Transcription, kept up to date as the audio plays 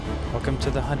Welcome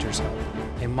to the Hunters Hub,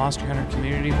 a Monster Hunter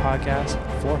community podcast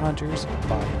for hunters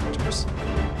by hunters.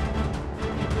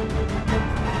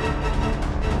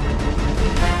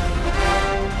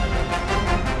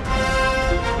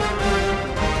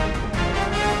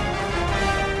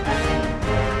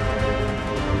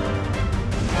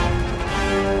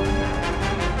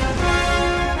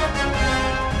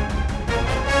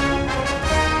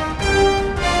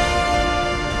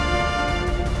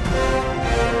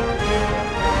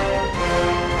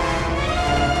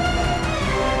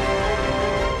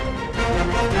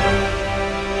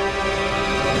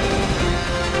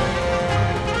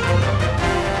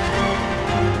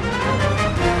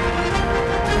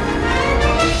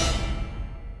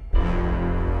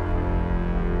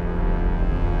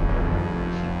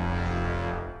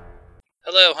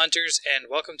 Hello, hunters, and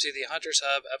welcome to the Hunters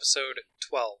Hub, episode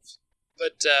 12.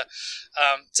 But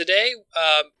today,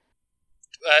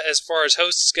 as far as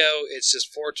hosts go, it's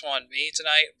just 421 me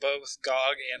tonight. Both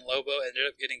Gog and Lobo ended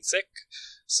up getting sick.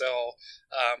 So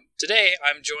today,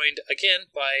 I'm joined again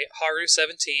by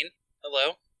Haru17.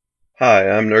 Hello. Hi,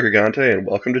 I'm Nergigante, and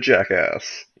welcome to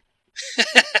Jackass.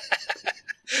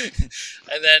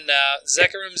 And then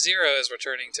Zekarum Zero is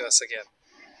returning to us again.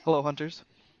 Hello, hunters.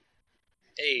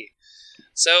 Hey.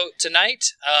 So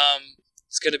tonight,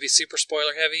 it's going to be super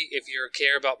spoiler heavy if you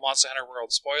care about Monster Hunter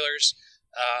World spoilers,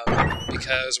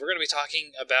 because we're going to be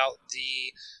talking about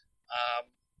the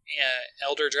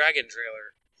Elder Dragon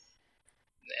trailer.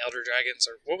 The Elder Dragons,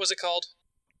 or what was it called?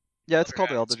 Yeah, it's called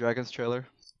the Elder Dragons trailer,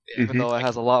 Yeah. even though it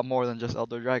has a lot more than just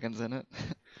Elder Dragons in it.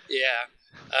 Yeah.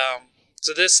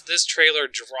 So this trailer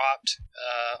dropped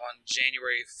on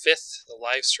January 5th, the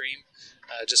live stream.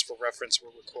 Just for reference,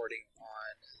 we're recording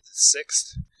on the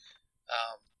 6th.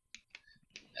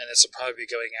 And this will probably be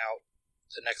going out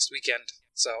the next weekend.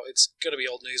 So it's going to be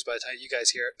old news by the time you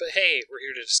guys hear it. But hey, we're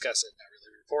here to discuss it, not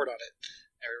really report on it.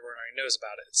 Everyone already knows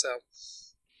about it. So,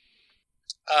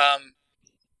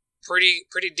 pretty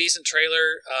decent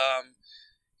trailer.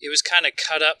 It was kind of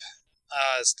cut up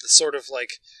as the sort of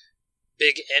like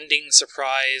big ending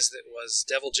surprise that was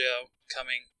Devil Joe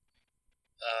coming.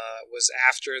 Was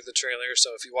after the trailer,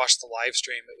 so if you watched the live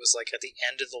stream, it was like at the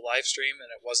end of the live stream,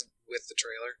 and it wasn't with the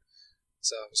trailer,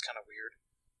 so it was kind of weird.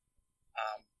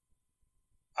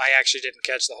 I actually didn't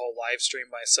catch the whole live stream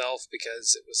myself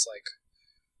because it was like,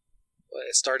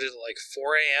 it started at like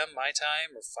 4 a.m. my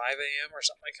time, or 5 a.m. or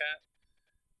something like that,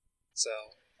 so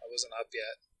I wasn't up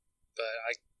yet, but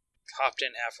I hopped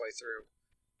in halfway through.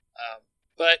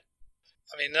 But,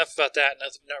 I mean, enough about that.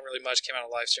 Not really much came out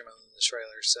of live stream other than the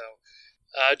trailer, so...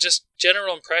 just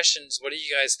general impressions. What do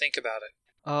you guys think about it?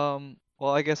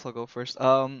 Well, I guess I'll go first.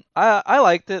 I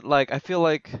liked it. Like, I feel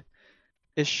like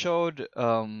it showed,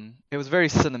 it was very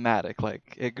cinematic.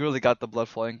 Like, it really got the blood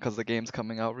flowing because the game's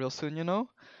coming out real soon, you know?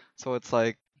 So it's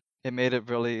like, it made it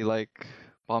really, like,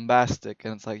 bombastic.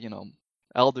 And it's like,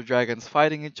 Elder Dragons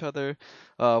fighting each other.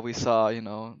 We saw,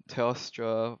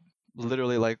 Teostra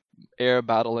literally, like, air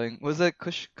battling. Was it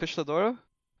Kushtadora?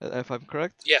 If I'm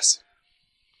correct? Yes.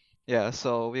 Yeah,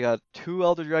 so we got 2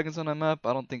 Elder Dragons on a map.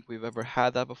 I don't think we've ever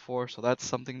had that before, so that's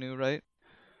something new, right?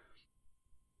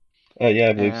 Yeah,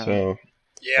 I believe And so.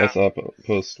 Yeah. I saw a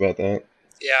post about that.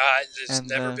 Yeah, there's And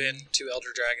never then- been 2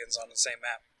 Elder Dragons on the same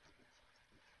map.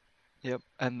 Yep,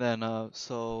 and then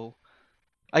so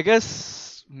I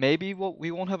guess maybe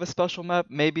we won't have a special map.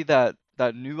 Maybe that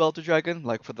new Elder Dragon,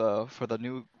 like for the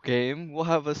new game, will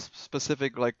have a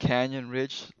specific like canyon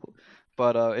ridge.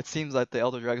 But it seems like the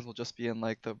Elder Dragons will just be in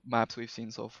like the maps we've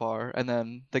seen so far, and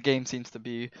then the game seems to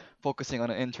be focusing on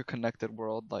an interconnected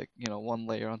world, like one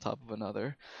layer on top of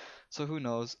another. So who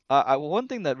knows? One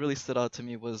thing that really stood out to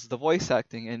me was the voice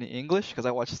acting in English, because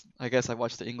I guess I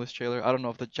watched the English trailer. I don't know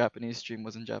if the Japanese stream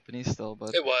was in Japanese still,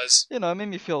 but It was. it made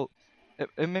me feel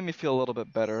it made me feel a little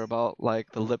bit better about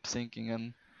like the lip syncing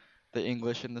and the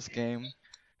English in this game.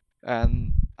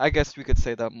 And I guess we could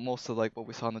say that most of like what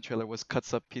we saw in the trailer was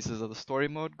cuts up pieces of the story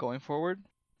mode going forward.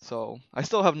 So I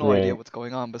still have no idea Right. what's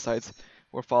going on besides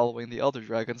we're following the Elder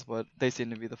Dragons, but they seem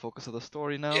to be the focus of the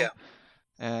story now. Yeah.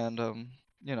 And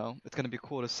it's gonna be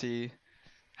cool to see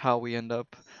how we end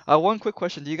up. One quick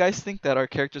question: do you guys think that our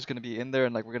character's gonna be in there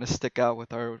and like we're gonna stick out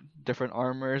with our different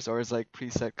armors, or is like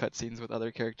preset cutscenes with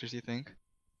other characters? You think?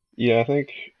 Yeah, I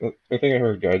think I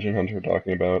heard Gaijin Hunter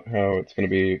talking about how it's going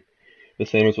to be the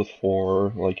same as with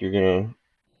 4. Like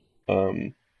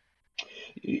um,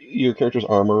 your character's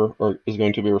armor is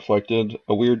going to be reflected.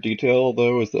 A weird detail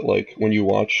though is that like if you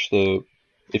watch the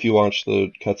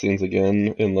cutscenes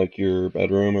again in like your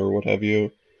bedroom or what have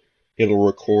you, it'll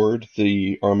record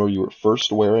the armor you were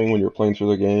first wearing when you were playing through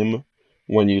the game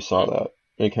when you saw that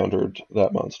encountered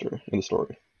that monster in the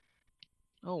story.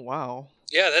 Oh wow.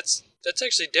 Yeah, that's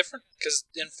actually different because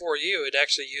in 4U it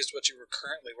actually used what you were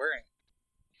currently wearing,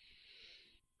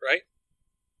 right?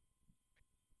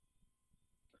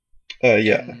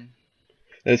 Yeah. Hmm.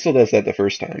 It still does that the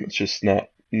first time. It's just not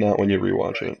when you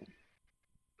rewatch Right. it.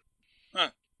 Huh.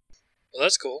 Well,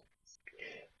 that's cool.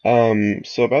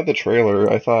 So about the trailer,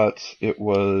 I thought it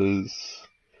was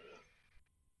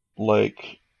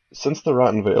like since the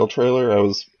Rotten Vale trailer,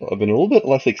 I've been a little bit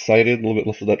less excited, a little bit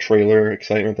less of that trailer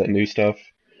excitement, that new stuff.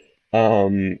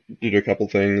 Due to a couple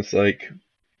things, like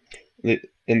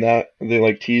in that they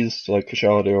like teased like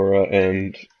Kushala Daora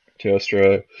and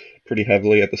Teostra pretty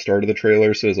heavily at the start of the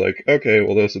trailer, so it's like, okay,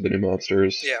 well those are the new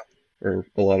monsters, Yeah. or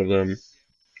a lot of them.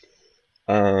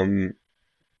 Um,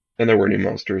 and there were new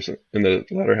monsters in the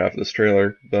latter half of this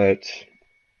trailer, but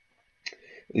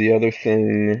the other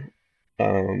thing,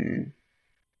 um,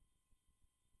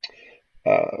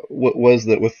 what was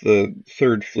that with the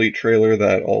Third Fleet trailer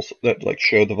that like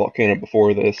showed the volcano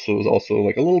before this, so it was also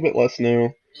like a little bit less new.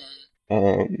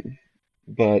 Mm.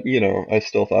 But I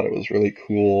still thought it was really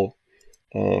cool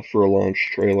for a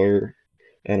launch trailer,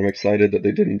 and I'm excited that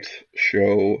they didn't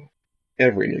show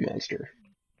every new monster,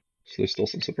 so there's still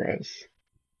some surprise.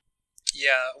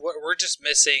 Yeah, we're just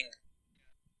missing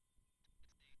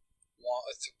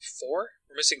four.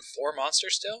 We're missing four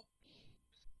monsters still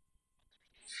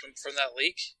from that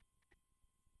leak.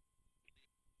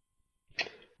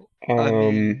 I Um,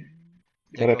 mean,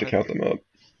 yeah, I'd go have to ahead. count them up.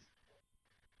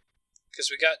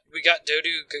 Because we got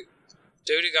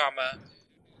Dodugama.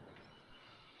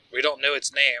 We don't know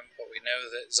its name, but we know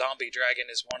that Zombie Dragon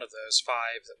is one of those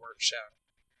five that weren't shown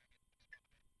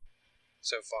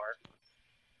so far.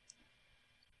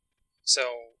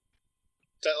 So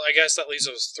I guess that leaves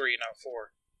us three, not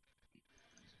four.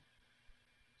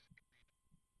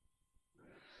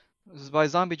 By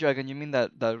zombie dragon, you mean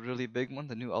that really big one,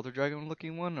 the new Elder Dragon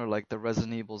looking one, or like the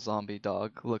Resident Evil zombie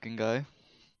dog looking guy?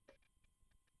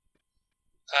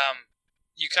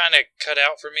 You kind of cut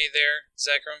out for me there,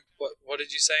 Zekrom. What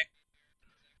did you say?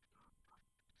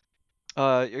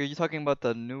 Are you talking about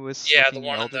the newest Yeah, the looking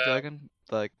one Elder Dragon?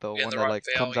 Like the in one the that Rotten like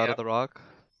Vale. comes out Yeah. of the rock?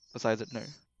 Besides it, no.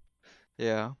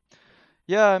 Yeah.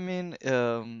 Yeah, I mean,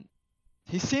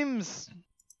 he seems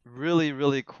really,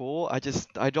 really cool.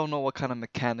 I don't know what kind of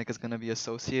mechanic is gonna be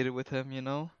associated with him, you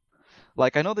know?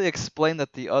 Like, I know they explained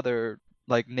that the other,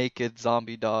 like, naked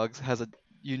zombie dogs has a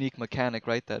unique mechanic,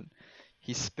 right? That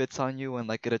he spits on you and,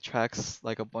 like, it attracts,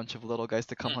 like, a bunch of little guys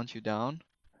to come Hmm. hunt you down.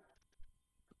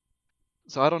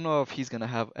 So I don't know if he's gonna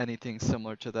have anything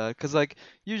similar to that. 'Cause, like,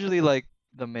 usually, like,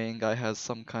 the main guy has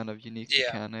some kind of unique Yeah.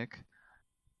 mechanic.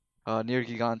 Near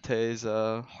Gigante's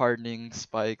hardening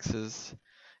spikes is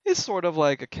sort of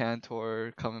like a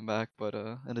Cantor coming back, but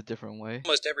in a different way.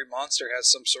 Almost every monster has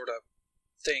some sort of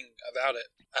thing about it.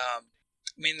 I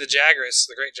mean, the Jagras,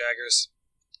 the Great Jagras.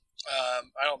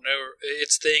 I don't know.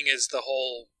 Its thing is the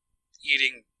whole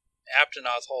eating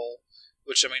Aptonoth whole,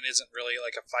 which I mean isn't really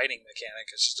like a fighting mechanic.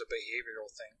 It's just a behavioral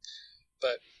thing.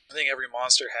 But I think every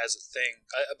monster has a thing.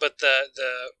 But the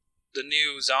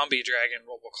new zombie dragon,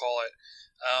 what we'll call it,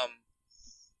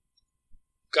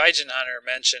 Gaijin Hunter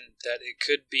mentioned that it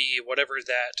could be whatever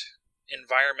that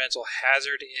environmental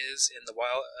hazard is in the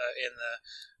in the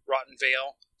Rotten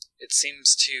Vale. It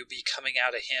seems to be coming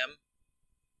out of him.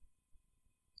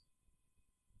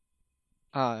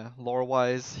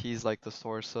 Lore-wise, he's like the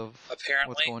source of what's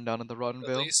Apparently, going down in the Rotten at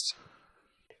Vale. least.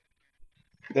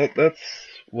 That's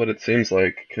what it seems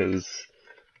like, because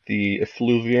the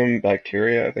effluvium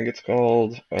bacteria, I think it's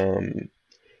called,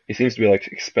 he seems to be like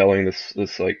expelling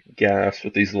this like gas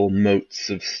with these little motes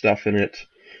of stuff in it.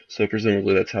 So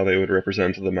presumably that's how they would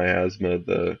represent the miasma,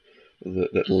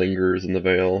 that lingers in the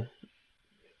veil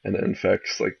and that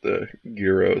infects like the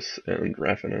Gyros and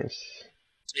Raphanos.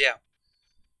 Yeah.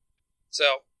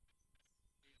 So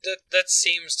that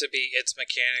seems to be its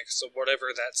mechanics. So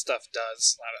whatever that stuff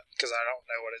does, because I don't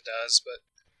know what it does, but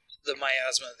the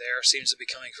miasma there seems to be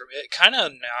coming from it. Kind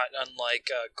of not unlike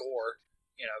Gore.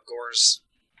 You know, Gore's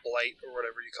blight or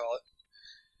whatever you call it.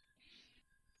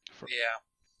 Fr- Yeah.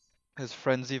 His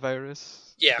frenzy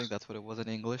virus. I Yeah. think that's what it was in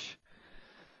English.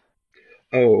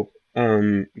 Oh,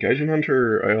 Gaijin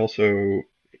Hunter, I also,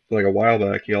 like a while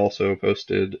back, he also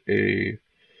posted a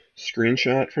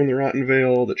screenshot from the Rotten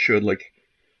Vale that showed like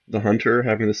the hunter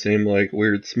having the same like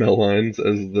weird smell lines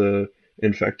as the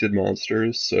infected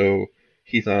monsters, so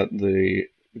he thought the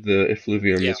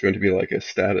effluvium Yeah. was going to be like a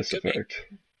status Could be. effect.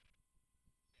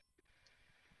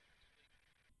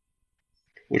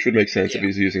 Which would make sense if Yeah.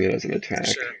 he's using it as an For attack,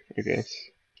 sure. I guess.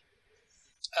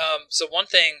 So one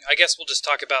thing, I guess we'll just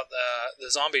talk about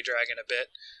the zombie dragon a bit.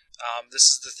 This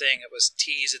is the thing. It was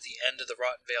teased at the end of the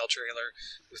Rotten Vale trailer.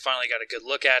 We finally got a good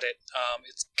look at it.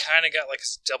 It's kind of got like a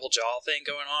double jaw thing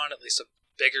going on, at least a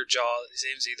bigger jaw. It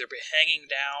seems either be hanging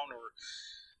down or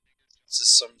it's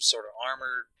just some sort of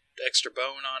armored extra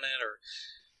bone on it, or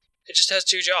it just has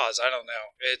two jaws. I don't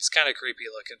know. It's kind of creepy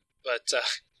looking. But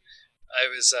I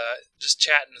was just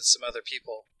chatting with some other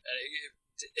people, and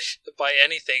by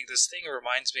anything, this thing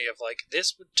reminds me of like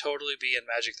this would totally be in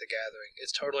Magic the Gathering.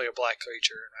 It's totally a black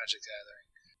creature in Magic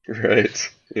the Gathering.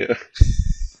 Right. Yeah.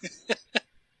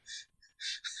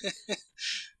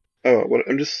 Oh, what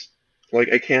I'm just like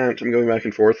I can't. I'm going back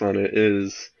and forth on it.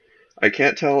 I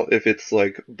can't tell if it's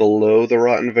like below the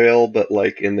Rotten Vale, but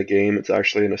like in the game, it's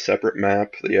actually in a separate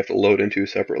map that you have to load into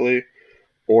separately,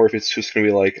 or if it's just going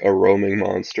to be like a roaming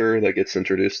monster that gets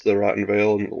introduced to the Rotten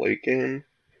Vale in the late game,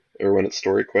 or when its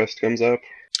story quest comes up.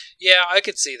 Yeah, I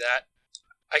could see that.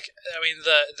 I mean,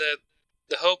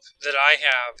 the hope that I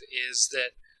have is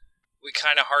that we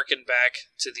kind of harken back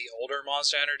to the older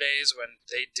Monster Hunter days when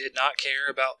they did not care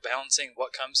about balancing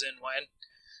what comes in when.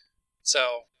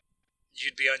 So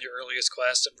you'd be on your earliest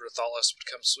quest and Rathalos would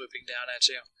come swooping down at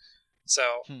you.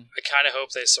 So I kind of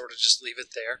hope they sort of just leave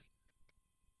it there.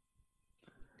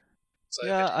 So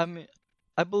Yeah, I mean,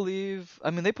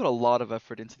 they put a lot of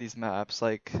effort into these maps.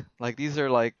 Like these are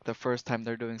like the first time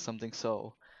they're doing something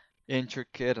so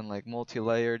intricate and like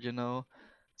multi-layered, you know.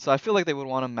 So I feel like they would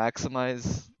want to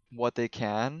maximize what they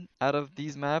can out of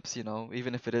these maps, you know,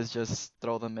 even if it is just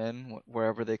throw them in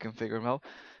wherever they can figure them out.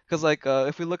 Because like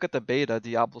if we look at the beta,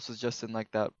 Diablos is just in like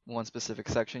that one specific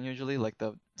section usually, like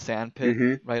the sand pit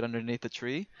Mm-hmm. right underneath the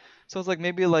tree. So it's like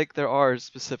maybe like there are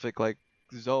specific like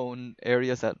zone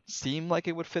areas that seem like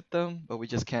it would fit them, but we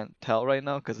just can't tell right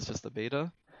now because it's just the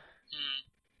beta.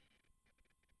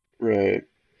 Right.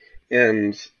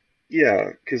 And yeah,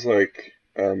 because like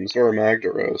Zora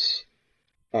Magdaros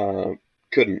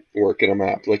couldn't work in a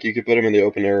map. Like you could put him in the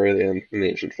open area in the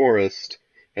ancient forest,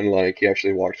 and like he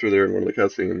actually walked through there in one of the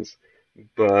cutscenes,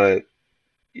 but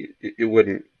it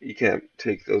wouldn't. You can't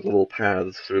take those little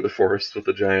paths through the forest with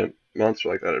a giant monster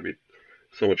like that. It'd be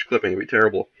so much clipping. It'd be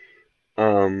terrible.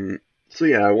 So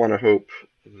yeah, I want to hope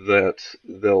that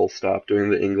they'll stop doing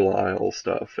the Ingle Isle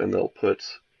stuff and they'll put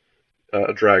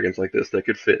dragons like this that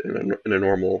could fit in a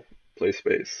normal play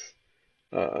space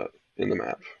in the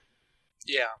map.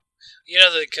 yeah. You know,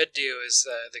 what they could do is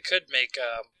they could make,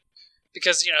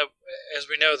 because, you know, as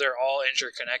we know, they're all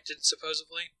interconnected,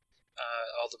 supposedly,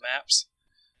 all the maps.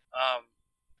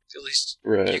 At least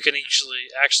Right. you can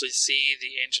actually see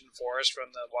the ancient forest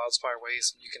from the Wildspire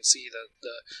Waste, and you can see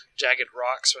the jagged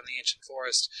rocks from the ancient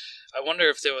forest. I wonder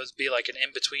if there would be like an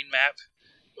in-between map,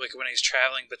 like when he's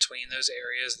traveling between those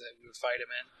areas that we would fight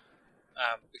him in.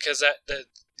 Because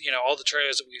you know, all the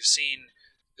trailers that we've seen,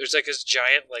 there's like this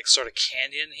giant like sort of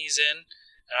canyon he's in,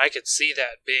 and I could see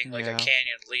that being like a Yeah.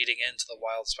 canyon leading into the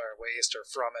Wildspire Waste or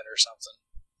from it or something.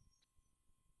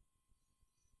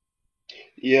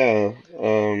 Yeah.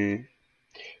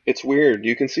 It's weird.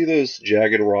 You can see those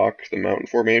jagged rock, the mountain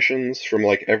formations from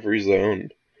like every zone,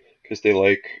 because they're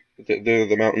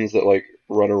the mountains that like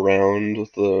run around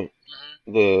the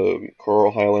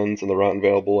Coral Highlands and the Rotten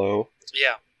Vale below.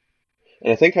 Yeah.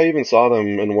 And I think I even saw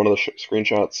them in one of the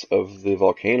screenshots of the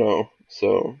volcano.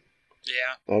 So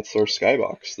Yeah. that's our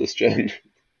skybox this gen.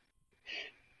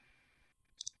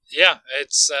 Yeah.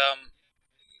 That's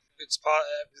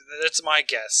my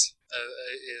guess.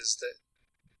 Is that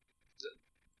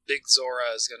Big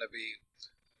Zora is going to be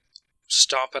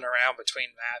stomping around between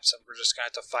maps, and we're just going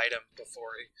to have to fight him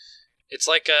before he. It's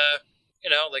like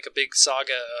like a big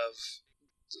saga of,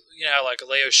 like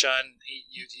Leo Shun.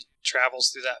 He travels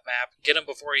through that map, get him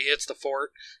before he hits the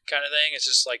fort, kind of thing. It's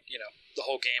just like the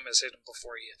whole game is hit him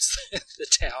before he hits the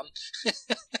town.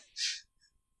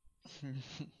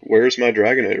 Where's my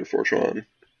Dragonator, Fortron?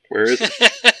 Where is it?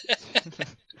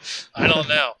 I don't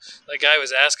know. That guy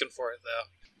was asking for it though.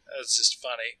 That's just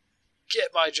funny.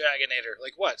 Get my Dragonator.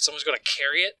 Like what? Someone's going to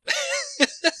carry it?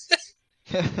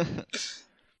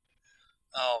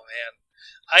 Oh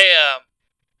man.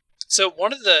 So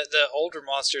one of the older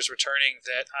monsters returning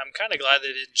that I'm kind of glad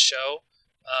they didn't show.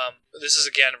 This is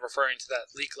again referring to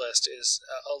that leak list. Is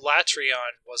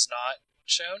Latreon was not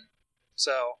shown.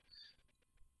 So,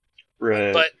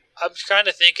 Right. but I'm kind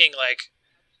of thinking like,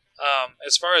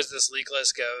 as far as this leak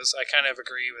list goes, I kind of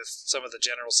agree with some of the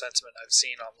general sentiment I've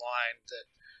seen online that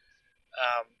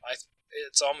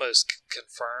it's almost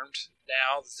confirmed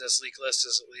now that this leak list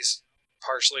is at least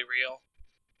partially real.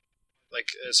 Like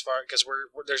as far because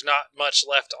there's not much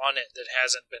left on it that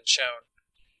hasn't been shown.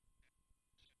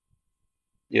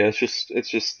 Yeah, it's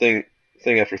just thing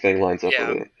after thing lines up Yeah.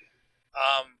 with it.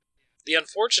 The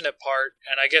unfortunate part,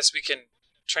 and I guess we can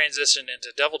transition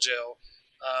into Devil Joe,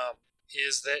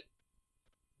 is that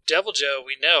Devil Joe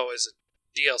we know is a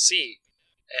DLC,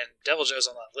 and Devil Joe's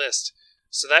on that list.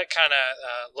 So that kind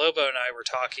of Lobo and I were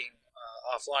talking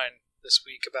offline this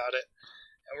week about it,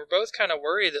 and we're both kind of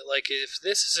worried that like if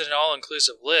this is an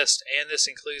all-inclusive list and this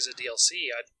includes a DLC,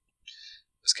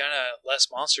 it's kind of less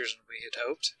monsters than we had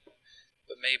hoped.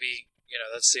 But maybe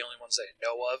that's the only ones I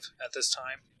know of at this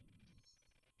time.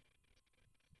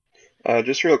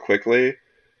 Just real quickly,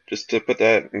 just to put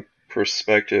that in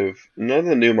perspective, none of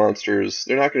the new monsters,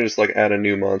 they're not going to just like add a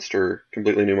new monster,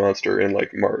 completely new monster in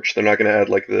like March. They're not going to add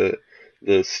like the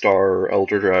Star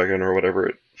Elder Dragon or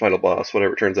whatever final boss,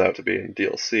 whatever it turns out to be in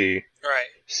DLC. Right.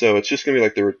 So it's just going to be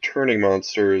like the returning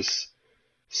monsters.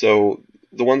 So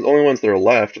the only ones that are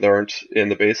left that aren't in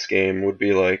the base game would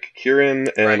be like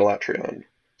Kirin and Elatrion.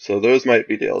 So those might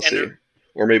be DLC,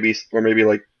 or maybe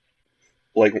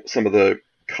like some of the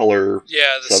color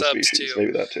the subspecies. Subs too.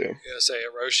 Maybe that too. Say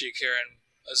Orochi, Kirin,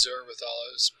 Azure with all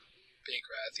those pink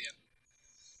Rathian.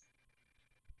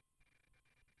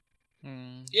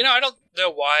 I don't know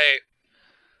why.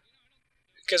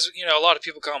 Because a lot of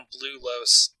people call him Blue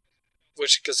Los,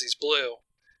 which because he's blue.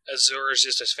 Azure is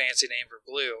just a fancy name for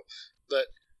blue. But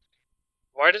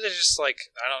why did they just I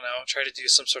don't know, try to do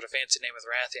some sort of fancy name with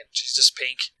Rathian? She's just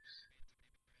pink.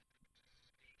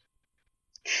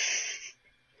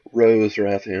 Rose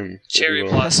Rathian. Cherry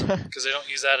Blossom, because they don't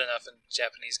use that enough in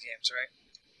Japanese games, right?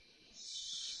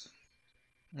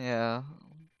 Yeah.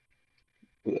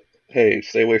 Hey,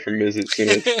 stay away from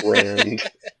Mizutsune's brand.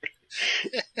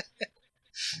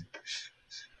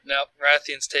 Nope,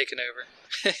 Rathian's taken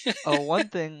over. One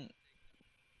thing.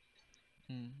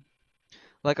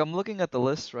 Like I'm looking at the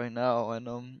list right now,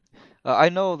 and I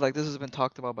know like this has been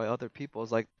talked about by other people.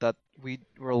 It's like that we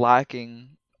were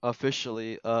lacking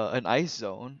officially an ice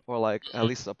zone, or like at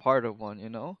least a part of one,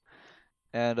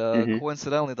 And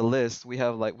coincidentally, the list we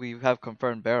have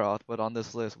confirmed Barroth, but on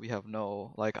this list we have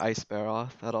no like Ice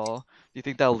Barroth at all. Do you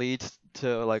think that leads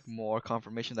to like more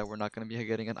confirmation that we're not going to be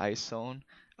getting an ice zone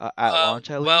at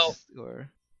launch at least? Or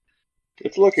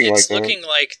it's looking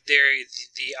like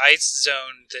the ice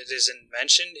zone that isn't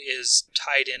mentioned is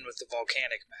tied in with the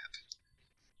volcanic map.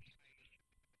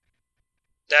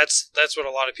 That's what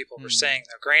a lot of people were saying.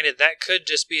 Now, granted, that could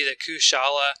just be that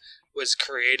Kushala was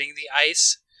creating the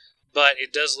ice. But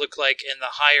it does look like in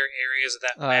the higher areas of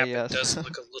that map, yes. It does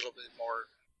look a little bit more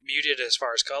muted as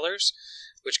far as colors,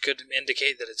 which could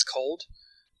indicate that it's cold.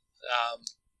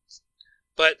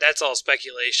 But that's all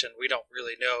speculation. We don't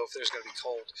really know if there's going to be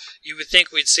cold. You would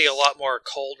think we'd see a lot more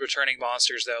cold returning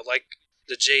monsters, though, like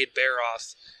the Jade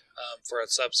Barroth for a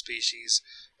subspecies,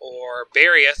 or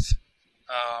Bariath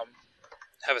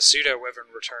have a pseudo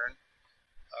wyvern return,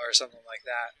 or something like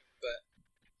that. But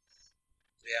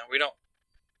yeah, we don't.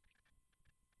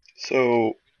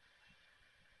 So,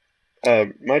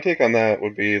 my take on that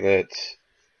would be that,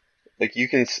 like,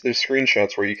 there's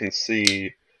screenshots where you can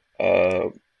see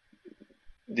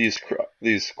these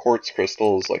quartz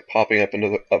crystals like popping up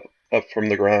up from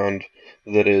the ground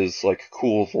that is like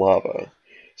cooled lava.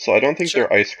 So I don't think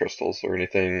they're ice crystals or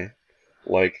anything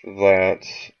like that.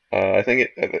 I think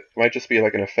it might just be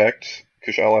like an effect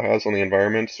Kushala has on the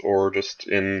environment, or just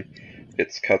in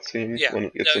its cutscene when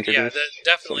it gets introduced. Yeah,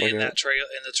 definitely in the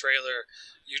trailer,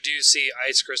 you do see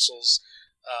ice crystals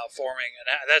forming, and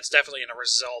that's definitely a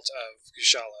result of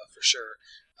Kushala for sure.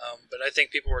 But I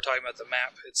think people were talking about the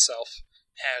map itself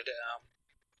had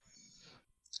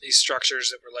these structures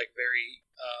that were like very,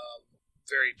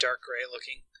 very dark gray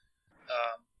looking.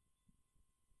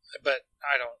 But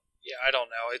I don't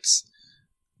know.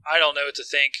 I don't know what to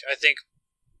think. I think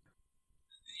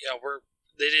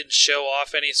they didn't show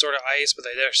off any sort of ice, but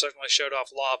they certainly showed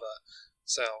off lava.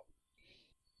 So.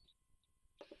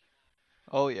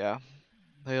 Oh yeah,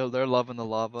 they're loving the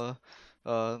lava.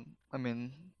 I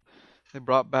mean, they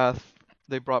brought back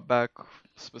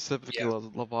specifically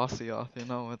Lavasioth.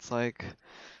 It's like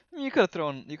you could have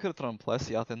thrown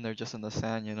Plesioth in there just in the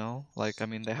sand. Like I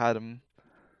mean they had him.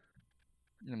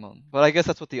 But I guess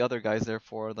that's what the other guy's there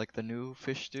for, like the new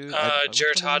fish dude.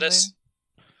 Jaratotus.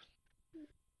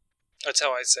 That's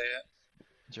how I say it.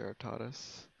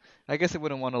 Jaratotus. I guess they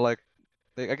wouldn't want to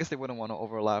I guess they wouldn't want to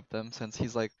overlap them since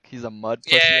he's a mud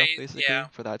Plesioth basically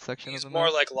for that section. He's of the more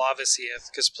map. like Lavasieth,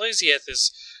 because Plesioth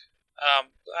is.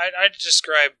 I'd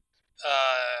describe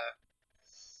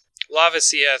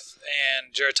Lavasieth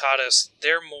and Jaratotus.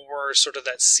 They're more sort of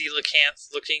that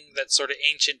coelacanth looking, that sort of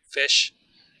ancient fish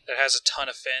that has a ton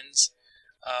of fins.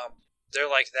 They're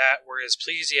like that, whereas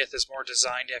Plesioth is more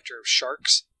designed after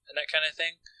sharks and that kind of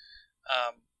thing.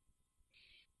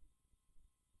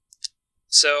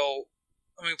 So,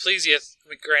 I mean, Plesioth. I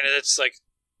mean, granted, it's like,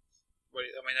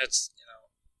 that's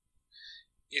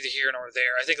neither here nor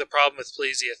there. I think the problem with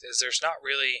Plesioth is there's not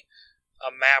really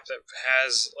a map that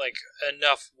has like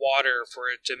enough water for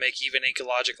it to make even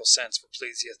ecological sense for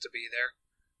Plesioth to be there.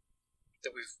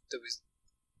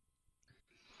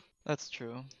 That's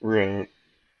true. Right.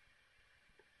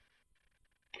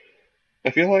 I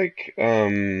feel like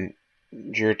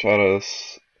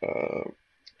Giratadas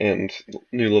and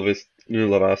New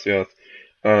Lavasioth,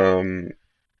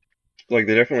 like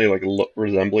they definitely like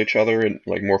resemble each other in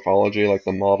like morphology, like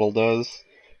the model does.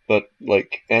 But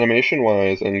like animation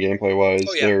wise and gameplay wise,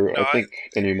 Oh yeah, they're no, I think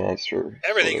a new monster,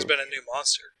 everything's sort of, been a new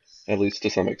monster. at least to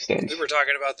some extent. We were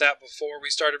talking about that before we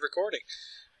started recording.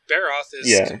 Barroth is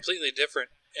Yeah. completely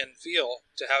different in feel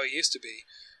to how he used to be.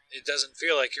 It doesn't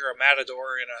feel like you're a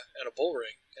matador in a bull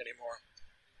ring anymore.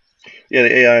 Yeah,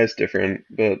 the AI is different,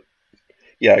 but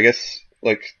yeah, I guess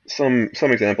like some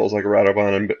examples like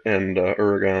Radobon and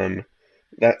Uragon,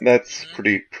 that's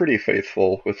pretty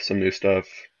faithful with some new stuff.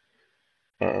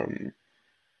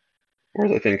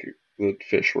 Whereas I think the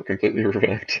fish were completely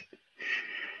revamped.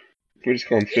 We just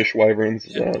call them fish wyverns.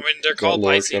 Yeah. I mean, they're Is that called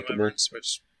lore Piscine acceptable? wyverns,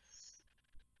 which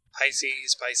Piscine,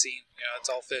 it's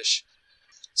all fish.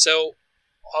 So,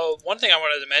 one thing I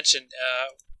wanted to mention,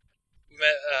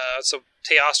 so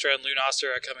Teostra and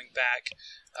Lunastra are coming back.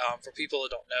 For people who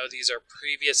don't know, these are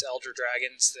previous Elder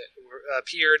Dragons that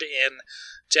appeared in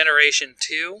Generation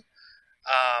 2,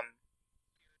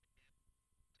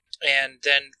 and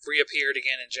then reappeared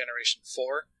again in Generation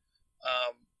 4.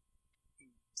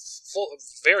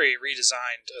 Very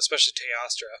redesigned, especially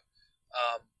Teostra.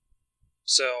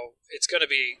 So it's going to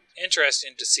be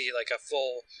interesting to see like a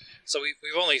full. So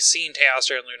we've only seen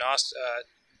Teostra and Lunastra,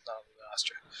 not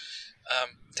Lunastra,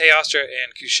 Teostra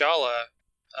and Kushala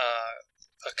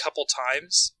a couple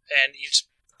times, and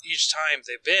each time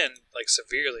they've been like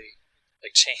severely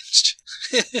like changed.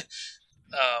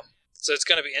 So it's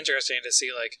going to be interesting to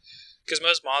see like because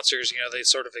most monsters, they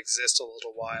sort of exist a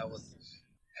little while with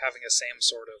having the same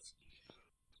sort of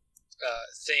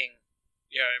thing.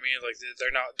 You know what I mean? Like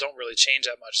don't really change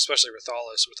that much, especially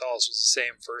Rathalos. Rathalos was the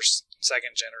same first,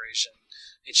 second generation.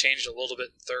 He changed a little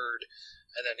bit in third,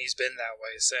 and then he's been that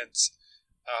way since.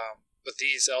 But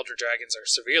these Elder Dragons are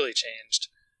severely changed.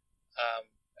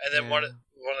 And then one of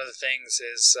the things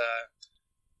is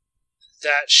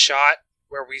that shot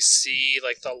where we see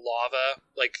like the lava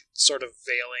like sort of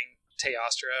veiling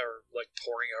Teostra or like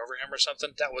pouring over him or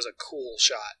something. That was a cool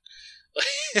shot.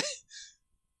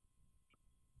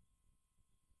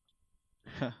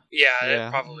 Yeah, it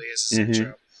probably is his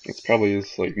intro. It's probably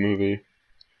his like movie.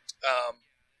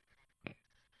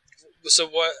 So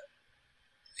what?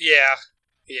 Yeah.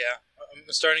 I'm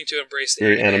starting to embrace the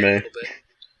Very anime a anime. little bit.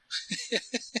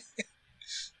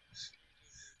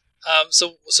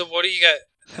 So what do you got?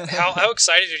 How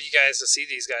excited are you guys to see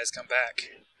these guys come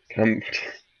back?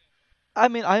 I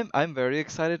mean, I'm very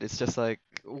excited. It's just like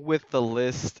with the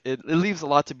list, it leaves a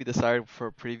lot to be desired for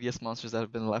previous monsters that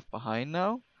have been left behind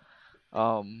now.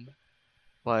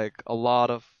 Like a lot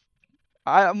of,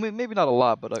 I mean maybe not a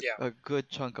lot, but a good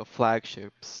chunk of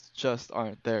flagships just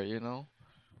aren't there.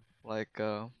 Like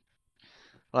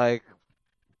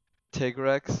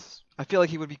Tigrex. I feel like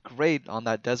he would be great on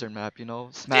that desert map.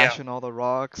 Smashing all the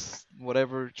rocks,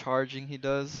 whatever charging he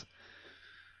does.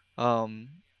 I'm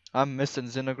missing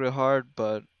Zinogre hard,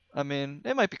 but I mean,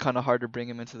 it might be kind of hard to bring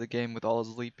him into the game with all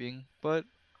his leaping. But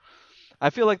I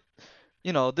feel like,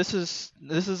 this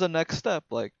is a next step.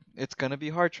 Like it's gonna be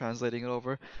hard translating it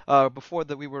over. Before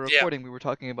that we were recording, we were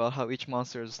talking about how each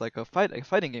monster is like a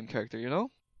fighting game character,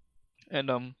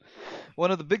 And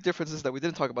one of the big differences that we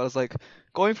didn't talk about is like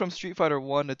going from Street Fighter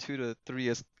 1 to 2 to 3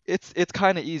 is it's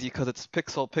kind of easy because it's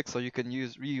pixel. You can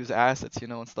reuse assets,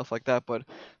 and stuff like that. But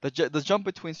the jump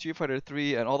between Street Fighter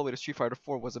 3 and all the way to Street Fighter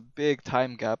 4 was a big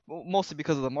time gap, mostly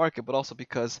because of the market, but also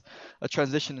because a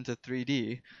transition into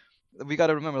 3D. We got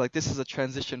to remember like this is a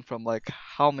transition from like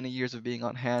how many years of being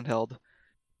on handheld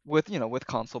with with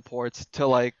console ports to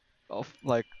like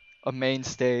a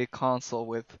mainstay console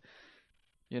with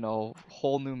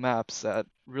whole new maps that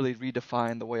really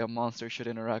redefine the way a monster should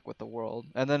interact with the world.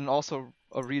 And then also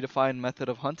a redefined method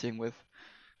of hunting with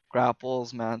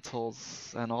grapples,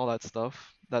 mantles, and all that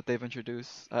stuff that they've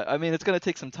introduced. I mean, it's going to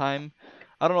take some time.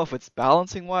 I don't know if it's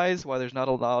balancing wise why there's not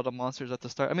a lot of monsters at the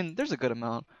start. I mean, there's a good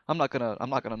amount. I'm not gonna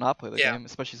not play the game,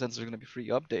 especially since there's gonna be free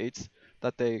updates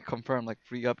that they confirm. Like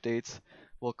free updates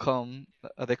will come.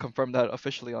 They confirmed that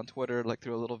officially on Twitter, like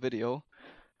through a little video.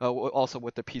 Also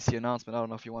with the PC announcement. I don't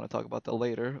know if you want to talk about that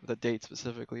later, the date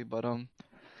specifically, but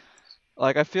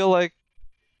like I feel like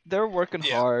they're working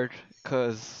hard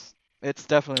because It's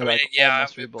definitely I mean, like yeah,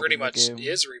 almost it pretty rebuilding the much game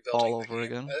is rebuilding all the over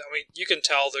game. again. I mean, you can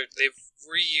tell they've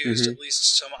reused Hmm. at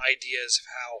least some ideas of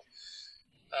how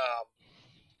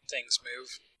things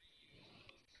move,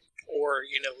 or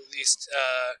at least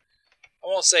I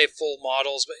won't say full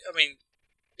models, but I mean,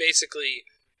 basically,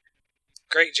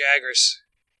 Great Jagras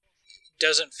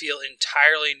doesn't feel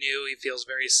entirely new. He feels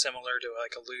very similar to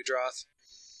like a Ludroth.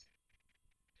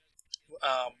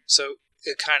 So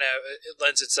it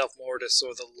lends itself more to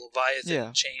sort of the Leviathan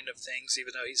Yeah. chain of things,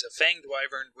 even though he's a Fanged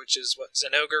Wyvern, which is what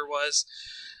Zinogre was.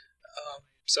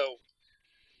 So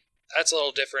that's a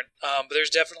little different. But there's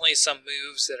definitely some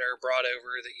moves that are brought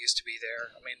over that used to be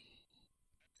there. I mean,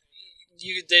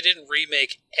 they didn't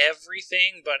remake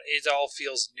everything, but it all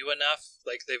feels new enough.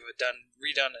 Like they've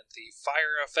redone the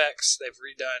fire effects. They've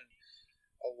redone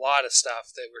a lot of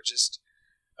stuff that were just.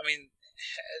 I mean,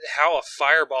 how a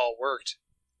fireball worked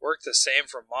the same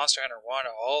from Monster Hunter 1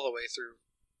 all the way through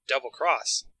Double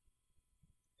Cross.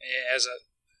 It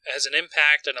has an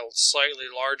impact and a slightly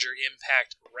larger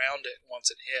impact around it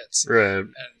once it hits. Right.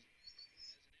 And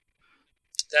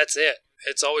that's it.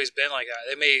 It's always been like that.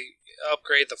 They may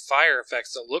upgrade the fire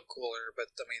effects to look cooler,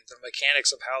 but I mean the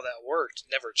mechanics of how that worked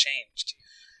never changed.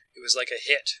 It was like a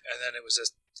hit, and then it was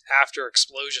this after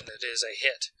explosion that is a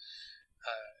hit.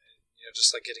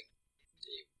 Just like getting.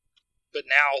 But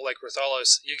now, like with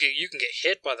Thalos, you can get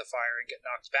hit by the fire and get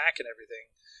knocked back and everything.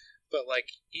 But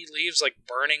like he leaves like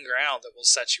burning ground that will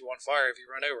set you on fire if you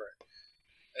run over it.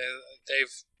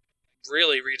 They've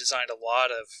really redesigned a lot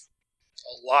of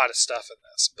stuff in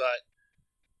this, but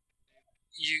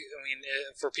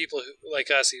for people who like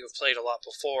us who have played a lot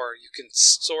before, you can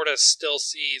sort of still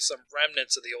see some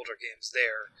remnants of the older games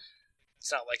there.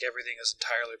 It's not like everything is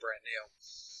entirely brand new.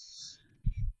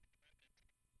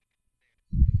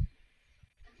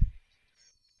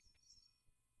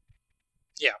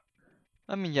 Yeah.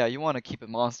 I mean, yeah, you want to keep it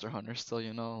Monster Hunter still,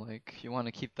 like you want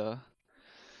to keep the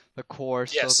core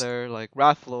still Yes. there. Like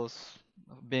Rathalos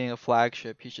being a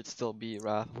flagship, he should still be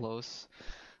Rathalos.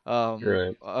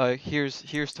 Right. Here's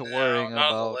to No, worrying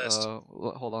not on the about. list.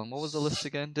 Hold on, what was the list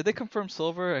again? Did they confirm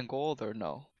silver and gold or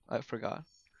no? I forgot.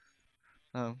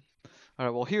 All right.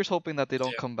 Well, here's hoping that they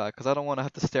don't Yeah. come back because I don't want to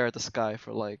have to stare at the sky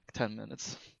for like 10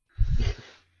 minutes.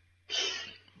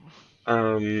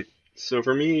 So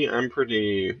for me, I'm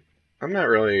not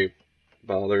really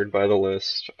bothered by the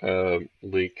list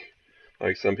leak.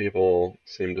 Like some people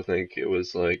seem to think it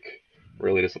was like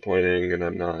really disappointing, and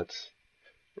I'm not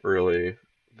really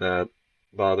that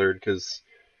bothered because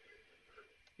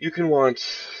you can want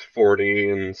 40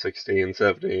 and 60 and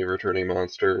 70 returning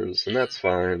monsters, and that's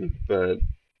fine. But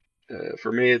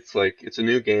for me, it's like it's a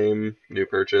new game, new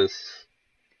purchase.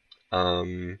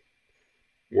 Um,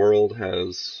 World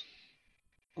has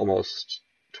almost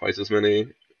twice as many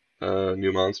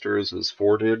new monsters as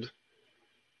 4 did,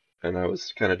 and I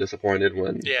was kind of disappointed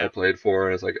when I Yeah. played 4,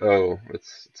 and I was like, oh,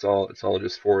 it's all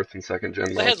just 4th and 2nd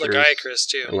gen They had monsters, Lagiacrus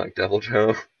too. and like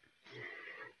Deviljho.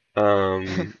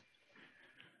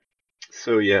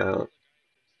 So yeah.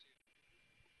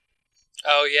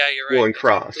 Oh yeah, you're right. Well, in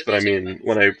Cross, Did but they I take them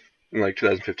mean, out? in like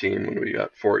 2015 when we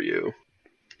got 4U.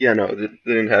 Yeah, no, they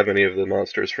didn't have any of the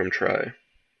monsters from Tri.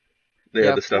 They had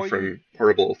Yeah, the stuff for you. from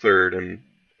Portable Third and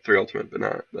 3 Ultimate, but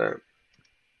not that.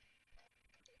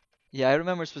 Yeah, I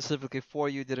remember specifically for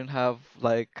you didn't have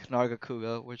like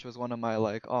Nargacuga, which was one of my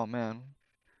like, oh man,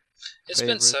 It's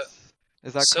been favorites.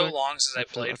 Is that correct? long since I I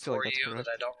played feel like for that's you that correct.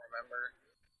 I don't remember.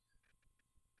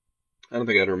 I don't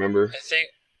think I'd remember. I think.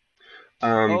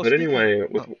 Oh, But speaking. anyway,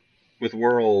 with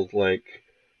World, like,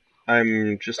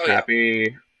 I'm just Oh yeah.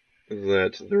 happy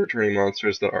that the returning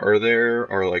monsters that are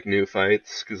there are like new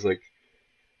fights, because like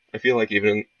I feel like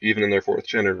even in their 4th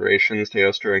generations,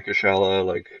 Teostra and Kushala,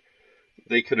 like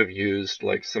they could have used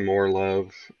like some more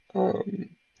love.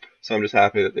 So I'm just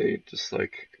happy that they just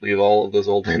like leave all of those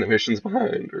old animations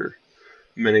behind, or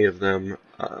many of them,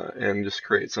 and just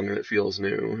create something that feels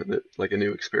new, that like a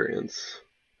new experience.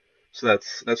 So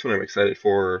that's what I'm excited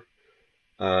for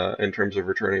in terms of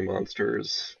returning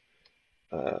monsters.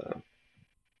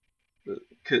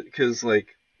 Because like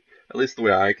at least the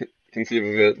way I conceive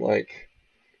of it, like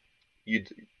you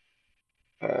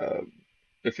uh,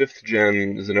 the 5th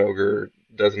gen Zinogre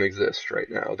doesn't exist right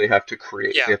now. They have to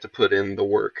create. Yeah. They have to put in the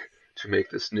work to make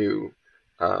this new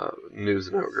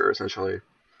Zinogre essentially.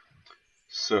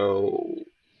 So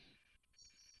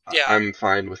Yeah. I'm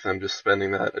fine with them just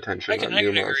spending that attention I can on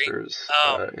new agree. monsters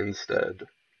instead,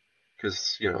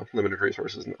 because limited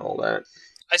resources and all that.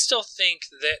 I still think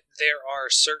that there are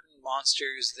certain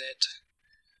monsters that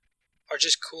are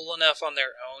just cool enough on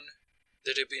their own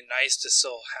that it'd be nice to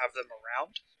still have them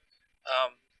around.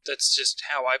 that's just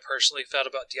how I personally felt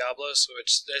about Diablos,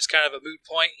 which that's kind of a moot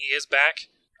point. He is back.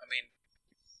 I mean,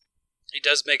 he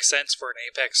does make sense for an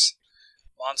Apex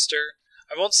monster.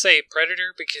 I won't say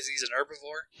predator because he's an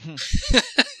herbivore,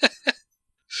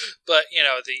 but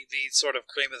the sort of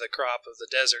cream of the crop of the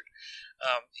desert.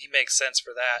 He makes sense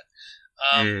for that.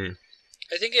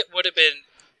 I think it would have been.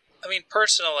 I mean,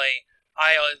 personally,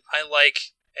 I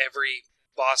like every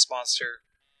boss monster,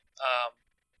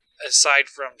 aside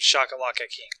from Shakalaka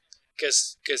King,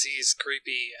 because he's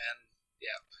creepy and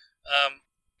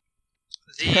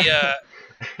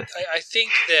I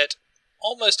think that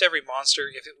almost every monster,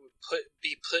 if it would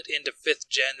be put into 5th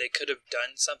gen, they could have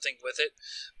done something with it.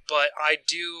 But I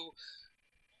do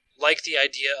like the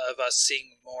idea of us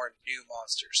seeing more new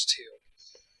monsters too.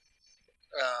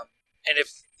 And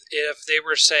if they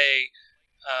were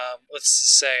let's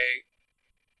say,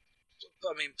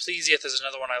 I mean, Plesieth is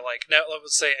another one I like. Now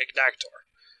let's say Agnactor,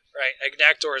 right?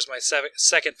 Agnactor is my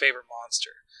second favorite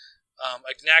monster.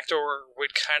 Agnactor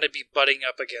would kind of be butting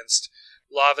up against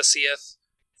Lavasieth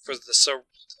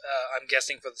I'm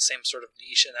guessing for the same sort of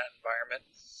niche in that environment.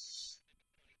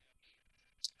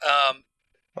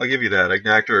 I'll give you that.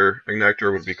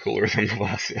 Agnactor would be cooler than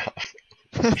Lavasieth.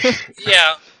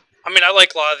 Yeah. I mean, I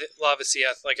like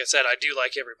Lavasieth. Like I said, I do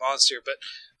like every monster, but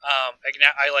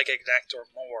I like Agnactor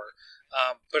more.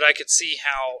 But I could see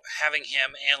how having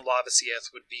him and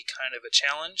Lavasieth would be kind of a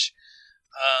challenge.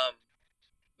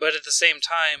 But at the same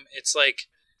time, it's like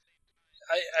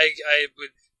I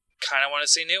would kind of want to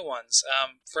see new ones.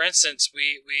 For instance,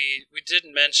 we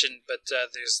didn't mention, but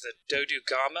there's the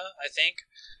Dodogama, I think,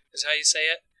 is how you say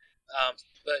it.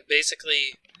 But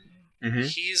basically,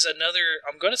 he's another.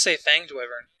 I'm going to say Fanged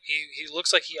Wyvern. He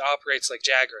looks like he operates like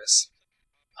Jagras.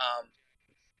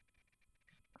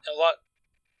 A lot.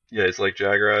 Yeah, he's like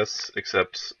Jagras,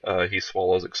 except he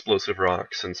swallows explosive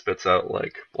rocks and spits out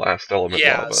like blast element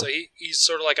lava. Yeah, so he's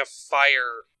sort of like a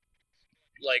fire,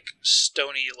 like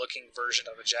stony-looking version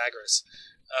of a Jagras.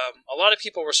 A lot of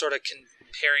people were sort of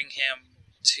comparing him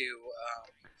to.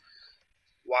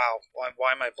 Wow,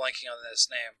 why am I blanking on this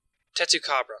name?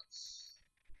 Tetsucabra.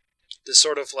 The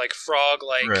sort of like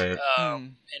frog-like right.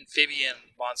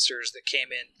 Amphibian monsters that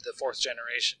came in the 4th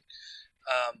generation.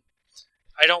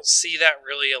 I don't see that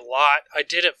really a lot. I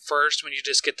did at first when you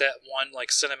just get that one like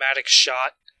cinematic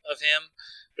shot of him,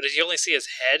 but you only see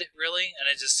his head really, and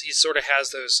he sort of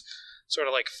has those sort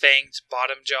of like fanged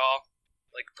bottom jaw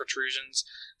like protrusions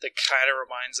that kind of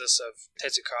reminds us of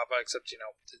Tetsucabra, except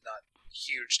not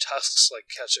huge tusks like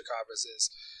Tetsucabra's is.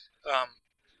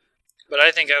 But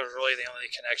I think that was really the only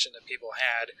connection that people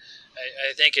had.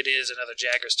 I think it is another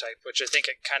Jagras type, which I think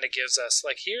it kind of gives us,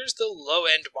 like, here's the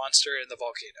low-end monster in the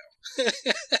volcano.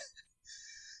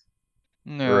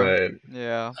 No. Right.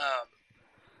 Yeah.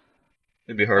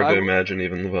 It'd be hard to imagine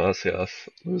even Lavasieth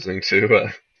losing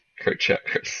to Kurt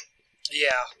Jagras.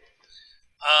 Yeah.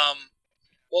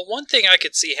 Well, one thing I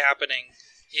could see happening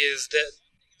is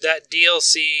that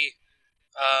DLC,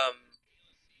 a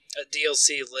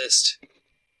DLC list,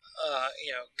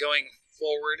 going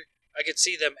forward, I could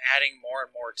see them adding more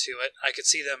and more to it. I could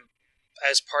see them,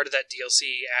 as part of that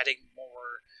DLC, adding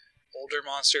more older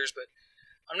monsters, but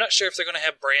I'm not sure if they're going to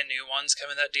have brand new ones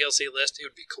come in that DLC list. It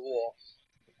would be cool.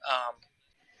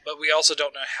 But we also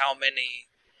don't know how many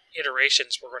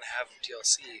iterations we're going to have of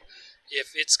DLC.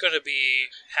 If it's going to be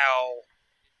how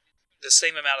the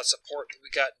same amount of support that we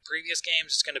got in previous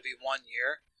games, it's going to be 1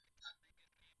 year.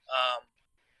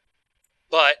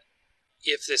 But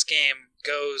if this game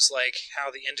goes like how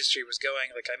the industry was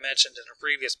going, like I mentioned in a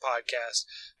previous podcast,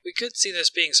 we could see this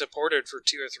being supported for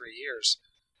 2 or 3 years.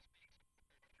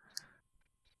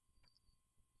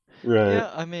 Right.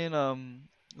 Yeah, I mean,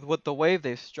 with the way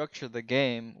they structured the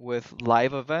game with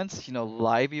live events,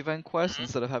 live event quests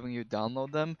instead of having you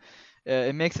download them,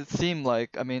 it makes it seem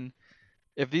like, I mean,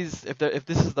 if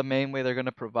this is the main way they're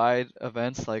gonna provide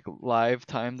events like live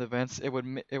timed events, it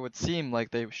would seem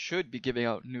like they should be giving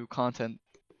out new content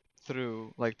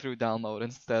through download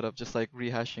instead of just like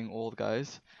rehashing old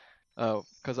guys.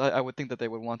 Because I would think that they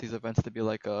would want these events to be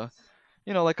like a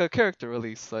character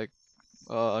release, like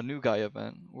a new guy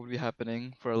event would be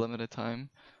happening for a limited time,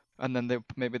 and then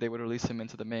maybe they would release him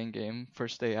into the main game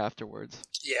first day afterwards.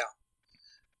 Yeah.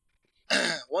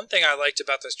 One thing I liked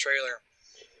about this trailer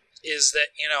is that,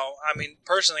 I mean,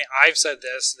 personally, I've said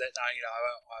this, that,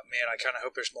 I kind of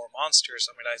hope there's more monsters.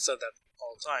 I mean, I said that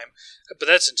all the time, but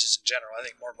that's just in general. I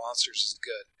think more monsters is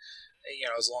good,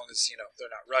 as long as,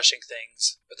 they're not rushing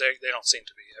things, but they don't seem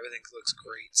to be. Everything looks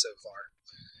great so far.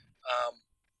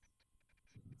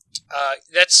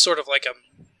 That's sort of like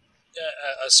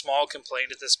a small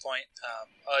complaint at this point.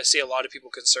 I see a lot of people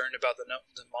concerned about the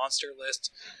monster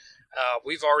list.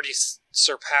 We've already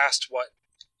surpassed what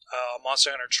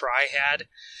Monster Hunter Tri had,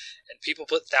 and people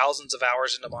put thousands of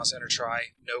hours into Monster Hunter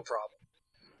Tri, no problem.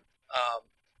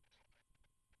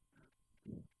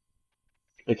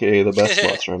 AKA the best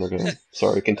Monster Hunter game.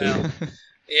 Sorry, continue.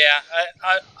 Yeah,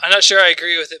 I'm not sure I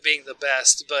agree with it being the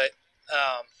best, but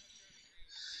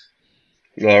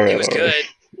it was good.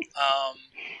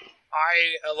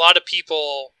 A lot of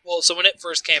people. Well, so when it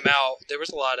first came out, there was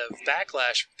a lot of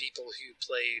backlash from people who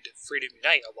played Freedom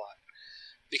Unite a lot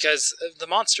because of the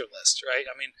monster list, right?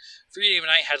 I mean, Freedom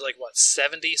Unite had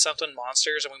 70 something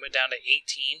monsters, and we went down to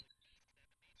 18.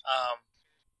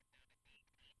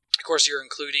 Of course, you're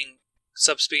including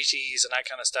subspecies and that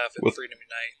kind of stuff in Freedom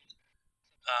Unite,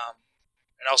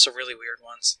 and also really weird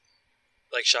ones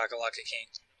like Shakalaka King.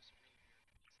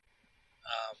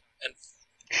 And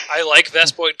I like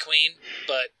Vespoid Queen,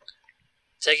 but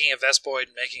taking a Vespoid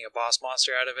and making a boss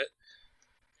monster out of it,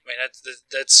 I mean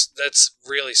that's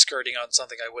really skirting on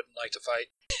something I wouldn't like to fight.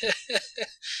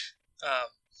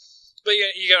 But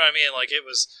you get what I mean. It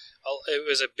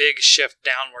was a big shift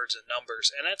downwards in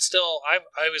numbers, and that's still I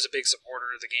was a big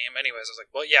supporter of the game. Anyways, I was like,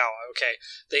 well, yeah, okay,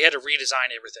 they had to redesign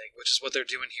everything, which is what they're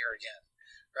doing here again,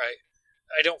 right?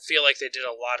 I don't feel like they did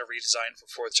a lot of redesign for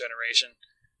 4th generation.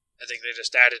 I think they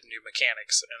just added new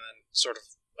mechanics and then sort of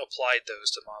applied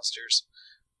those to monsters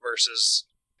versus...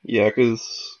 Yeah,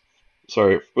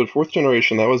 but 4th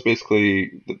generation, that was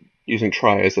basically using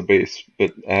Tri as a base,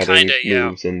 but adding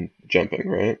moves and jumping,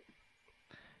 right?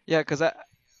 Yeah, because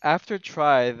after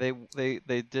Tri, they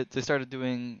started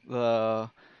doing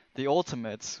the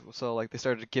ultimates, so they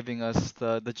started giving us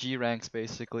the G ranks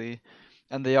basically.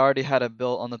 And they already had it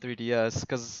built on the 3DS,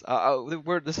 because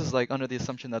this is under the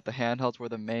assumption that the handhelds were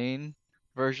the main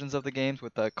versions of the games,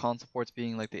 with the console ports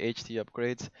being the HD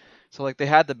upgrades. So they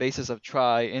had the basis of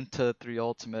Tri into 3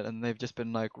 Ultimate, and they've just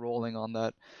been rolling on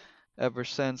that ever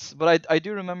since. But I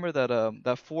do remember that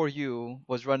that 4U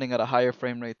was running at a higher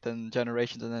frame rate than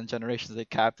Generations, and then Generations they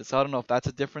capped it. So I don't know if that's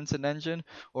a difference in engine,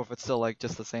 or if it's still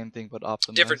just the same thing but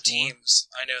optimized. Different teams,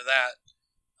 I know that.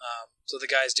 So the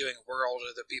guys doing World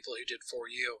are the people who did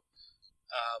 4U.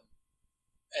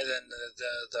 And then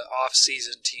the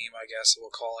off-season team, I guess we'll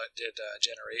call it, did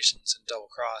Generations and Double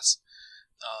Cross.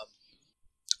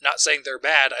 Not saying they're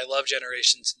bad. I love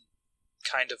Generations and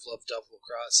kind of love Double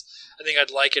Cross. I think I'd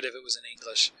like it if it was in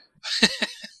English.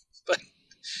 But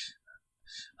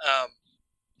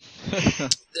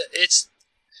it's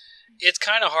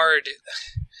kind of hard.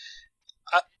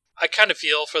 I kind of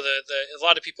feel for a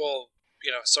lot of people,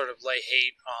 sort of lay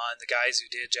hate on the guys who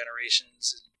did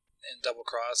Generations and Double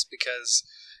Cross, because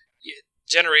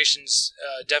Generations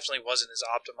definitely wasn't as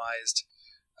optimized.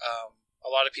 A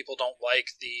lot of people don't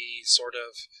like the sort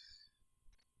of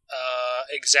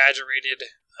exaggerated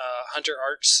hunter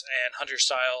arts and hunter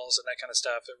styles and that kind of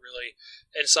stuff. It really,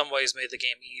 in some ways, made the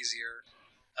game easier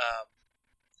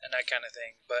and that kind of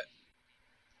thing. But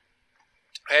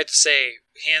I had to say,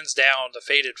 hands down, the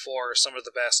Fated 4 are some of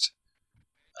the best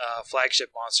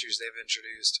flagship monsters they've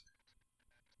introduced.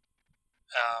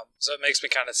 So it makes me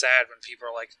kind of sad when people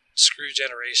are like, screw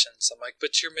Generations. I'm like,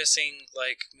 but you're missing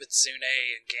Mitsune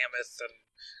and Gameth and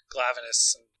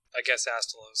Glavenus and I guess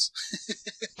Astalos.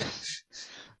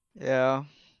 Yeah.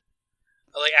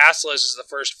 Astalos is the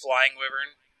first flying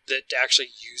wyvern that actually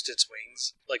used its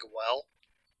wings well.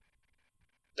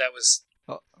 That was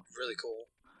really cool.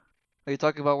 Are you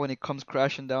talking about when he comes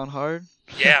crashing down hard?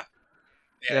 Yeah.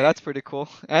 Yeah, that's pretty cool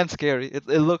and scary. It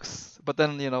looks, but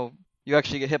then you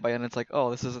actually get hit by it, and it's like, oh,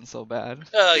 this isn't so bad.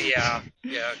 Yeah.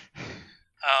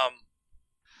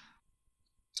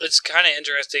 It's kind of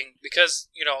interesting because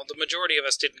the majority of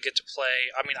us didn't get to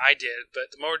play. I mean, I did, but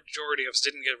the majority of us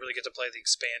didn't really get to play the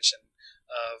expansion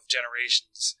of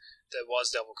Generations that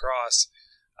was Double Cross.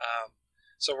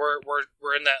 So we're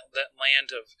in that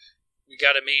land of, we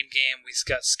got a main game, we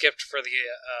got skipped for the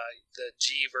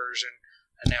G version,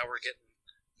 and now we're getting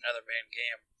another main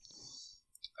game.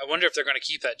 I wonder if they're going to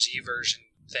keep that G version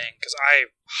thing, because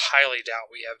I highly doubt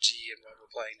we have G in what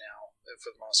we're playing now for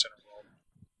the Monster Hunter World.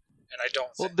 And I don't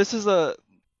think... Well,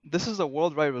 this is a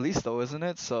worldwide release, though, isn't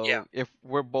it? So yeah. If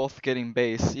we're both getting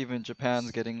base, even Japan's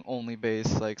getting only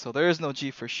base, so there is no G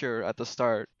for sure at the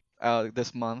start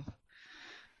this month.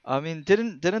 I mean,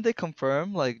 didn't they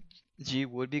confirm G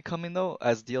would be coming though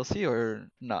as DLC, or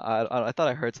not? I thought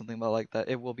I heard something about that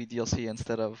it will be DLC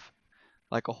instead of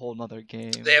a whole nother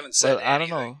game. They haven't said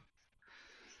anything.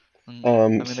 I don't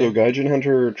know. So Gaijin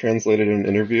Hunter translated an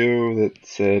interview that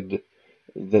said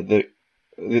that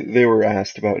they were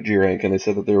asked about G rank, and they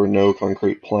said that there were no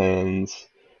concrete plans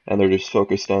and they're just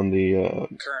focused on the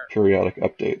Current. periodic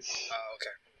updates. Oh,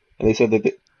 okay. And they said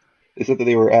that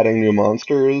they were adding new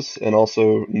monsters and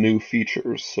also new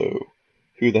features. So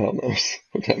who the hell knows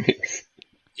what that means?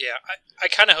 Yeah, I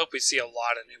kind of hope we see a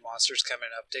lot of new monsters come in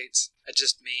updates. I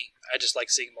just like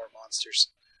seeing more monsters.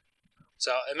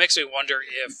 So it makes me wonder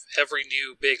if every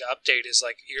new big update is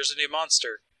like, here's a new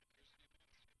monster.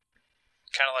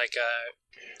 Kind of like,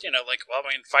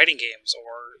 fighting games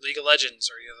or League of Legends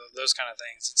or those kind of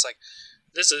things. It's like,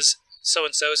 this is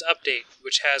so-and-so's update,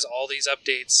 which has all these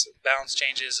updates, balance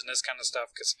changes, and this kind of stuff.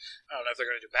 Because I don't know if they're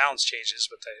going to do balance changes,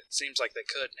 but it seems like they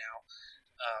could now.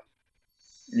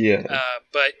 Yeah.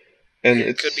 But and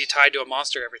it could be tied to a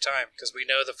monster every time, because we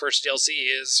know the first DLC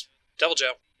is Devil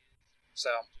Joe. So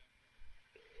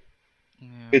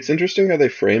it's interesting how they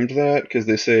framed that, because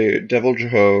they say Devil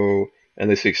Joe and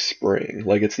they say spring.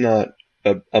 Like, it's not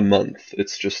a month,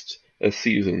 it's just a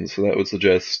season, so that would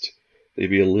suggest they'd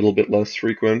be a little bit less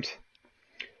frequent.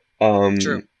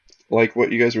 True. Like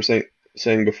what you guys were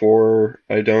saying before,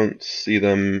 I don't see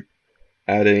them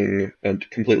adding a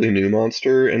completely new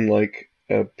monster in like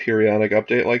a periodic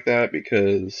update like that,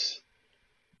 because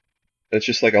it's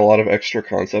just like a lot of extra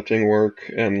concepting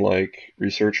work and like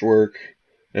research work,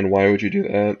 and why would you do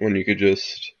that when you could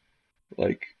just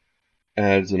like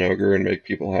add Zinogre and make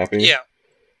people happy? Yeah.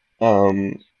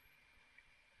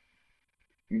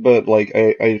 But like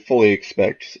I fully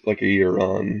expect like a year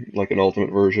on like an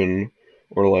ultimate version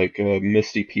or like a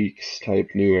Misty Peaks type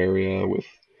new area with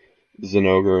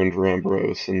Zinogre and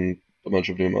Vramboros and a bunch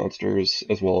of new monsters,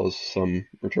 as well as some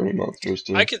returning monsters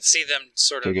to I could see them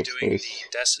sort of take doing up space.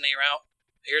 the Destiny route.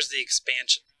 Here's the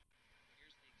expansion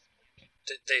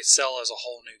that they sell as a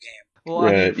whole new game. Well,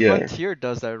 I mean, Right, yeah. Frontier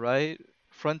does that, right?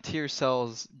 Frontier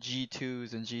sells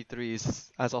G2s and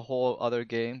G3s as a whole other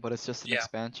game, but it's just an Yeah.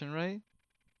 expansion, right?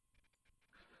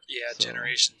 Yeah, So-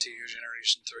 Generation 2,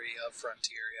 Generation 3 of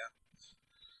Frontier, yeah.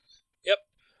 Yep.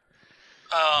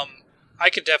 I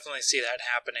could definitely see that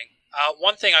happening.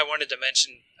 One thing I wanted to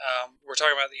mention, we're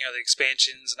talking about the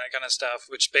expansions and that kind of stuff,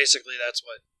 which basically that's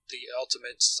what the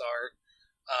ultimates are.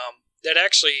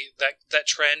 That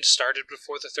trend started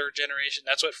before the third generation.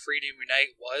 That's what Freedom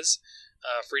Unite was.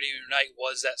 Freedom Unite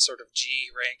was that sort of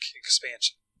G rank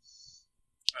expansion.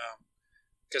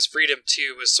 Because Freedom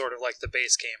 2 was sort of like the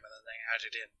base game, and then they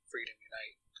added in Freedom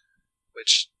Unite,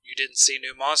 which you didn't see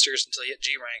new monsters until you hit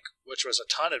G rank, which was a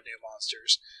ton of new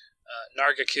monsters.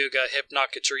 Nargacuga,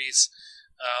 Hypnocatrice,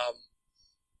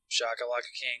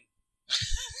 Shakalaka King.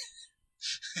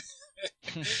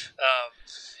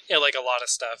 Like a lot of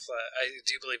stuff. I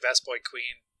do believe Vespoid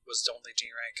Queen was only G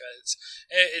rank.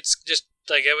 It's just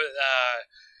like it was.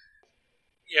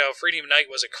 Freedom Unite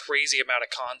was a crazy amount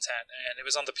of content, and it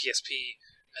was on the PSP.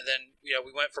 And then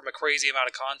we went from a crazy amount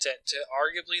of content to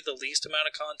arguably the least amount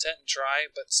of content in Tri,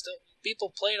 but still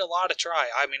people played a lot of Tri.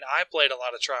 I mean, I played a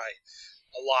lot of Tri,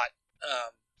 a lot.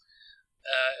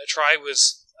 Tri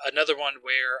was another one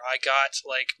where I got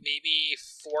like maybe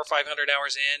 400 or 500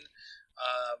 hours in.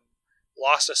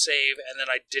 Lost a save, and then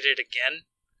I did it again.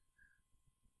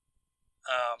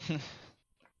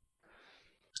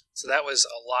 So that was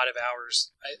a lot of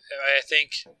hours. I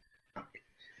think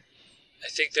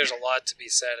there's a lot to be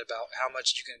said about how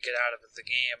much you can get out of the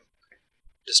game,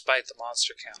 despite the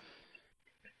monster count.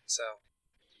 So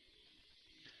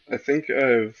I think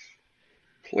I've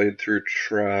played through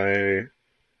Tri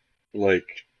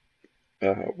like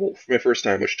my first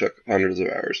time, which took hundreds of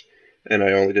hours, and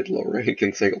I only did low rank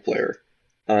in single player.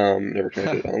 Never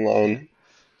connected online.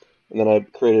 And then I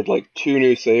created like 2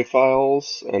 new save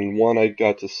files, and one I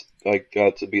got to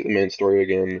beat the main story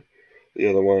again. The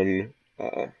other one,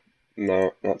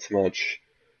 no, not so much.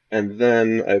 And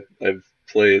then I've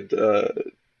played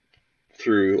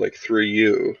through like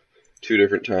 3U 2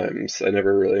 different times. I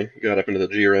never really got up into the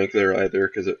G rank there either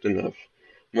because it didn't have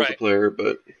multiplayer. Right.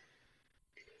 But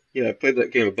yeah, I played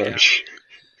that game a bunch. Yeah.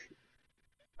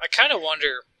 I kind of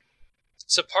wonder.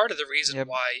 So part of the reason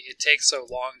why it takes so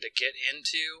long to get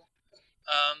into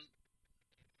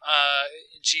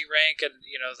G rank and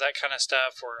that kind of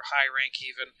stuff, or high rank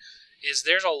even, is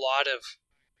there's a lot of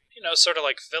sort of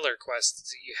like filler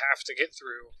quests that you have to get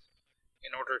through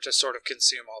in order to sort of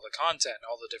consume all the content,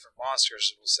 all the different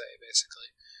monsters, we'll say,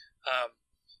 basically.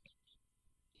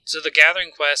 So the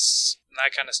gathering quests and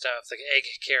that kind of stuff, the egg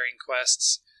carrying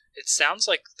quests, it sounds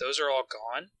like those are all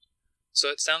gone. So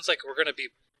it sounds like we're going to be.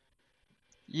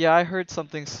 Yeah, I heard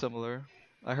something similar.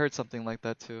 I heard something like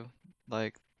that too.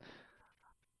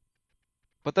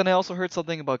 But then I also heard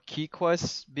something about key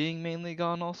quests being mainly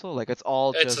gone also. Like it's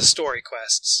just the story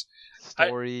quests.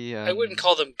 Story. I wouldn't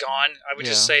call them gone. I would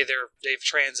just say they've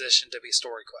transitioned to be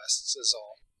story quests is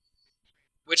all.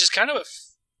 which is kind of what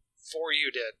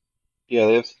 4U did.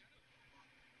 Yeah,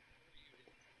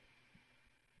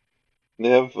 they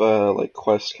have like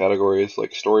quest categories,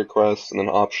 like story quests and then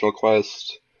optional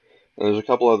quests. And there's a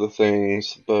couple other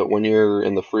things, but when you're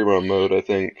in the free roam mode, I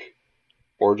think,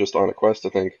 or just on a quest, I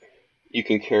think, you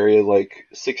can carry like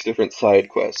 6 different side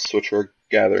quests, which are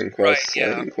gathering quests, Right,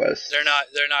 yeah. lighting quests, They're not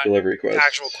delivery quests.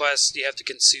 actual quests you have to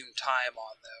consume time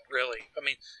on, though, really. I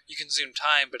mean, you consume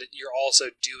time, but you're also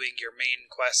doing your main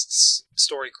quests,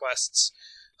 story quests,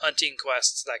 hunting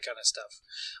quests, that kind of stuff.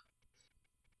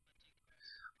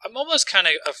 I'm almost kind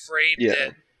of afraid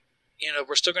that,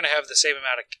 we're still going to have the same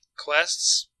amount of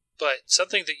quests, but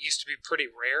something that used to be pretty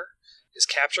rare is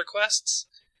capture quests.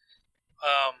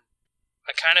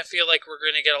 I kind of feel like we're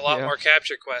going to get a lot more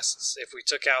capture quests if we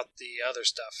took out the other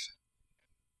stuff.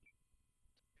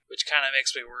 Which kind of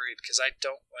makes me worried, because I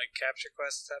don't like capture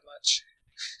quests that much.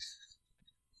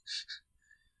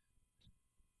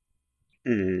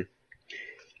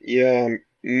 Yeah,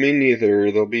 me neither.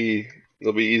 They'll be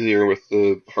easier with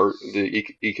the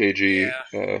EKG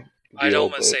deal. I'd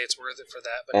almost say it's worth it for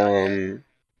that, but not yet.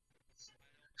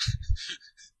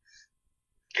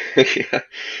 Yeah,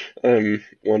 I'm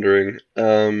wondering.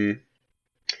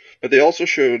 But they also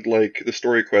showed, like, the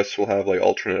story quests will have, like,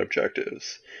 alternate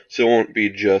objectives. So it won't be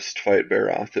just fight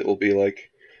Baroth. It will be,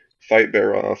 like, fight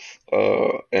Baroth,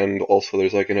 and also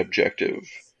there's, like, an objective.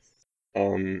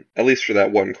 At least for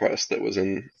that one quest that was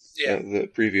in the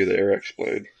preview that Eric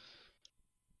played.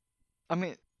 I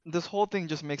mean, this whole thing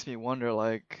just makes me wonder,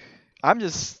 like,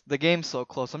 the game's so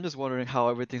close, I'm just wondering how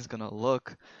everything's gonna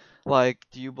look. Like,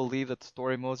 do you believe that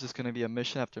story mode is just gonna be a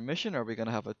mission after mission, or are we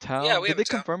gonna have a town? Yeah, we Did have they a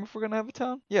town. confirm if we're gonna have a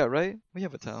town? Yeah, right? We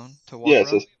have a town to walk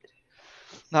around.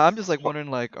 Now, I'm just, like,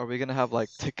 wondering, like, are we gonna have, like,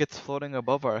 tickets floating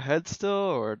above our heads still,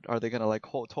 or are they gonna, like,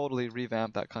 totally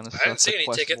revamp that kind of stuff? I didn't see like any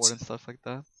quest tickets. board and stuff like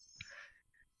that.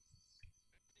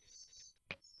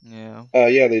 Yeah.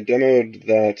 Yeah, they demoed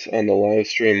that on the live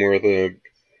stream where the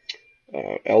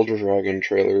Elder Dragon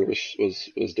trailer was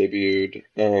debuted.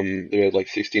 They had like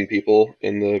 16 people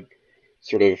in the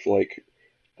sort of like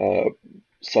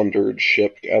sundered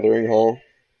ship gathering hall,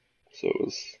 so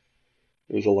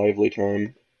it was a lively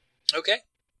time. Okay.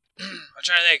 I'm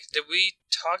trying to think. Did we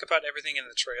talk about everything in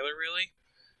the trailer, really?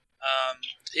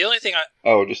 The only thing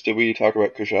did we talk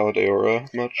about Kushala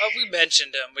Daora much? Oh, we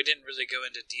mentioned him. We didn't really go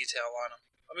into detail on him.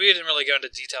 I mean, we didn't really go into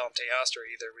detail on Teostra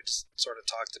either. We just sort of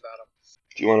talked about him.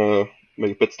 Do you want to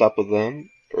make a pit stop with them?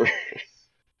 Or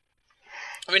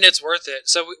I mean, it's worth it.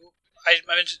 So I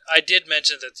did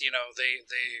mention that, they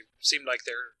seemed like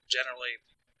they're generally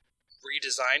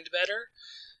redesigned better.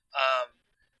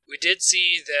 We did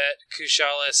see that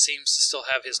Kushala seems to still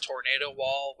have his tornado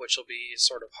wall, which will be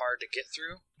sort of hard to get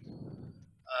through.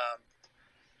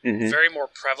 Very more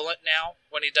prevalent now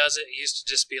when he does it. It used to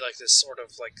just be like this sort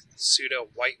of like pseudo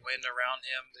white wind around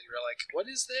him that you're like, what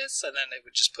is this? And then it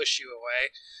would just push you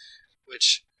away,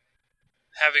 which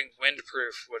having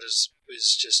windproof is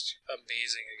just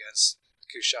amazing against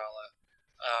Kushala.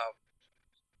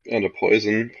 And a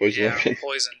poison weapon.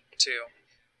 Poison too.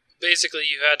 Basically,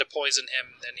 you had to poison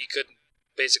him, and he couldn't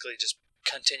basically just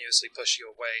continuously push you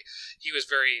away. He was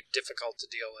very difficult to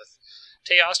deal with.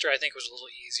 Teostra, I think, was a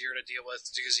little easier to deal with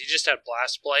because he just had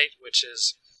Blast Blight, which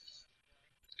is,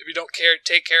 if you don't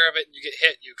take care of it and you get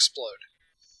hit, you explode.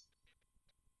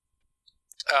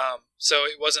 So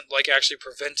it wasn't like actually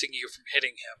preventing you from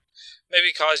hitting him. Maybe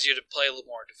it caused you to play a little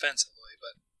more defensively,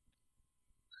 but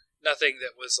nothing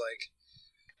that was like,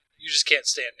 you just can't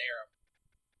stand near him.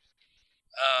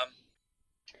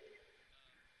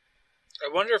 I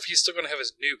wonder if he's still going to have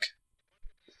his nuke,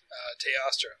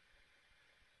 Teostra.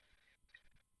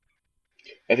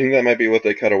 I think that might be what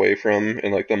they cut away from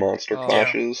in like the monster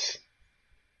clashes.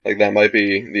 Like that might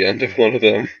be the end of one of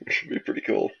them, which would be pretty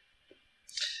cool.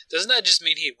 Doesn't that just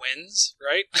mean he wins,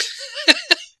 right?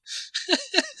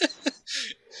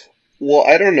 Well,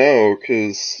 I don't know,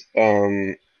 because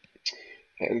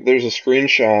there's a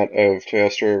screenshot of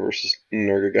Teostra versus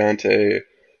Nergigante,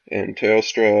 and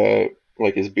Teostra,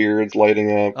 like, his beard's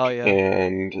lighting up,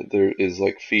 and there is,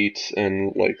 like, feet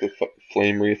and, like, the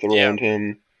flame wreath around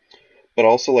him. But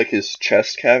also, like, his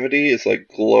chest cavity is, like,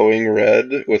 glowing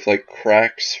red with, like,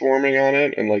 cracks forming on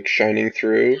it and, like, shining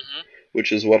through,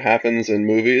 which is what happens in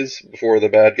movies before the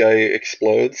bad guy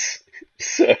explodes.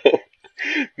 So,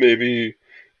 maybe...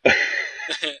 I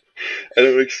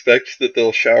don't expect that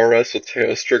they'll shower us with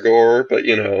Teostra gore, but,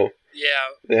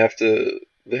 they have to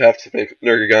make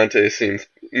Nergigante seem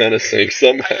menacing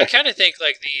somehow. I kind of think,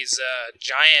 like, these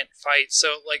giant fights,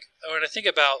 so, like, when I think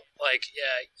about, like,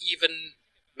 even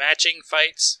matching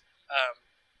fights,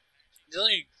 the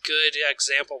only good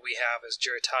example we have is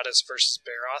Juratatis versus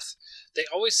Baroth. They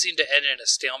always seem to end in a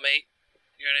stalemate.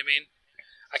 You know what I mean?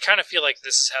 I kind of feel like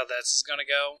this is how this is going to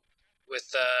go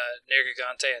with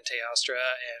Nergigante and Teostra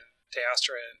and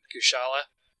Kushala.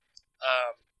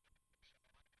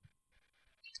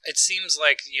 It seems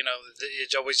like, you know,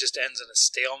 it always just ends in a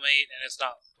stalemate, and it's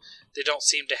not. They don't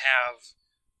seem to have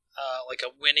like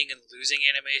a winning and losing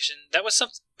animation. That was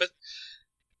something, but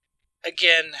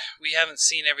again, we haven't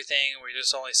seen everything. We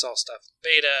just only saw stuff in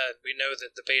beta. We know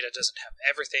that the beta doesn't have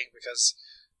everything because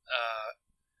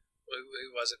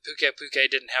who was it? Puke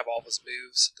didn't have all of his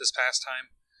moves this past time.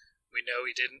 We know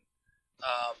he didn't,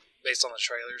 based on the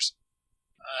trailers.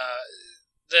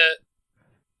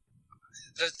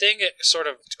 The thing that sort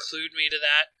of clued me to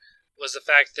that was the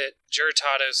fact that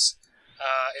Juratatis,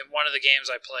 in one of the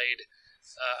games I played,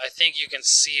 I think you can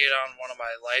see it on one of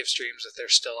my live streams if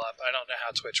they're still up. I don't know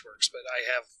how Twitch works, but I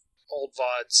have old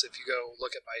VODs if you go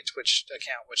look at my Twitch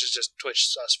account, which is just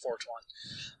Twitch/Fortwan.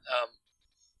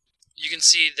 You can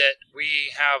see that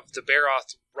we have the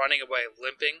Baroth running away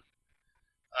limping,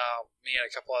 me and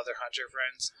a couple other hunter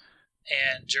friends,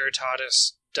 and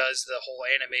Juratatis does the whole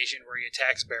animation where he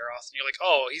attacks Baroth, and you're like,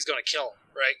 oh, he's going to kill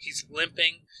him, right? He's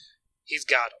limping, he's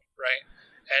got him, right?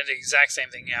 And the exact same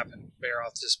thing happened.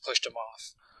 Baroth just pushed him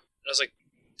off. And I was like,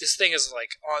 this thing is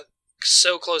like on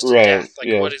so close to death.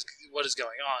 Like, what is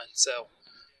going on? So,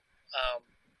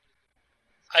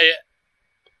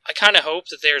 I kind of hope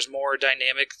that there's more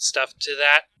dynamic stuff to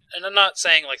that. And I'm not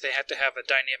saying like they have to have a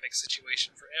dynamic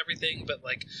situation for everything, but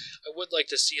like I would like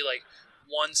to see like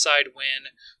one side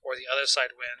win or the other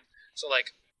side win. So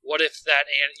like, what if that,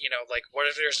 you know, like what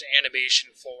if there's an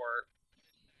animation for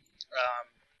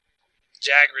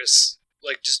Jagras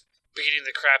like just beating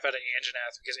the crap out of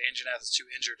Anjanath because Anjanath is too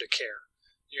injured to care.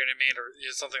 You know what I mean? Or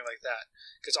something like that.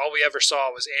 Because all we ever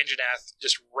saw was Anjanath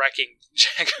just wrecking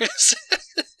Jagras.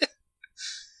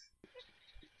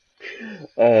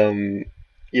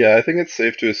 Yeah, I think it's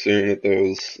safe to assume that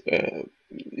those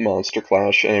Monster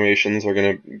Clash animations are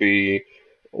going to be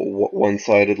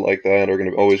one-sided like that, are going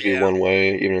to always be one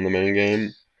way, even in the main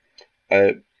game.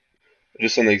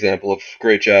 Just on the example of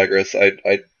Great Jagras,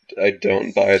 I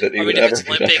don't buy that he would ever if it's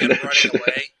limping and running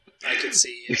away, I could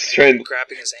see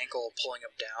grabbing his ankle and pulling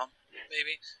him down,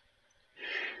 maybe.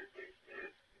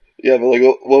 Yeah, but like,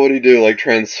 what would he do? Like,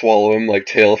 try and swallow him, like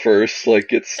tail first, like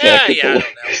get stuck? I don't know.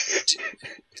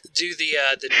 Do the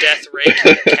death rake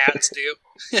that cats do?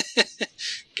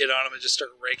 Get on him and just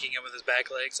start raking him with his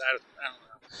back legs. I don't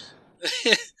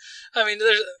know. I mean,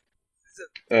 there's.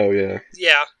 Oh yeah.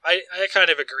 Yeah, I kind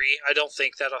of agree. I don't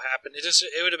think that'll happen. It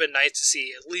would have been nice to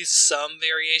see at least some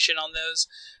variation on those.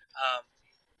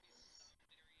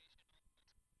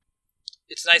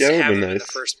 It's nice to have them in the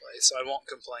first place, so I won't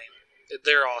complain.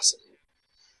 They're awesome.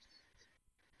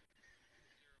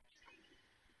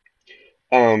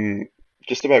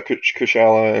 Just about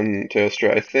Kushala and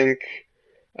Teostra, I think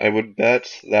I would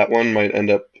bet that one might end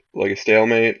up like a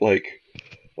stalemate, like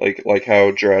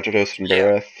how Juratatis and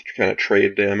Baroth kind of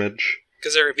trade damage.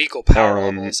 Because they're of equal power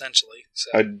level, essentially.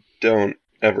 So. I don't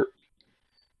ever.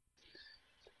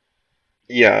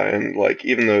 Yeah, and like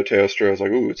even though Teostra is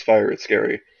like, ooh, it's fire, it's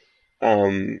scary.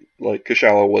 Like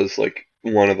Kushala was like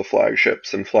one of the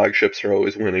flagships, and flagships are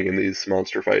always winning in these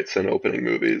monster fights and opening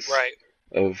movies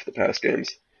of the past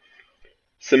games.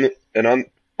 And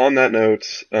on that note,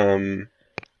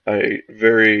 I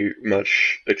very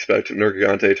much expect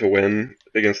Nergigante to win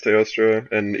against Teostra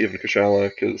and even Kushala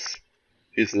because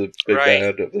he's the big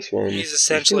bad of this one. He's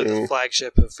essentially the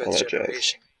flagship of 5th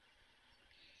generation.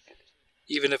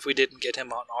 Even if we didn't get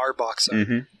him on our box art.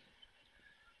 Mm-hmm.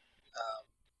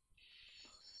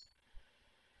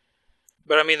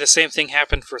 But I mean, the same thing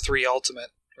happened for 3 Ultimate,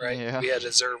 right? Yeah. We had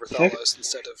Azur with Thalos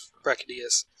instead of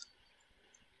Brachydius.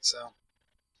 So.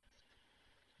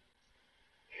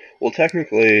 Well,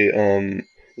 technically,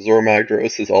 Zor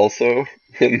Magdaros is also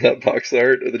in that box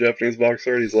art, the Japanese box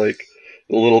art. He's like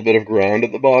a little bit of ground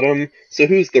at the bottom. So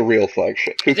who's the real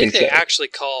flagship? Who I think can they say? actually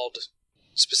called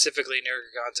specifically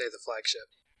Nergigante the flagship.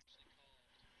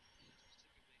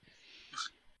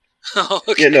 Oh,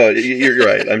 okay. Yeah, no, you're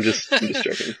right. I'm just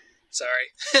joking.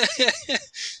 Sorry.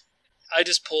 I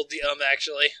just pulled the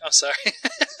actually. I'm sorry.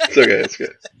 It's okay, it's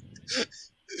good.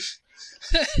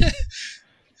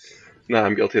 Nah,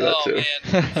 I'm guilty of that too.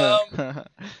 Man.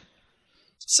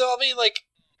 So, I mean, like,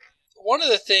 one of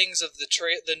the things of the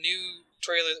new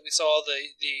trailer that we saw,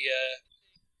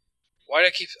 why do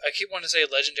I keep wanting to say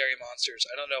legendary monsters?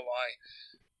 I don't know why.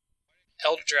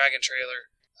 Elder Dragon trailer.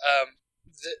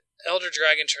 The Elder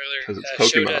Dragon trailer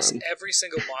showed us every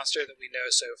single monster that we know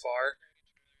so far,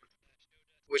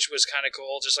 which was kind of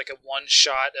cool. Just like a one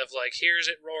shot of like,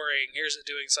 here's it roaring, here's it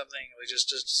doing something. Like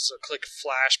just a quick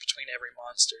flash between every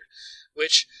monster,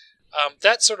 which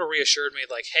that sort of reassured me.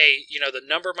 Like, hey, the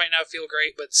number might not feel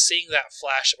great, but seeing that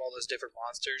flash of all those different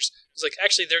monsters was like,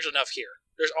 actually, there's enough here.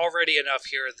 There's already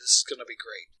enough here. This is going to be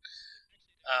great.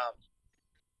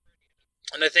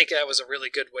 And I think that was a really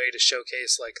good way to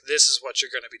showcase, like, this is what you're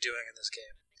going to be doing in this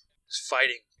game. Is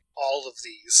fighting all of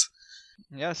these.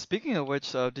 Yeah, speaking of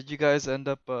which, did you guys end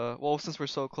up, well, since we're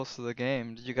so close to the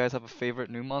game, did you guys have a favorite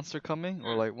new monster coming?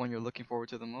 Or, like, one you're looking forward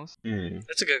to the most?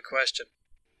 That's a good question.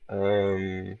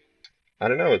 I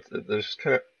don't know. There's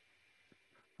kind of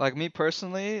Like, me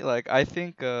personally, like, I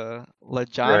think, Right.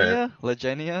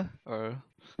 Legenia, or...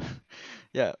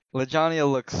 Yeah, Lejania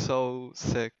looks so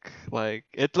sick. Like,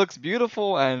 it looks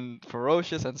beautiful and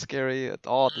ferocious and scary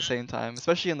all at the same time.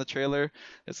 Especially in the trailer,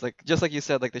 it's like just like you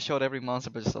said, like they showed every monster,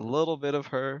 but just a little bit of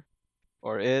her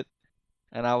or it,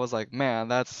 and I was like, man,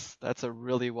 that's a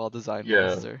really well designed Yeah.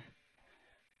 monster.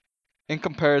 In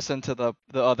comparison to the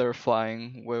other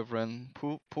flying wyvern,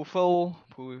 Pufel,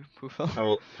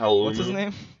 what's his Paolumu.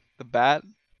 name? The bat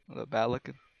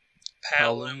looking.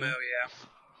 Palumo, Paolumu. yeah.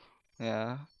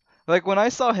 Yeah. Like when I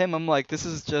saw him, I'm like, this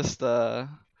is just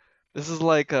this is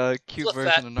like a cute Fluff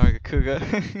version that. of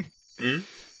Nargacuga.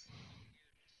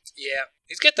 Yeah.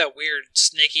 He's got that weird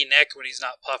snaky neck when he's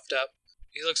not puffed up.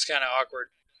 He looks kind of awkward.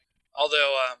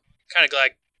 Although, kind of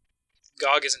glad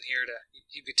GOG isn't here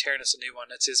he'd be tearing us a new one.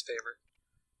 That's his favorite.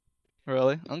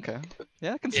 Really? Okay.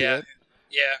 Yeah, I can see it.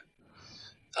 Yeah.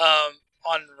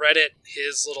 On Reddit,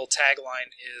 his little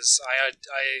tagline is, I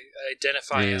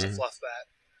identify as a fluff bat.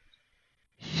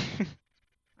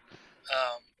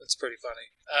 It's pretty funny.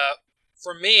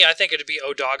 For me, I think it'd be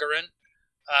Odogaron,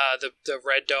 the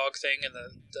red dog thing in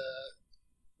the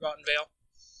Rotten Vale.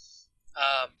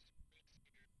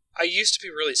 I used to be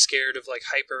really scared of like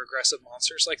hyper aggressive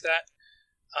monsters like that,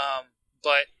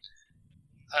 but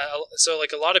so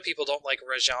like a lot of people don't like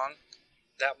Rajang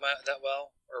that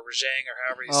well, or Rajang, or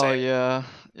however you say it. Oh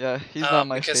yeah, he's not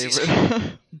my because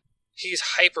favorite. He's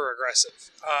hyper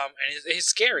aggressive, and he's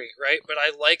scary, right? But I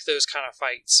like those kind of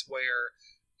fights where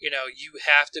you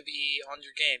have to be on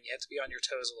your game, you have to be on your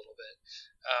toes a little bit.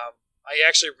 I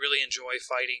actually really enjoy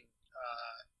fighting.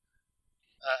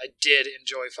 I did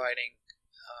enjoy fighting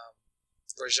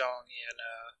Rajang in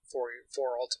 4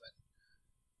 Ultimate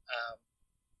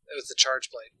with the Charge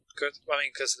Blade.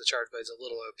 Because the Charge Blade's a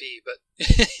little OP, but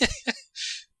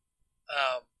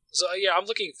so yeah, I'm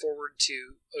looking forward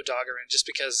to Odogaron just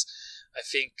because I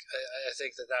think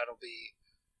that'll be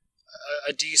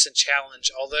a decent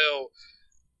challenge. Although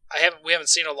we haven't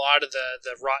seen a lot of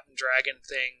the Rotten Dragon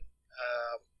thing.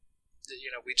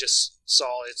 We just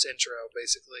saw its intro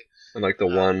basically, And like the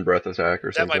one breath attack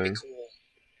or that something. might be cool.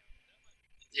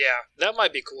 Yeah, that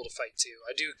might be cool to fight too.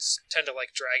 I do tend to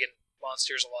like dragon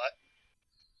monsters a lot.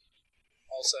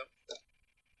 Also,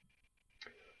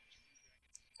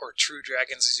 or true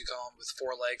dragons, as you call them, with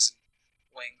 4 legs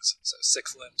and wings, so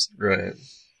 6 limbs. Right.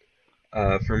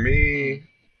 For me,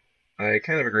 I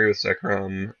kind of agree with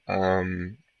Zekrom.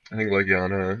 I think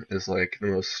Legiana is like the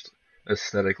most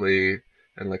aesthetically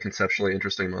and like conceptually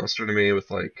interesting monster to me,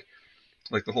 with like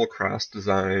the whole cross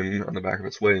design on the back of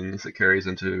its wings. It carries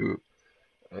into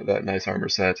that nice armor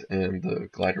set, and the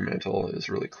glider mantle is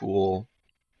really cool.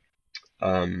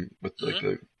 With like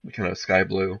the kind of sky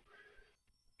blue,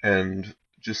 and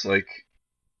just like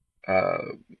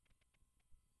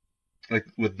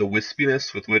with the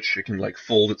wispiness with which it can like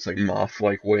fold its like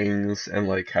moth-like wings, and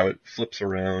like how it flips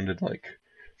around and like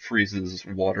freezes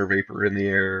water vapor in the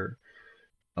air.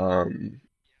 I'm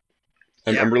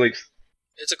really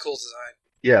it's a cool design.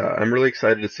 Yeah, I'm really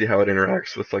excited to see how it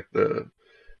interacts with like the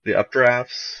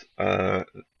updrafts,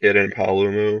 it and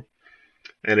Paolumu,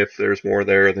 and if there's more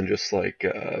there than just like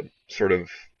sort of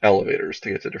elevators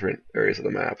to get to different areas of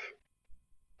the map.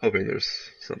 Hoping there's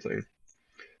something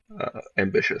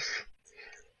ambitious,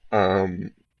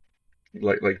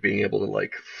 like being able to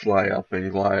like fly up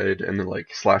and glide and then like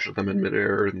slash at them in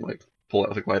midair and like pull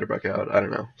out the glider back out. I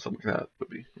don't know, something like that would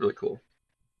be really cool.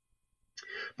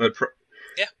 But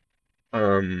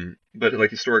but like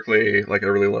historically, like I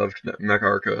really loved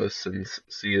Megarchos and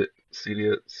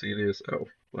Cedius. Oh,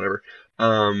 whatever.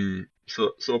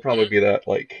 So it'll probably be that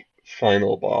like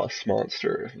final boss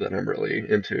monster that I'm really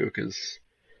into, because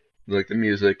like the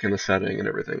music and the setting and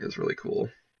everything is really cool.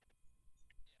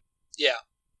 Yeah.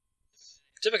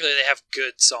 Typically they have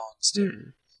good songs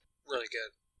too. Really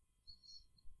good.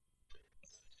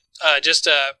 Just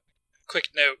a quick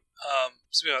note,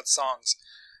 speaking about songs.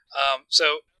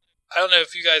 So I don't know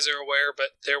if you guys are aware,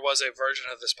 but there was a version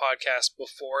of this podcast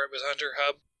before it was Hunter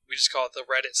Hub. We just call it the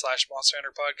Reddit/Monster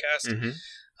Hunter podcast. Mm-hmm.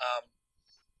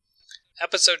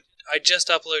 I just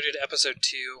uploaded episode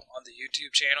 2 on the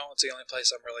YouTube channel. It's the only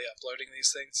place I'm really uploading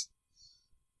these things.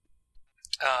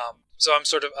 So I'm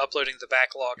sort of uploading the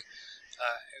backlog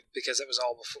because it was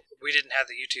all before. We didn't have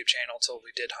the YouTube channel until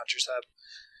we did Hunter's Hub.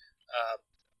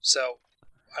 So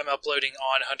I'm uploading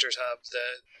on Hunter's Hub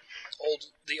the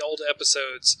old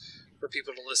episodes for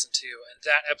people to listen to. And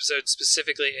that episode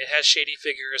specifically, it has Shady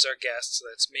Figure as our guest. So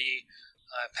that's me,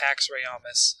 Pax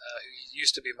Rayamis, who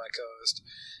used to be my co-host,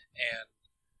 and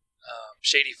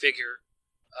Shady Figure,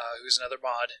 who's another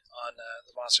mod on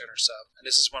the Monster Hunter sub. And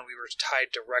this is when we were tied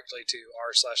directly to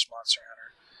r/Monster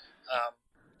Hunter.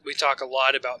 We talk a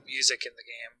lot about music in the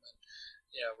game, and,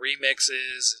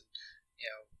 remixes, and,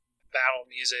 battle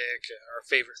music, our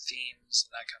favorite themes,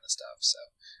 and that kind of stuff. So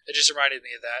it just reminded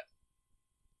me of that.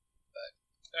 But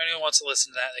if anyone wants to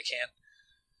listen to that, they can.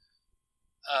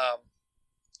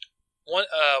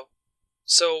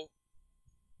 So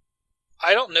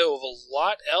I don't know of a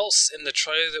lot else in the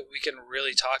trailer that we can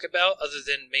really talk about, other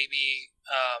than maybe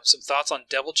some thoughts on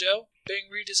Deviljho being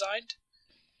redesigned.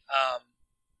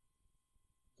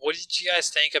 What did you guys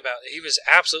think about it? He was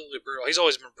absolutely brutal. He's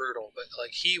always been brutal, but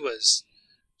he was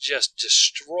just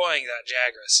destroying that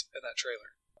Jagras in that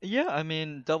trailer. Yeah, I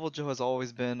mean, Deviljho has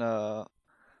always been a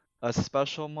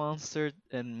special monster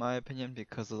in my opinion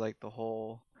because of the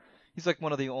whole. He's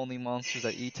one of the only monsters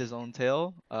that eats his own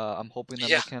tail. I'm hoping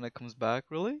that mechanic comes back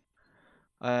really.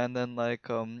 And then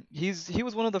he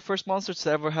was one of the first monsters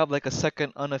to ever have a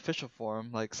second unofficial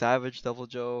form, like Savage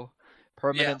Deviljho,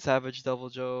 Permanent Savage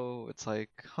Deviljho. It's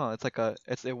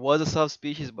it was a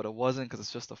subspecies, but it wasn't because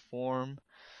it's just a form.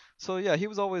 So yeah, he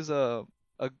was always a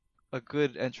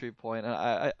good entry point,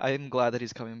 and I'm glad that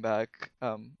he's coming back.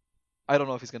 I don't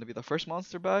know if he's gonna be the first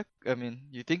monster back. I mean,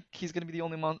 you think he's gonna be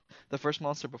the first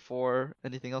monster before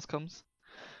anything else comes?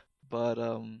 But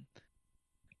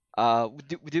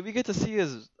did we get to see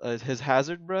his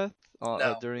hazard breath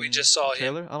No, during we just saw the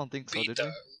trailer? him I don't think so, beat did the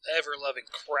we? ever-loving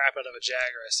crap out of a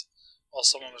Jagras while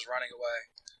someone was running away.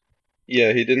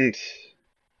 Yeah, he didn't.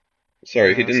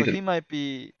 Sorry, he Yeah, so didn't. he might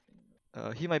be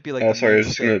the Sorry, I was main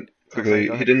just gonna sorry, quickly. go He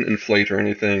ahead. didn't inflate or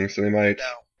anything, so they might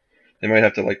No.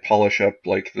 have to polish up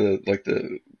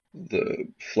the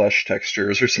flesh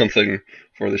textures or something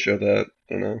before they show that.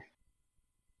 I don't know.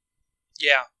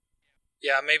 Yeah,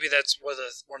 maybe that's one of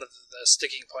the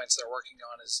sticking points they're working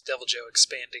on is Deviljho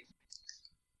expanding.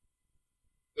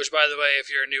 Which, by the way, if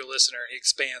you're a new listener, he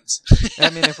expands. I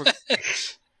mean, if we're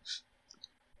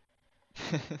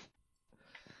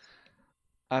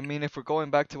if we're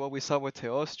going back to what we saw with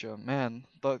Teostra, man,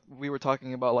 we were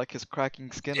talking about his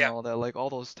cracking skin and all that, all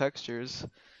those textures,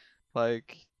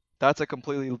 that's a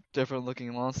completely different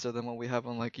looking monster than what we have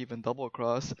on even Double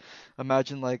Cross.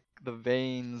 Imagine the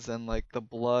veins and the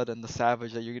blood and the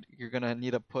savage that you're gonna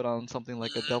need to put on something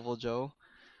like a Deviljho.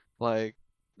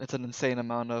 It's an insane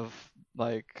amount of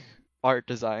art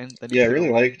design that Yeah, needs I to really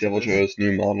go like into this. Deviljho's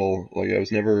new model. I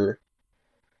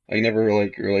never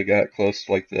really got close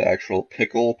to the actual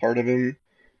pickle part of him,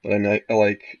 but I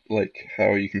like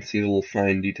how you can see the little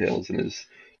fine details in his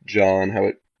jaw and how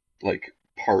it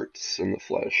parts in the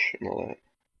flesh and all that.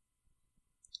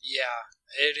 Yeah,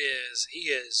 it is. He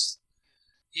is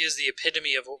the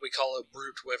epitome of what we call a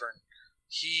brute wyvern.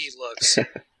 He looks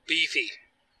beefy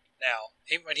now.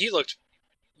 When he looked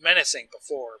menacing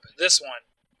before, but this one,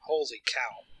 holy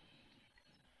cow.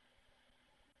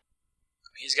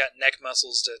 He's got neck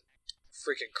muscles to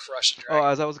freaking crush a dragon.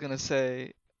 As I was gonna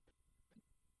say,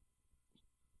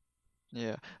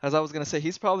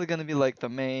 he's probably gonna be the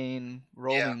main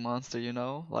roaming monster,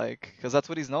 because that's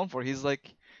what he's known for. He's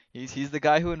he's the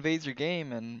guy who invades your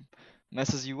game and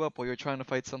messes you up while you're trying to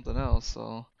fight something else.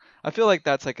 So I feel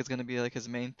that's it's gonna be his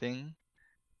main thing.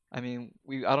 I mean,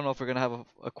 I don't know if we're gonna have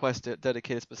a quest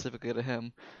dedicated specifically to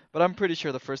him, but I'm pretty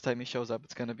sure the first time he shows up,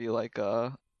 it's gonna be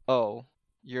oh,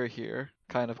 you're here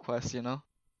kind of quest, unstable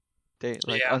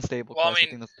well, quest. I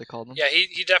think that's what they called them. Yeah,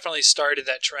 he definitely started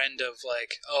that trend of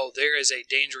oh, there is a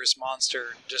dangerous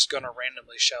monster just gonna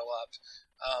randomly show up.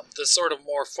 The sort of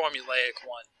more formulaic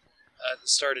one that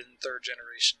started in 3rd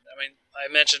generation. I mean, I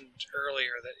mentioned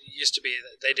earlier that it used to be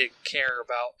that they didn't care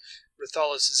about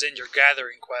Rathalos is in your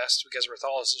gathering quest because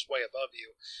Rathalos is way above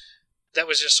you. That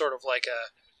was just sort of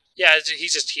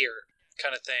he's just here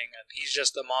kind of thing, and he's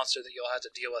just the monster that you'll have to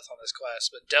deal with on this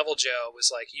quest. But Deviljho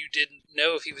was you didn't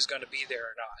know if he was going to be there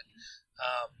or not.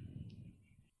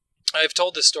 I've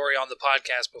told this story on the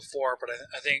podcast before, but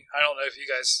I don't know if you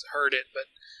guys heard it, but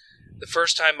the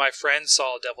first time my friends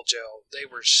saw Deviljho, they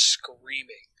were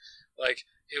screaming.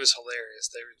 it was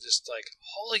hilarious. They were just like,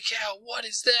 "Holy cow, what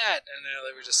is that?" And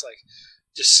they were just like,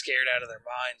 just scared out of their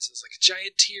minds. It was like a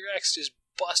giant T-Rex just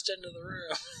bust into the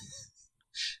room.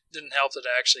 Didn't help that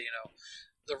actually,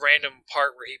 the random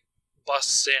part where he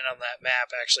busts in on that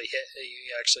map actually hit.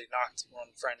 He actually knocked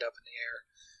one friend up in the air.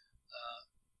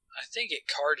 I think it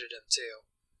carded him too.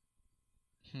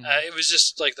 It was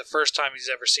just like the first time he's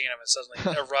ever seen him, and suddenly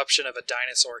an eruption of a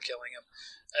dinosaur killing him.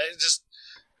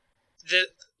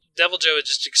 The Devil Joe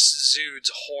just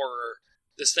exudes horror.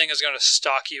 This thing is going to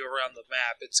stalk you around the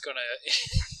map. It's going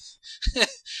to...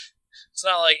 It's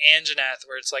not like Anjanath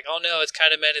where it's like, oh no, it's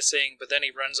kind of menacing, but then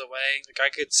he runs away. Like, I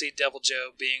could see Devil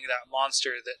Joe being that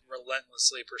monster that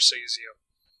relentlessly pursues you.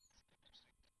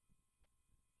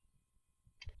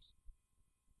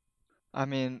 I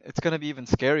mean, it's gonna be even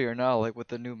scarier now, like with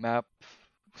the new map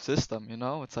system,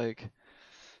 It's like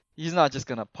he's not just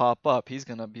gonna pop up, he's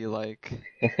gonna be like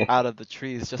out of the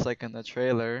trees, just like in the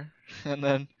trailer. And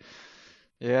then,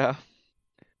 yeah.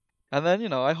 And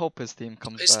then, I hope his theme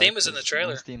comes His back. theme is in the 'cause,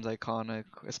 trailer. His theme's iconic,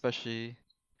 especially.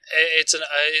 It's an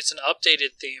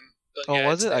updated theme. But Oh, yeah,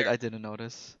 was it's it? there. I didn't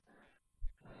notice.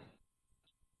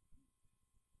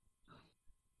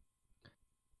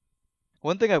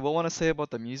 One thing I will want to say about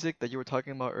the music that you were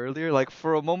talking about earlier, like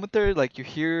for a moment there, like you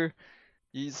hear,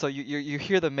 you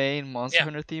hear the main Monster Yeah.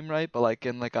 Hunter theme, right? But like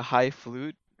in like a high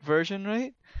flute version,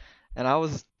 right? And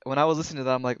when I was listening to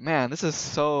that, I'm like, man, this is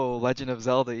so Legend of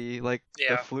Zelda-y, like the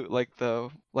Yeah. flute, like the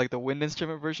wind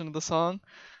instrument version of the song.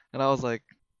 And I was like,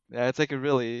 yeah, it's like it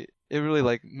really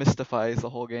like mystifies the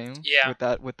whole game Yeah.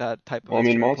 with that type of Well, I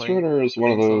mean, instrument Monster playing Hunter is the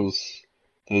one of main song.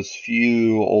 those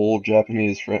few old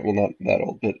Japanese, well, not that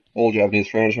old, but old Japanese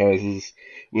franchises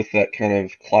with that kind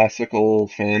of classical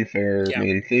fanfare Yeah.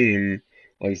 main theme,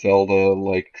 like Zelda,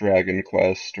 like Dragon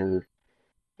Quest, or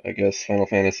I guess Final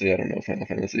Fantasy. I don't know Final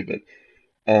Fantasy, but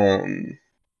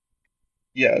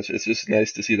yeah, it's just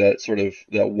nice to see that sort of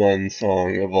that one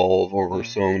song evolve over Yeah.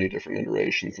 so many different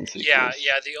iterations and sequels.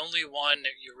 Yeah. The only one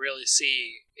that you really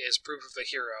see is Proof of a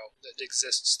Hero that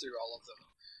exists through all of them.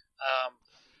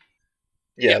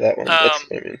 Yeah, Yep, that one. That's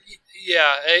what I mean.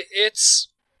 Yeah, it's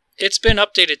been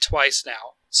updated twice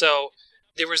now. So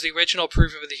there was the original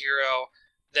Proof of the Hero.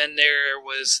 Then there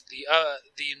was the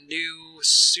new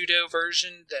pseudo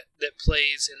version that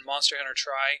plays in Monster Hunter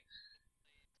Tri.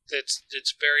 That's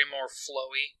very more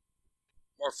flowy,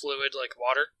 more fluid, like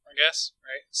water, I guess.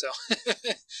 Right. So,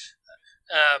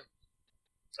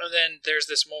 and then there's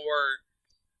this more,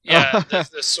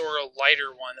 the sort of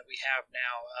lighter one that we have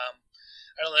now.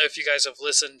 I don't know if you guys have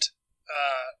listened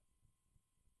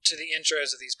to the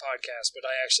intros of these podcasts, but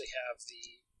I actually have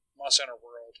the Monster Hunter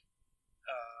World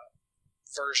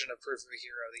version of Proof of a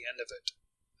Hero, the end of it,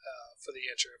 for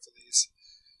the intro for these.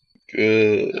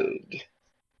 Good.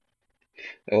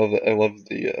 I love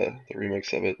the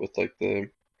remix of it with like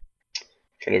the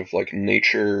kind of like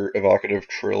nature evocative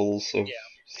trills of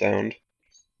sound.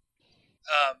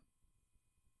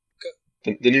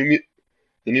 The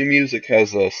new music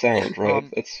has a sound, right?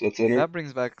 That's in it. That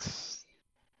brings back.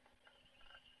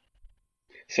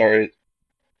 Sorry.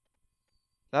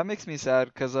 That makes me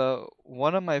sad because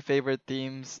one of my favorite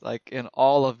themes, like in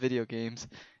all of video games,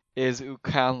 is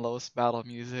Ukanlos battle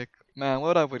music. Man,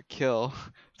 what I would kill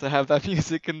to have that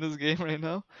music in this game right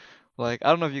now. Like, I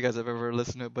don't know if you guys have ever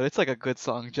listened to it, but it's like a good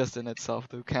song just in itself,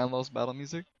 the Ukanlos battle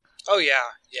music. Oh yeah.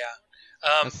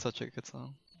 That's such a good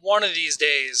song. One of these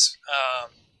days,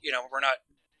 we're not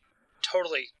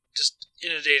totally just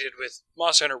inundated with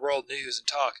Monster Hunter World news and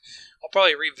talk. I'll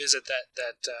probably revisit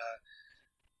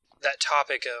that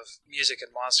topic of music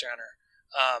in Monster Hunter,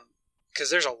 because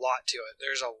there's a lot to it.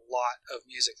 There's a lot of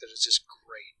music that is just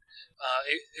great.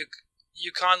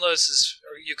 Ukanlos,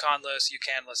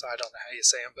 I don't know how you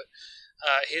say him, but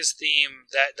his theme,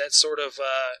 that sort of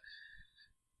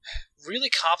really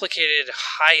complicated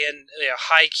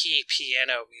high key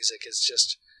piano music is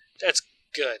just, that's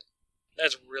good.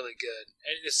 That's really good.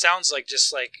 It sounds like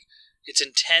it's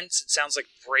intense. It sounds like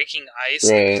breaking ice.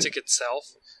 Right. The music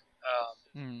itself.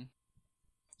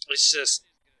 It's just,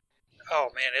 oh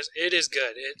man, it is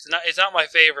good. It's not my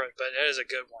favorite, but it is a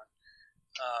good one.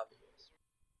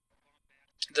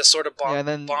 The sort of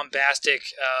bombastic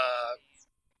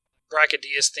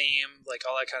Brachydios theme, like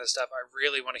all that kind of stuff. I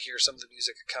really want to hear some of the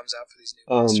music that comes out for these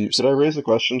new monsters. Could I raise a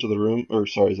question to the room? Or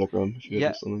sorry, Zekrom, if you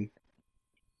had something.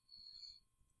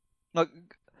 No,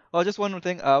 well, just one more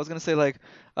thing. I was gonna say like,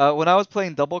 when I was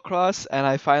playing Double Cross and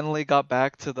I finally got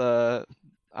back to the,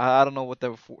 I don't know what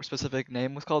the specific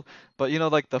name was called, but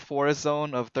like the forest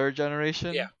zone of third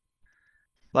generation. Yeah.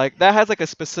 Like that has like a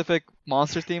specific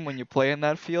monster theme when you play in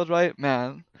that field, right?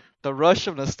 Man, the rush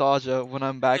of nostalgia when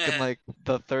I'm back in like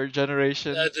the third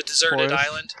generation The deserted forest.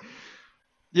 island.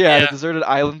 Yeah, the Yeah, deserted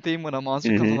island theme when a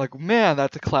monster comes, I'm Hmm. like, man,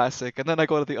 that's a classic. And then I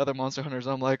go to the other Monster Hunters,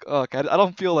 I'm like, oh, okay, I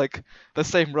don't feel like the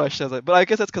same rush as it. But I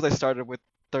guess that's because I started with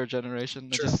third generation.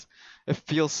 true. It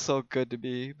feels so good to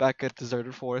be back at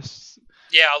deserted forests.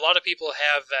 Yeah, a lot of people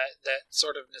have that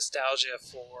sort of nostalgia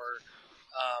for.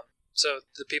 So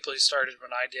the people who started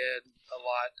when I did a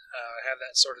lot have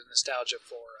that sort of nostalgia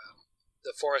for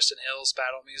the Forest and Hills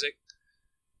battle music.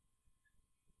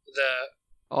 The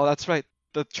Oh, that's right.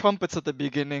 The trumpets at the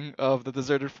beginning of the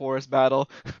deserted forest battle,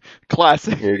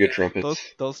 classic. Very good yeah,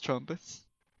 trumpets. Those trumpets.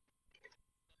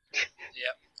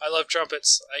 yeah, I love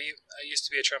trumpets. I used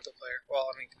to be a trumpet player. Well,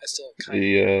 I mean, I still kind of.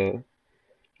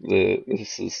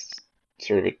 This is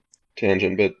sort of a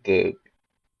tangent, but the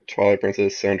Twilight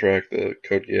Princess soundtrack, the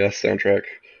Code Geass soundtrack,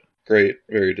 great,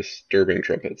 very disturbing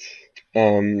trumpets.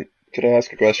 Could I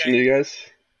ask a question Okay, to you guys?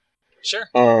 sure.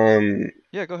 Um,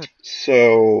 Yeah, go ahead.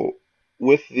 so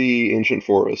with the ancient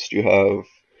forest, you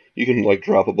can like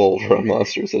drop a boulder on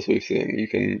monsters as we've seen. You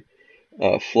can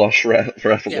flush Yeah,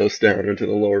 Rathalos down into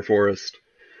the lower forest,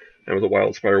 and with the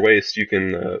Wildspire Waste, you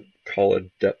can call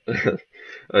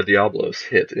a Diablos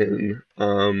hit in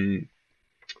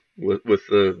with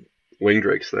the wing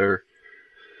drakes there.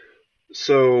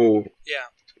 So yeah.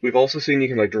 we've also seen you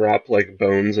can like drop like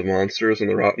bones of monsters in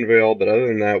the Rotten Vale, but other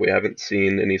than that, we haven't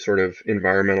seen any sort of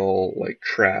environmental like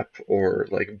trap or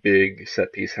like big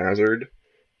set piece hazard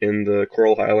in the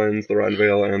Coral Highlands, the Rotten Mm.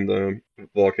 Vale, and the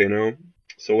volcano.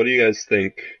 So what do you guys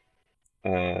think,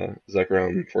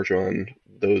 Zekrom, Fortuan,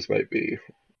 those might be,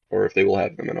 or if they will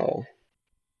have them at all?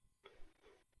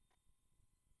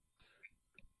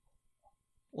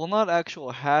 Well, not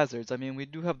actual hazards. I mean, we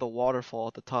do have the waterfall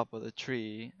at the top of the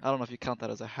tree. I don't know if you count that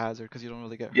as a hazard because you don't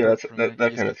really get Yeah, hurt that's from that it. You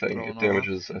that just kind of get thing. thrown It off.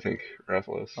 damages, I think,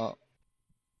 Rathalos. Oh,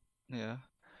 yeah.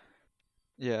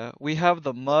 Yeah, we have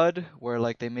the mud where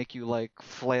like they make you like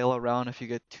flail around if you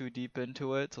get too deep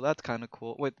into it, so that's kind of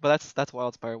cool. Wait, but that's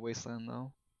Wildspire Wasteland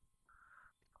though.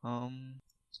 Um,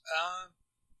 Um,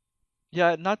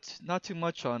 yeah, not too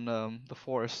much on the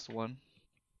forest one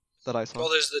that I saw. well,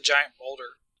 there's the giant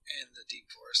boulder in the deep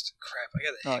forest. Crap, I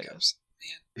got the Oh yeah. hiccups,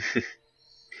 man.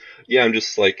 Yeah, I'm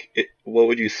just like, what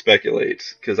would you speculate?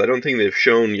 Because I don't think they've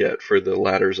shown yet for the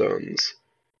latter zones.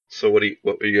 So what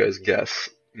would you guys guess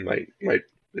might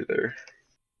be there?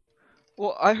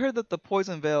 Well, I heard that the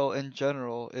Poison Veil in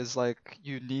general is like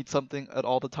you need something at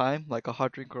all the time, like a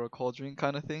hot drink or a cold drink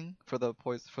kind of thing for the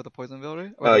Poison Veil,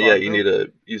 right? Or the Yeah, Rotten you need Veil.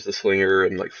 to use the slinger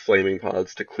and like flaming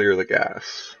pods to clear the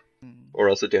gas, Hmm. or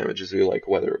else it damages you like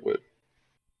weather would.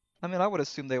 I mean, I would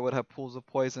assume they would have pools of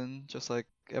poison just like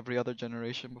every other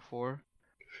generation before.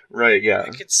 Right? I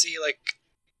Yeah. could see like,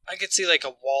 I could see like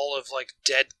a wall of like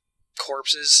dead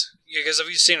corpses. Because have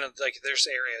you seen it? Like, there's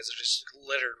areas that are just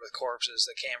littered with corpses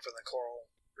that came from the coral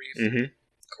reef, Hmm.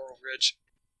 coral ridge.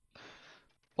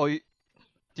 Oh, do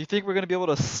you think we're gonna be able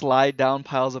to slide down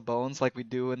piles of bones like we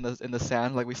do in the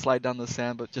sand? Like we slide down the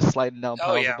sand, but just sliding down Oh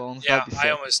piles of yeah, bones? yeah. That'd be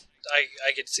sick.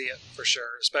 I could see it for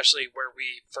sure, especially where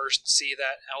we first see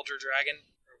that elder dragon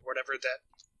or whatever that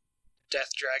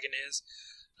death dragon is.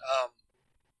 Um,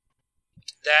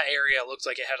 that area looked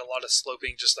like it had a lot of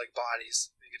sloping, just like bodies.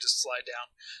 You could just slide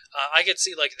down. I could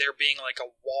see like there being like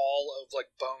a wall of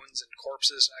like bones and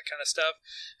corpses and that kind of stuff,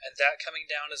 and that coming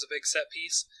down as a big set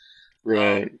piece.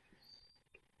 Right.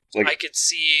 I Like, could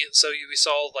see. So we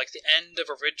saw like the end of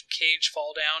a rib cage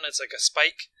fall down. It's like a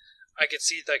spike. I could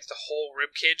see like the whole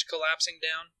rib cage collapsing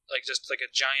down, like just like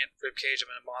a giant rib cage of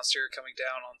a monster coming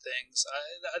down on things.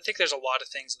 I think there's a lot of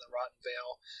things in the Rotten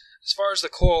Vale. As far as the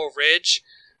Coral Ridge,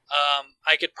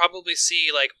 I could probably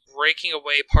see like breaking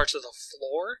away parts of the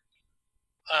floor.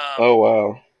 oh Um,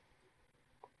 wow.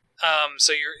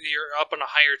 so you're up on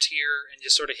a higher tier and you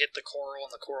sort of hit the coral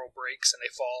and the coral breaks and they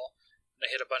fall and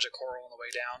they hit a bunch of coral on the way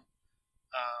down.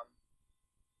 Um,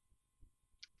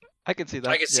 I can see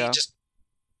I that. could see Yeah. just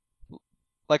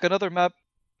Like another map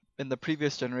in the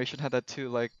previous generation had that too.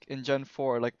 Like in Gen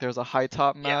 4, like there's a high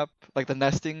top yeah, map, like the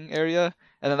nesting area,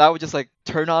 and then that would just like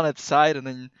turn on its side, and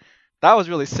then that was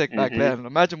really sick back Hmm. then.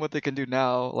 Imagine what they can do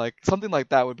now. Like something like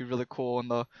that would be really cool in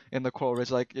the Coral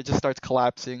Ridge. Like it just starts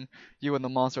collapsing, you and the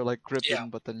monster are, like yeah. gripping,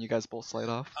 but then you guys both slide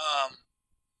off.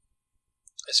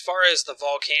 As far as the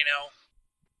volcano,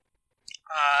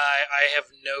 I have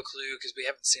no clue because we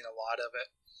haven't seen a lot of it.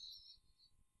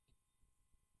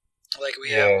 Like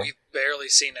Yeah. we've barely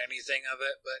seen anything of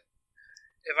it. But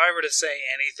if I were to say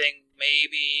anything,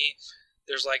 maybe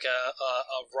there's like a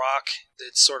rock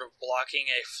that's sort of blocking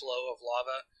a flow of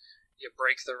lava. you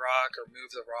break the rock or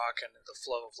move the rock, and the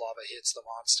flow of lava hits the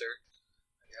monster.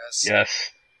 I guess.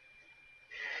 Yes.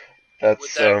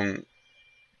 Would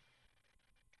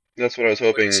That's what I was would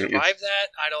hoping. it survive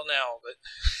that? I don't know, but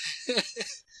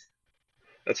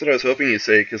That's what I was hoping you'd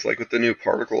say, because like with the new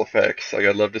particle effects, like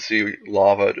I'd love to see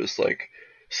lava just like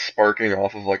sparking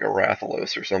off of like a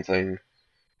Rathalos or something.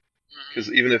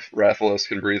 Because even if Rathalos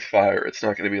can breathe fire, it's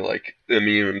not going to be like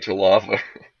immune to lava.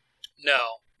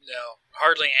 no.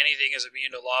 Hardly anything is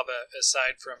immune to lava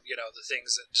aside from the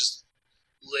things that just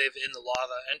live in the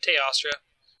lava and Teostra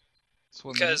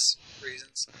because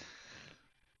reasons.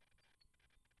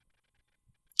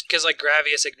 Because like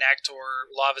Gravius,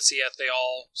 Ignactor, Lavacieth, they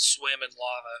all swim in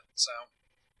lava, so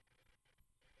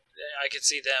I could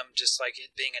see them just like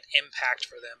it being an impact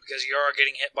for them because you are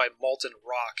getting hit by molten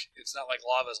rock. It's not like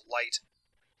lava's light.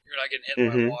 You're not getting hit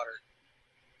by water.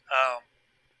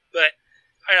 But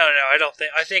I don't know.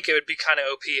 I think it would be kind of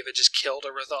OP if it just killed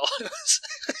a Rathalos.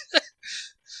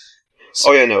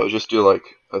 Oh yeah, no, it would just do like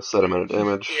a set amount of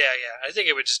damage. Yeah. I think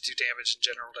it would just do damage in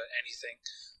general to anything.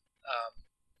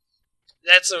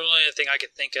 That's the only thing I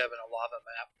could think of in a lava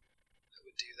map that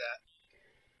would do that.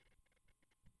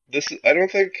 I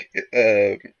don't think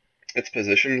it's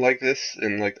positioned like this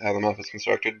in like how the map is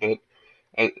constructed, but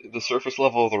the surface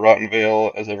level of the Rotten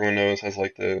Vale, as everyone knows, has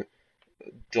like the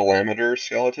Delameter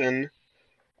skeleton.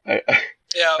 I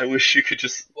wish you could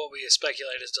just. What we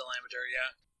speculate is Delameter,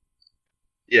 yeah.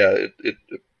 Yeah, it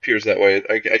appears that way.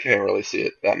 I can't really see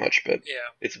it that much, but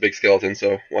it's a big skeleton,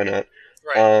 so why not?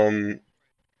 Right.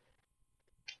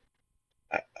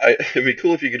 It'd be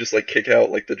cool if you could just like kick out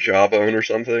like the jawbone or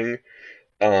something,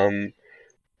 and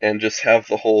just have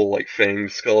the whole like fang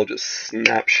skull just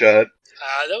snap shut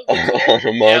that would be cool. on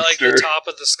a monster. Yeah, like the top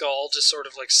of the skull just sort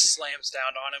of like slams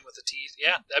down on him with the teeth.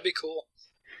 Yeah, that'd be cool.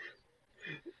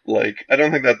 Like, I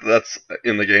don't think that's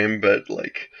in the game, but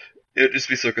like it'd just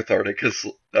be so cathartic because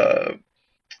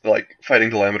like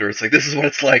fighting Delameter, it's like this is what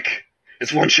it's like.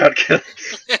 It's one shot kills.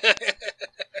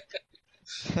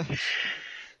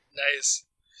 Nice.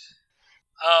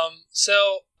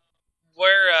 So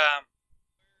where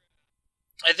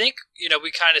I think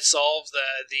we kind of solved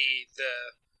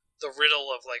the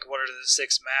riddle of like what are the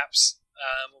 6 maps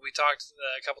when we talked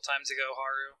a couple times ago,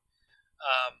 Haru.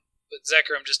 But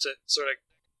Zekrom, just to sort of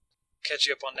catch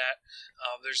you up on that,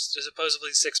 there's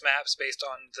supposedly 6 maps based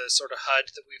on the sort of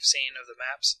HUD that we've seen of the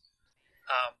maps.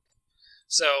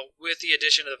 So with the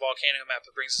addition of the volcano map,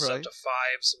 it brings us up to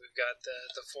 5. So we've got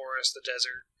the forest, the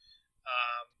desert,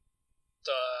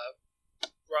 the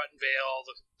Rotten Vale,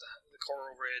 the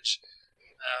Coral Ridge,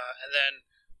 and then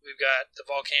we've got the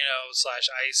volcano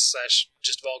 /ice /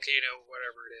 just volcano,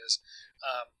 whatever it is.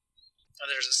 And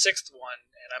there's a 6th one,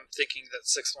 and I'm thinking that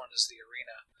 6th one is the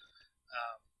arena.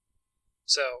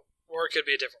 Or it could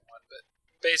be a different one, but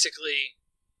basically,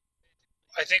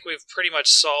 I think we've pretty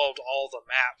much solved all the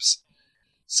maps.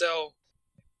 So,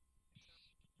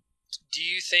 do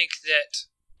you think that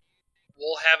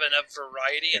we'll have enough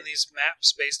variety in these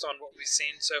maps based on what we've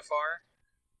seen so far?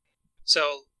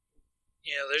 So,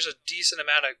 there's a decent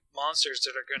amount of monsters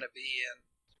that are going to be in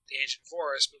the Ancient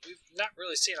Forest, but we've not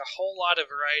really seen a whole lot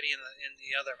of variety in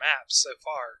the other maps so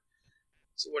far.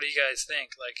 So, what do you guys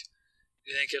think? Like,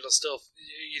 you think it'll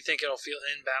feel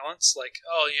imbalanced? Like,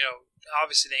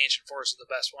 obviously the Ancient Forest is the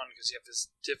best one because you have this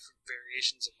different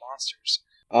variations of monsters.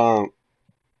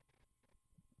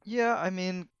 Yeah, I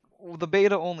mean, the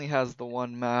beta only has the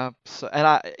one map, so, and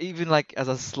I even like as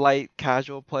a slight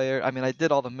casual player, I mean, I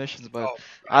did all the missions, but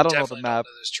I don't know the map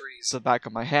to the back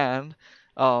of my hand.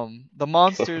 The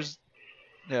monsters,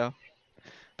 yeah,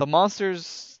 the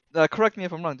monsters. Correct me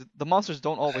if I'm wrong. The monsters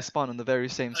don't always spawn in the very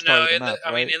same start of the map,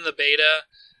 right? I mean, in the beta,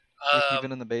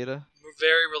 even in the beta,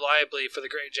 very reliably for the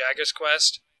Great Jagus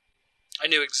quest, I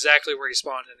knew exactly where he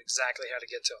spawned and exactly how to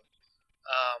get to him.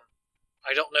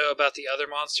 I don't know about the other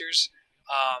monsters.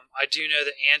 I do know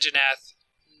that Anjanath,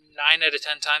 9 out of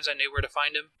 10 times I knew where to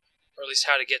find him, or at least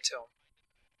how to get to him.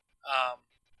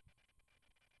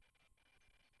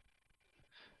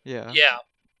 Yeah. Yeah.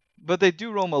 But they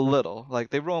do roam a little.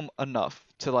 Like, they roam enough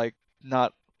to, like,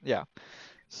 not... Yeah.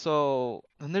 So,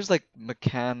 and there's, like,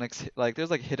 mechanics. Like,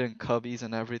 there's, like, hidden cubbies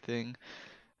and everything.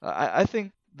 I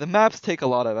think the maps take a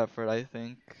lot of effort, I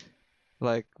think.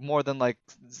 Like, more than, like,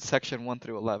 section 1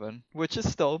 through 11. Which is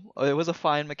still... It was a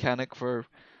fine mechanic for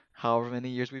however many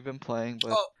years we've been playing.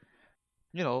 But,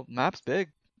 map's big.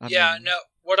 I mean, no.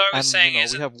 What I was saying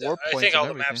is, we have warp I points think all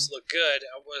the everything. maps look good.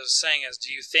 What I was saying is,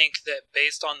 do you think that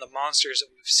based on the monsters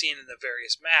that we've seen in the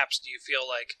various maps, do you feel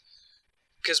like...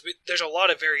 Because there's a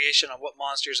lot of variation on what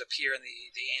monsters appear in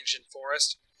the Ancient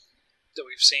Forest. that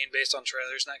we've seen based on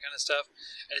trailers and that kind of stuff.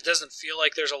 And it doesn't feel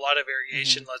like there's a lot of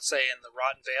variation, let's say, in the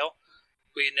Rotten Vale.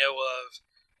 We know of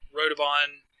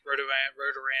Rodoban,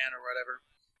 Rodoran, or whatever.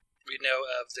 We know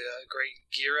of the Great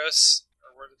Gyros,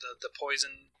 or the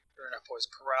poison, or not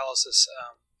poison, paralysis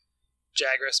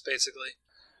Jagras, basically.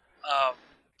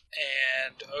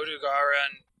 And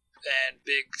Odogaron and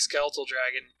Big Skeletal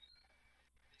Dragon.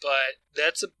 But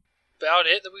that's about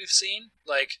it that we've seen.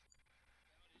 Like,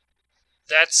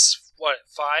 that's,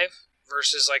 5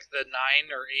 versus, like, the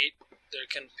 9 or 8 that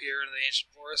can appear in the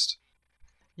Ancient Forest?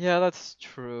 Yeah, that's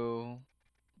true.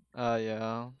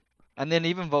 Yeah. And then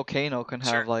even Volcano can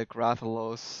Sure. have like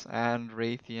Rathalos and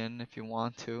Raytheon if you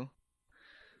want to.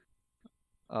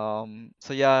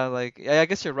 So yeah, like I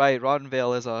guess you're right. Rotten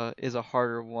Vale is a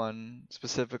harder one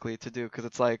specifically to do because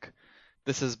it's like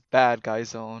this is bad guy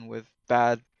zone with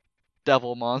bad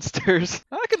devil monsters.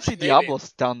 I can see Maybe.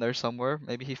 Diablos down there somewhere.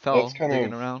 Maybe he fell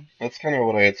digging around. That's kind of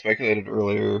what I had speculated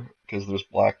earlier, because there's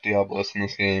Black Diablos in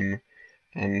this game,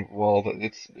 and while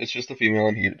it's just a female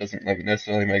and it doesn't like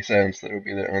necessarily make sense that it would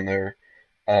be there on there.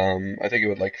 I think it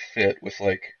would like fit with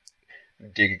like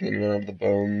digging in and out of the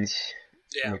bones,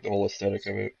 Yeah. and, like the whole aesthetic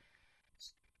of it.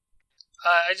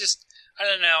 I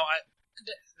don't know.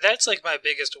 That's like my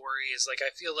biggest worry is like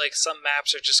I feel like some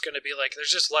maps are just going to be like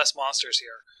there's just less monsters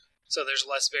here, so there's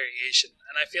less variation,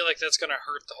 and I feel like that's going to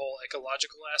hurt the whole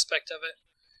ecological aspect of it.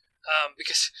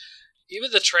 Because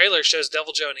even the trailer shows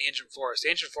Deviljho in the Ancient Forest. The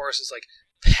Ancient Forest is like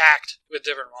packed with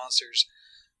different monsters.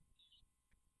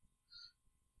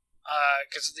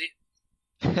 Because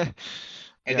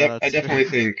I definitely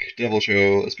think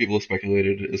Deviljho, as people have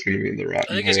speculated, is going to be in the Rotten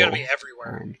I think Vale, it's going to be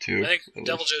everywhere. too. I think at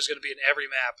least. Deviljho is going to be in every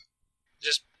map,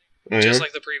 just Yeah?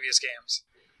 like the previous games.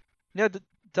 Yeah,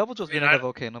 Deviljo's I mean, been in the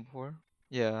Volcano before.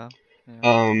 Yeah.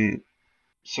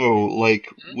 So like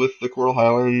Mhm. with the Coral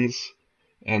Highlands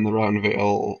and the Rotten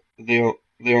Vale,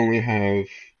 they only have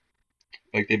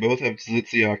like they both have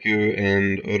Tzitziyaku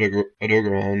and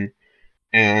Odogaron,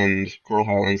 and Coral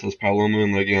Highlands has Paloma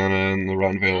and Legiana, and the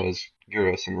Rotten Vale has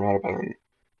Gyros and Rodoban.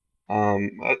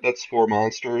 That's 4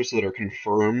 monsters that are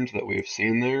confirmed that we've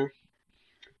seen there.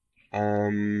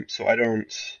 So I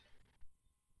don't.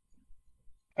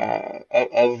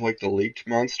 Of like the leaked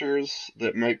monsters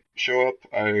that might show up,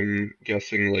 I'm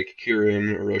guessing like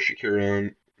Kirin, Orochi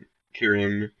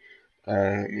Kirin,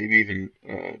 maybe even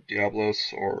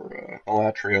Diablos or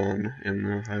Alatrion in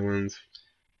the Highlands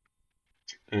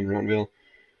and Roundvale.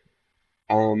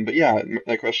 But yeah,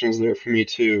 that question is there for me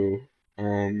too.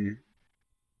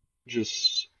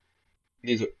 Just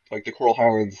these like the Coral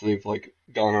Highlands, they've like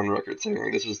gone on record saying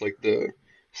like this is like the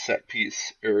set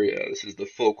piece area. This is the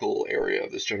focal area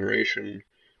of this generation.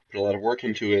 Put a lot of work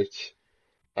into it.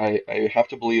 I have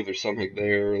to believe there's something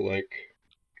there, like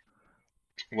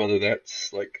whether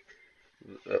that's like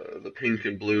the pink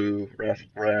and blue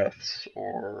wraths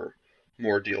or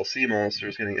more DLC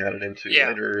monsters getting added into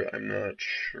later. I'm not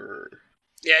sure.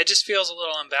 Yeah, it just feels a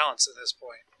little unbalanced at this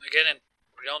point. Again,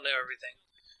 we don't know everything.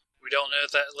 We don't know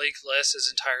if that leaked list is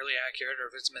entirely accurate or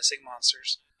if it's missing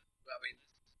monsters. I mean,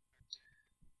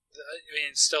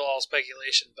 it's still all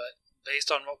speculation, but based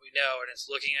on what we know, and it's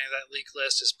looking at that leaked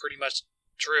list is pretty much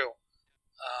true.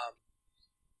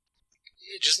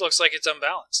 It just looks like it's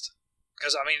unbalanced.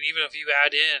 Because, I mean, even if you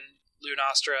add in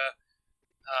Lunastra,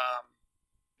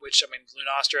 which, I mean,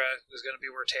 Lunastra is going to be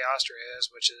where Teostra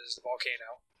is, which is the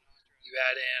volcano. You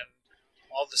add in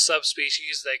all the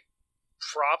subspecies that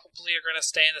probably are going to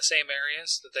stay in the same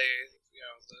areas that they,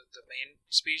 the main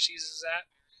species is at.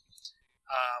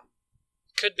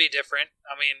 Could be different.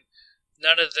 I mean,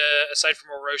 none of the, aside from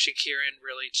Orochi Kirin,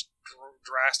 really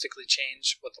drastically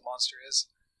change what the monster is.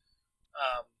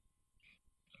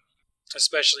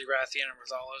 Especially Rathian and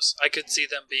Rathalos. I could see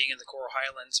them being in the Coral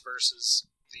Highlands versus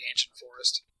the Ancient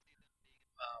Forest.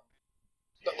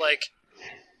 But, like,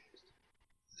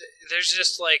 there's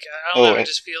just, like, I don't know, it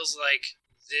just feels like,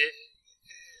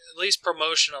 at least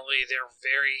promotionally, they're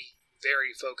very,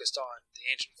 very focused on the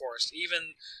Ancient Forest.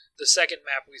 Even the second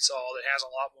map we saw that has a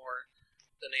lot more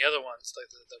than the other ones, like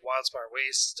the Wildspire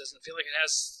Wastes, doesn't feel like it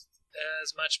has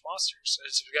as much monsters.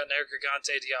 We've got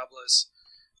Nergigante, Diablos,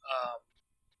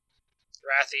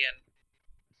 Rathian,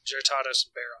 Jirtados,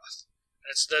 and Baroth.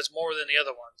 That's more than the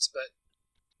other ones, but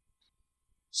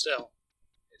still,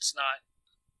 it's not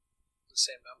the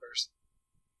same numbers.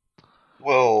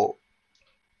 Well,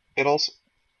 it also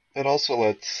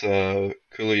lets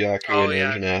Kuliyaku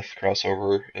and Anjanath cross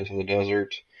over into the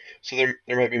desert, so there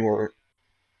might be more.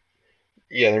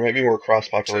 Yeah, there might be more cross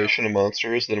population of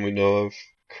monsters than we know of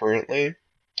currently.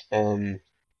 And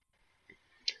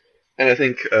I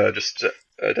think just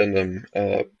addendum,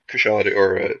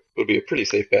 Kushala would be a pretty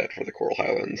safe bet for the Coral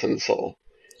Highlands, and it's all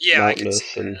Yeah, I can see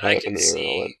mountainous and that. high I up in can the air and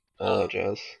see all that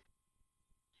jazz.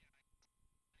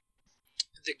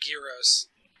 the Gyros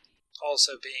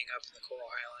also being up in the Coral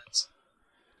Highlands.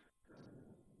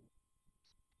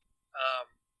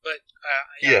 But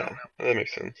I Yeah, don't know. that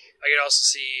makes sense. I could also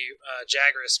see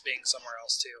Jagras being somewhere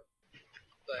else too.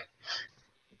 But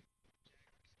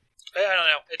I don't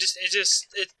know. It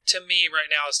to me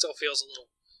right now it still feels a little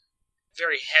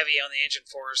very heavy on the Ancient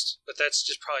Forest. But that's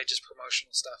just probably just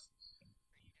promotional stuff.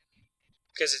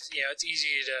 Because it's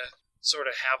easy to sort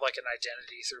of have like an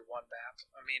identity through one map.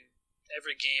 I mean,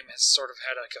 every game has sort of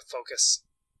had like a focus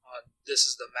on this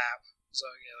is the map. So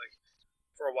like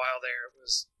for a while there it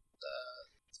was the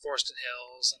Forest and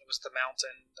Hills, and it was the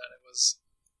mountain, then it was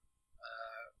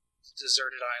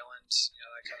deserted island,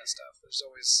 that kind of stuff. There's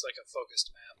always like a focused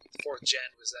map. The 4th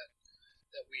gen was that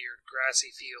weird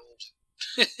grassy field,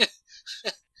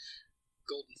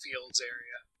 Golden Fields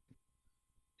area.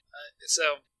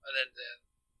 And then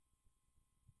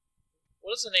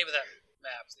what is the name of that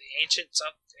map? The ancient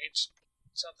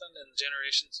something in the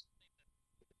Generations.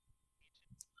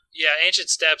 Yeah,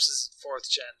 Ancient Steppes is 4th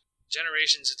gen.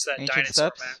 Generations, it's that Ancient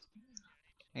dinosaur Steppes? map.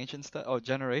 Ancient Steppes? Oh,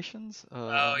 Generations?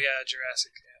 Oh yeah,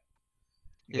 Jurassic.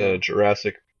 The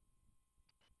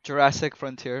Jurassic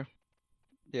Frontier.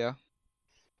 Yeah.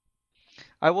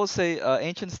 I will say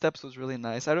Ancient Steppes was really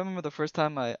nice. I remember the first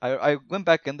time I went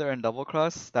back in there and double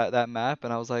crossed that map,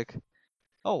 and I was like,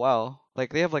 oh wow,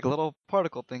 like they have like little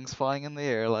particle things flying in the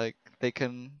air. Like they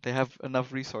have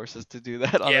enough resources to do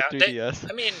that on a Yeah, 3DS.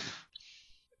 I mean,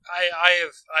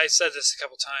 I said this a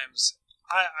couple times.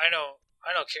 I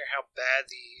don't care how bad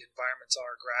the environments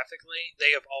are graphically.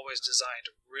 They have always designed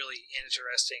really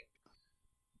interesting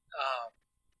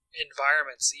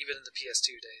environments, even in the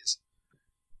PS2 days.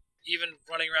 Even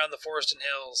running around the Forest and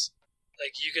Hills,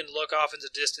 like you can look off in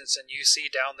the distance and you see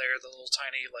down there the little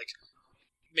tiny, like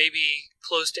maybe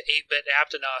close to 8-bit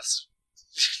Aptonoths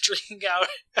drinking out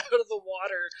of the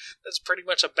water. That's pretty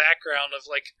much a background of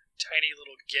like tiny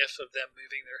little gif of them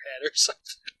moving their head or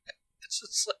something.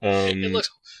 It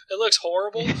looks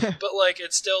horrible, but like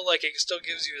it still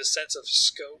gives you a sense of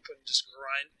scope and just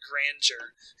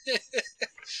grandeur.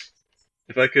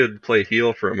 If I could play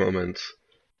heel for a moment,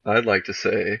 I'd like to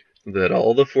say that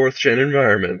all the 4th gen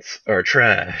environments are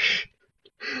trash.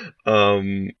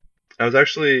 I was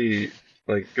actually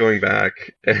like going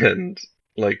back and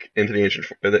like into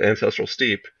the Ancestral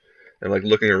Steep and like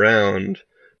looking around,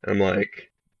 and I'm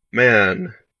like,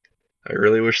 man, I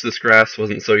really wish this grass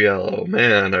wasn't so yellow.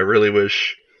 Man, I really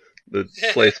wish the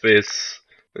play space,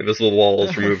 the invisible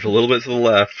walls were moved a little bit to the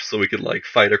left so we could like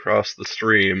fight across the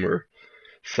stream or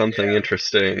something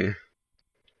interesting.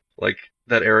 Like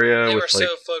that area They with were like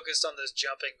so focused on those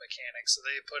jumping mechanics, so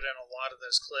they put in a lot of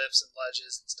those cliffs and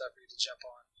ledges and stuff for you to jump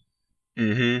on.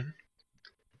 Mm-hmm.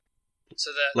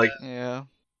 So that like Yeah.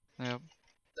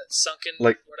 that sunken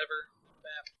like whatever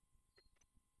map.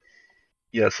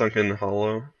 Yeah, Sunken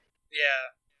Hollow.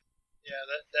 Yeah,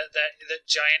 that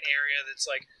giant area that's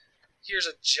like, here's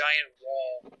a giant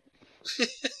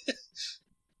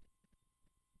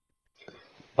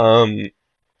wall.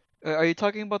 Are you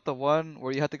talking about the one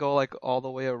where you had to go like all the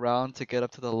way around to get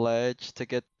up to the ledge to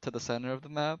get to the center of the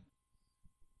map?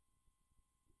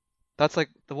 That's like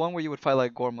the one where you would fight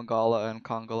like Gormagala and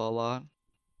Kongala a lot.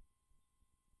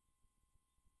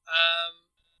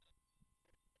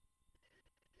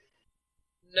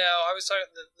 No, I was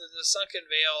talking the Sunken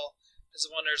Vale is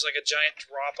the one there's like a giant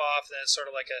drop off, and then it's sort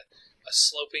of like a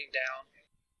sloping down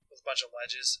with a bunch of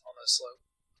ledges on the slope.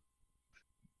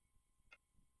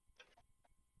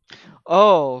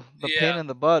 Oh, the pain Yeah. in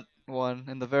the butt one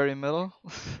in the very middle.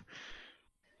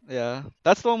 Yeah,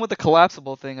 that's the one with the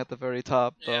collapsible thing at the very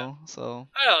top, though. So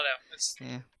I don't know.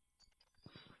 yeah.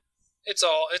 It's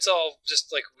all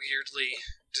just like weirdly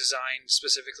designed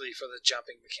specifically for the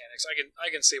jumping mechanics. I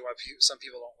can see why some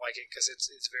people don't like it because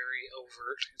it's very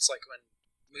overt. It's like when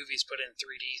movies put in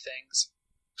 3D things.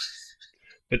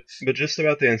 But just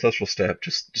about the Ancestral Steppe,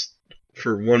 just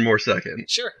for one more second.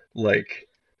 Sure. Like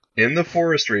in the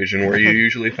forest region where you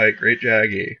usually fight Great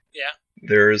Jaggy, Yeah.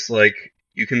 there's like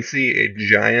you can see a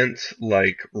giant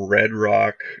like red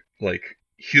rock like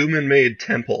human-made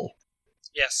temple.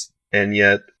 Yes. And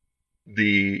yet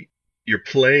you're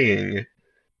playing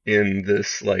in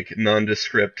this like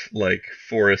nondescript like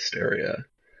forest area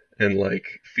and like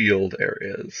field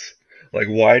areas. Like,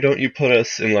 why don't you put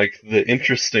us in like the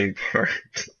interesting part?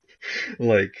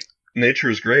 Like, nature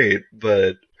is great,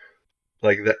 but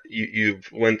like that you've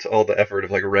went to all the effort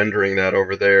of like rendering that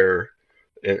over there,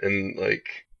 and like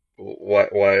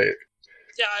why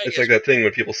Yeah, I It's guess. like that thing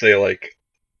when people say, like,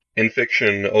 in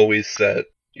fiction, always set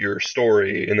your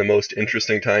story in the most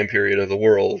interesting time period of the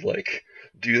world. Like,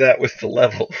 do that with the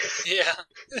levels. Yeah.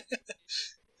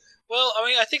 Well, I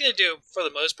mean, I think they do, for the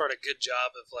most part, a good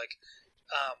job of, like,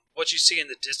 what you see in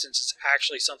the distance is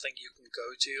actually something you can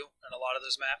go to in a lot of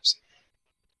those maps.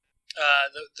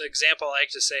 The example I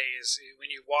like to say is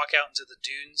when you walk out into the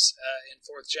dunes in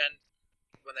 4th Gen,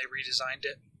 when they redesigned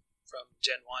it from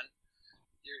Gen 1,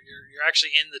 you're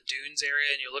actually in the dunes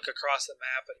area, and you look across the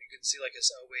map, and you can see like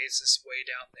this oasis way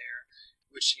down there,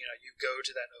 which, you know, you go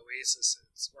to that oasis.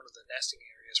 It's one of the nesting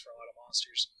areas for a lot of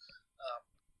monsters.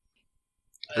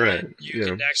 And Right, then you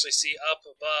yeah. can actually see up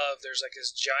above, there's like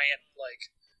this giant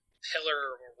like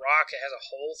pillar of a rock. It has a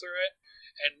hole through it,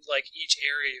 and like each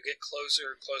area you get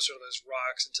closer and closer to those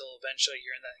rocks until eventually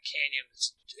you're in that canyon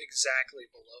that's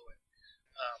exactly below it.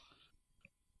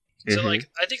 So Mhm. like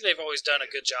I think they've always done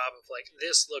a good job of like,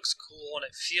 this looks cool and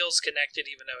it feels connected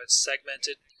even though it's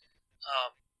segmented.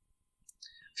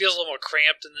 Feels a little more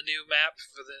cramped in the new map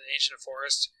for the Ancient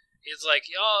Forest. It's like,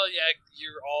 oh yeah,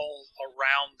 you're all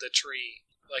around the tree.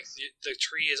 Like the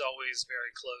tree is always very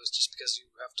close just because you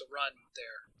have to run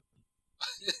there.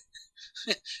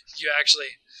 You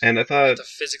actually And I have thought to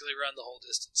physically run the whole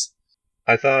distance.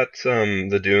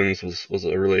 the Dunes was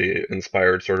a really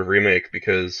inspired sort of remake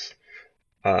because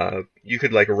you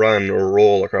could like run or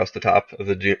roll across the top of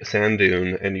the sand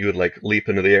dune and you would like leap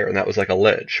into the air, and that was like a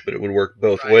ledge, but it would work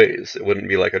both Right. ways. It wouldn't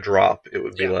be like a drop. It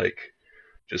would be Yeah. like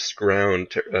just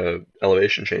ground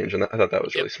elevation change, and I thought that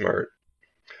was really Yep. smart.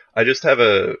 I just have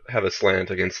a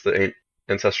slant against the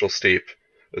ancestral steep,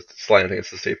 slant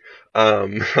against the steep,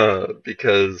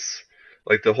 because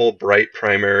like the whole bright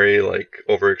primary, like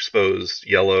overexposed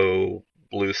yellow,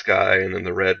 blue sky, and then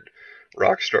the red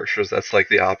rock structures. That's like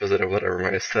the opposite of whatever my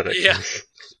aesthetic Yeah. is.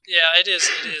 Yeah, it is.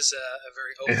 It is a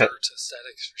very Yeah. overt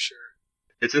aesthetic for sure.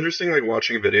 It's interesting, like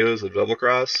watching videos of Double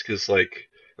Cross, because like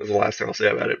that's the last thing I'll say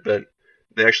about it, but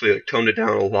they actually like toned it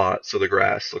down a lot, so the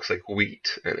grass looks like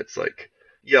wheat, and it's like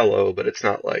yellow, but it's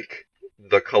not like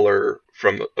the color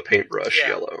from a paintbrush Yeah.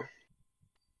 yellow.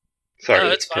 Sorry,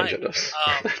 No, it's fine. tangent us.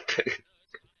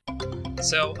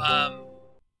 So,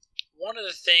 one of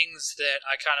the things that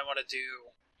I kind of want to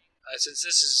do, since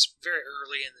this is very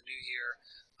early in the new year,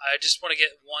 I just want to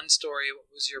get one story. What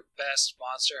was your best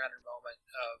Monster Hunter moment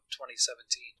of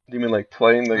 2017? Do you mean like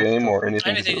playing the Let's game go or for it.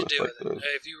 anything Anything to to do do with with like it.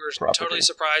 the If you were property? totally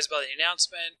surprised by the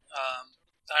announcement,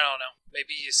 I don't know.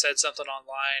 Maybe you said something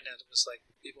online and it was like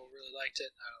people really liked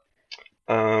it. I don't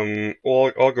know.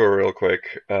 Well, I'll go real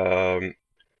quick.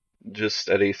 Just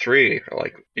at E3,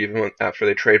 like even after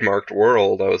they trademarked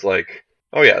World, I was like,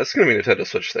 oh yeah, this is gonna be a Nintendo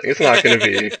Switch thing. It's not gonna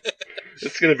be.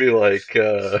 It's gonna be like.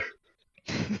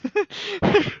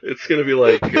 It's gonna be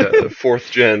like 4th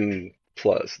Gen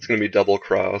Plus. It's gonna be Double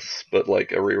Cross, but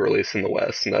like a re-release in the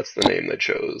West, and that's the name they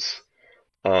chose.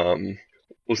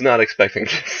 Was not expecting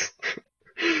this.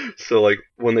 So like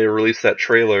when they released that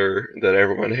trailer that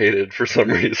everyone hated for some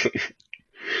reason,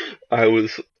 I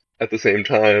was at the same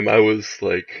time I was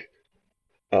like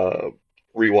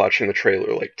rewatching the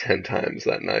trailer like 10 times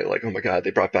that night. Like, oh my god,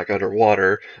 they brought back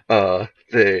Underwater.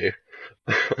 They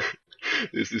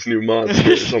there's these new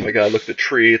monsters. Oh my god, look at the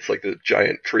tree. It's like the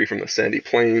giant tree from the Sandy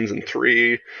Plains in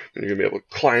 3. And you're gonna be able to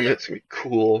climb it. It's gonna be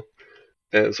cool.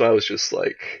 And so I was just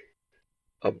like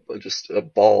just a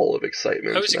ball of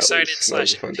excitement. I was excited that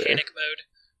was / a fun day. panic mode.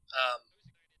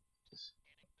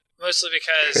 Mostly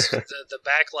because the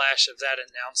backlash of that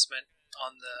announcement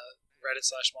on the Reddit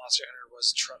 / Monster Hunter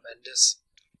was tremendous.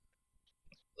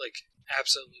 Like,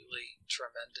 absolutely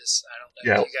tremendous. I don't know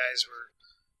Yeah. if you guys were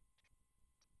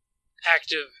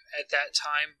active at that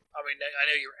time. I mean, I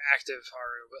know you were active,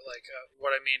 Haru, but like,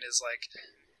 what I mean is like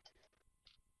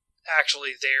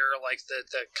actually there, like the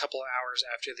couple of hours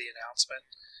after the announcement.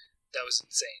 That was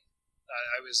insane.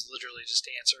 I was literally just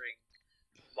answering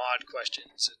mod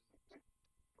questions and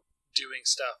doing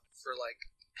stuff for like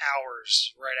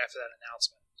hours right after that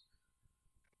announcement.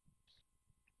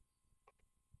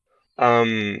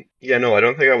 Yeah, no, I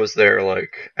don't think I was there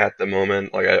like at the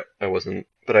moment. Like I wasn't,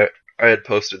 but I had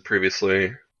posted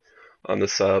previously on the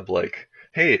sub like,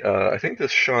 hey, I think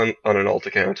this Sean on an alt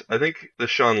account. I think the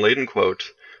Sean Layden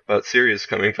quote about Sirius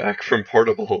coming back from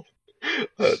portable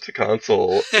to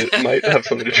console, it might have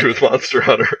something to do with Monster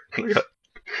Hunter. And I got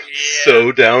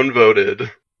so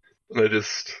downvoted, and I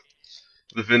just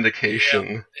the vindication.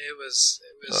 Yeah, it was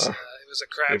a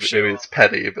crap show. Maybe it's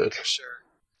petty, but for sure,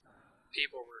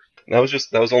 people were.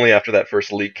 That was only after that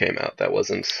first leak came out. That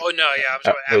wasn't. Oh no, yeah,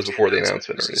 that was before the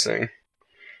announcement or anything.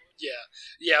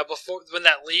 Yeah. Before when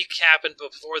that leak happened,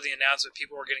 before the announcement,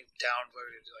 people were getting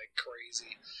downvoted like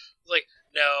crazy. Like,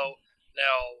 no,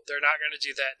 they're not going to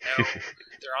do that. No,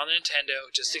 they're on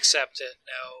Nintendo. Just accept it.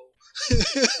 No.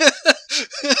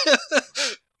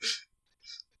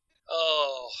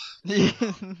 Oh.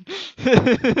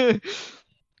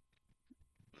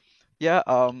 Yeah,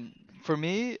 for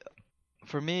me,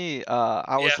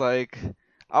 I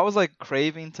Yeah. was like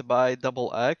craving to buy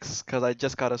Double X because I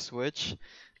just got a Switch,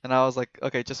 and I was like,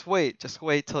 okay, just wait till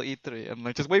E3, and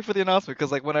like just wait for the announcement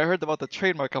because like when I heard about the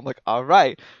trademark, I'm like, all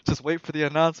right, just wait for the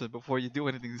announcement before you do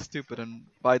anything stupid and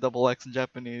buy Double X in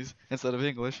Japanese instead of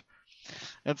English.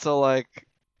 And so like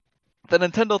the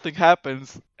Nintendo thing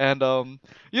happens, and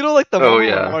you know like the Oh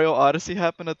moment when yeah. Mario Odyssey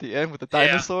happened at the end with the Yeah.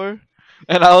 dinosaur,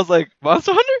 and I was like,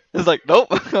 Monster Hunter? It's like, nope.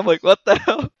 I'm like, what the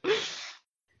hell?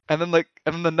 And then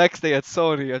the next day at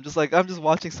Sony, I'm just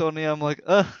watching Sony. I'm like,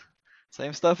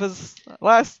 same stuff as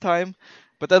last time.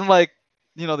 But then like,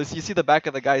 you know, this you see the back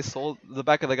of the guy's soul, the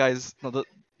back of the guy's, no,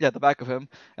 the back of him,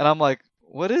 and I'm like,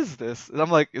 what is this? And I'm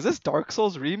like, is this Dark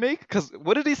Souls remake? Because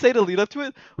what did he say to lead up to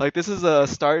it? Like, this is a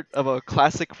start of a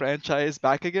classic franchise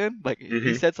back again. Like,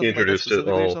 he said He something like that introduced it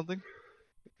specifically or all. something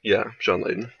Yeah, John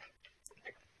Layden.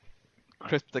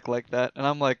 cryptic like that. And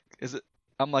I'm like, is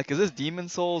this Demon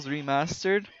Souls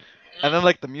remastered? And then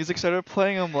like the music started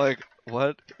playing. I'm like,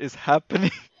 what is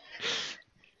happening?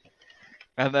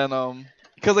 And then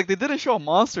because like they didn't show a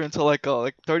monster until like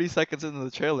 30 seconds into the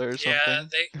trailer or Yeah, something,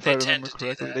 if they I tend remember to do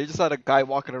correctly. that. They just had a guy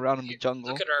walking around in the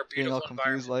jungle, Look at our being all beautiful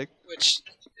confused environment, like. which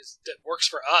that works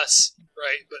for us,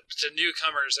 right? But to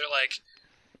newcomers, they're like,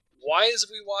 why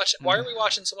are we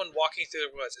watching someone walking through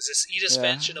the woods? Is this Edith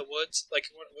Yeah. Finch in the woods? Like,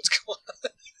 what's going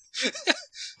on?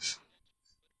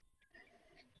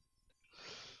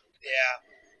 Yeah.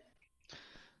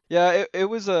 Yeah, it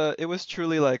was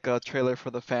truly like a trailer for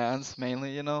the fans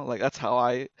mainly, you know? Like that's how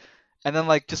I and then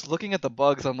like just looking at the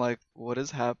bugs, I'm like, what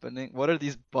is happening? What are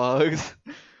these bugs?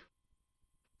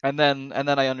 And then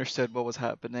I understood what was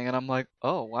happening and I'm like,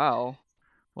 "Oh, wow.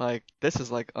 Like this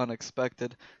is like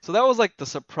unexpected." So that was like the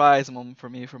surprise moment for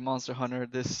me for Monster Hunter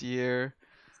this year.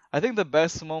 I think the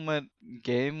best moment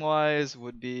game-wise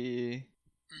would be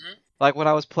Hmm. like when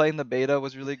I was playing the beta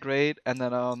was really great and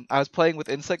then I was playing with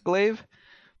Insect Glaive.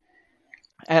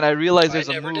 And I realized I there's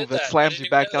a never move did that that. I slams didn't you even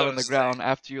back know down that on the was a thing. ground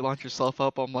after you launch yourself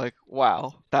up. I'm like,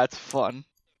 wow, that's fun.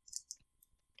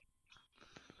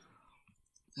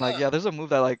 Like, Huh. yeah, there's a move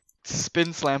that like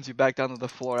spin slams you back down to the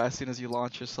floor as soon as you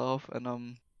launch yourself,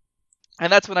 and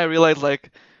that's when I realized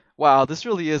like, wow, this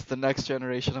really is the next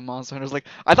generation of Monster Hunters. Like,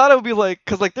 I thought it would be like,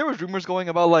 cause like there was rumors going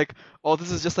about like, oh,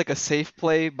 this is just like a safe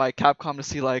play by Capcom to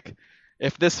see like,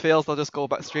 if this fails, they'll just go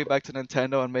back straight back to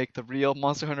Nintendo and make the real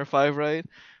Monster Hunter 5, right?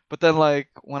 But then like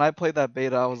when I played that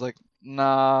beta, I was like,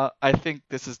 nah, I think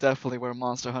this is definitely where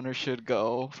Monster Hunter should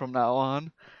go from now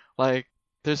on. Like,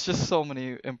 there's just so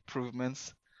many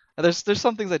improvements. And there's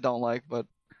some things I don't like, but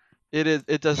Yeah.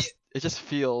 it just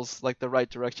feels like the right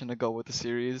direction to go with the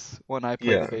series when I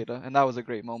played the Yeah. beta, and that was a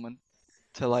great moment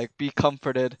to like be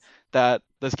comforted that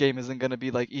this game isn't gonna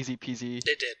be like easy peasy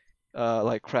It did.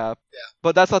 like crap. Yeah.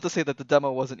 But that's not to say that the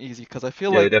demo wasn't easy, because I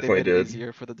feel Yeah, he like they definitely made it did.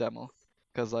 easier for the demo,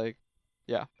 because like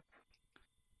yeah,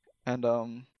 and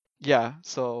yeah.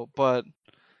 So but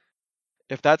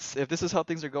if this is how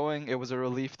things are going, it was a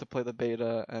relief to play the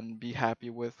beta and be happy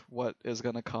with what is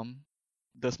gonna come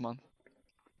this month.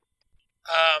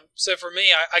 So for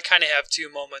me, I kind of have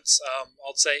two moments.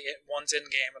 I'll say one's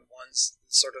in game and one's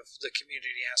sort of the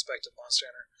community aspect of Monster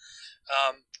Hunter.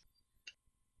 Um,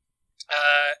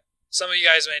 some of you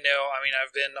guys may know. I mean,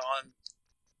 I've been on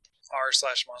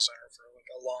r/Monster Hunter for like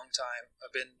a long time.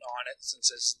 I've been on it since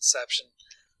its inception,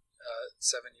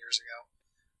 7 years ago.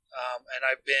 And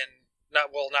I've been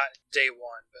not day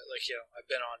one, but like I've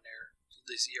been on there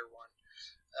this year one.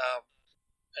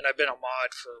 And I've been a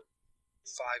mod for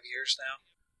 5 years now.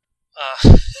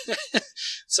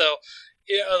 So,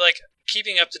 like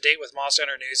keeping up to date with Monster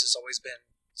Hunter news has always been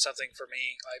something for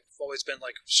me. I've always been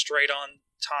like straight on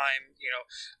time,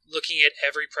 looking at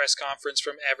every press conference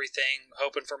from everything,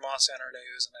 hoping for Monster Hunter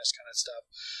news and this kind of stuff.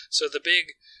 So the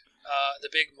big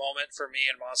moment for me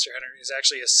in Monster Hunter is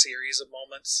actually a series of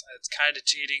moments. It's kind of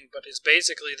cheating, but it's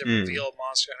basically the reveal of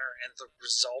Monster Hunter and the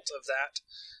result of that.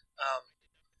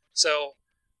 So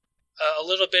a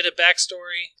little bit of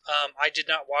backstory. I did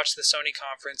not watch the Sony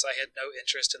conference. I had no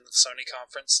interest in the Sony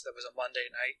conference. That was a Monday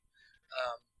night.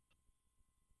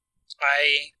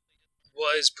 I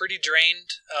was pretty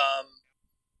drained.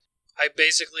 I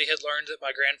basically had learned that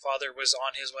my grandfather was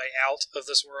on his way out of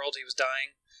this world. He was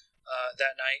dying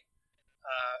that night.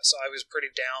 So I was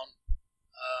pretty down.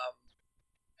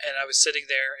 and I was sitting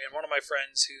there, and one of my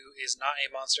friends who is not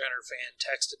a Monster Hunter fan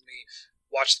texted me,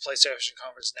 "Watch the PlayStation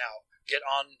conference now. Get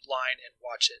online and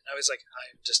watch it." And I was like,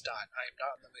 I am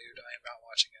not in the mood. I am not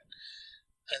watching it.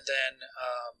 And then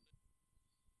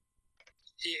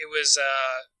it was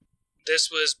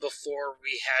this was before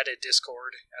we had a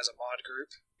Discord as a mod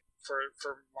group for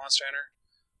Monster Hunter.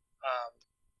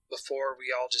 Before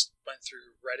we all just went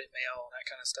through Reddit mail and that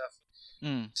kind of stuff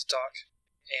to talk,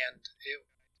 and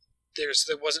there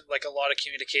wasn't like a lot of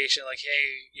communication. Like,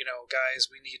 hey,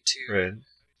 guys, we need to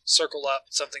circle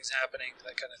up. Something's happening.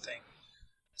 That kind of thing.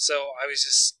 So I was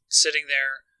just sitting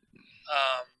there,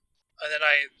 and then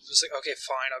I was like, okay,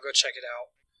 fine, I'll go check it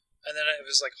out. And then it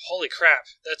was like, holy crap,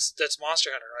 that's Monster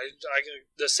Hunter. I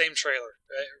the same trailer,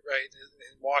 right?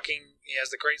 Walking, he has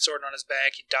the great sword on his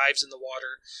back. He dives in the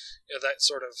water, that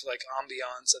sort of like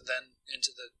ambiance, and then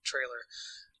into the trailer.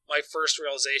 My first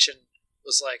realization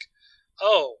was like,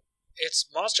 oh, it's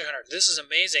Monster Hunter. This is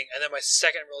amazing. And then my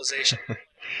second realization,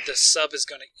 the sub is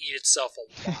going to eat itself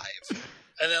alive.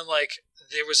 And then like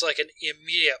there was like an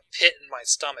immediate pit in my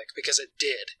stomach because it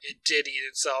did eat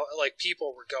itself. Like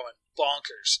people were going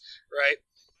bonkers, right?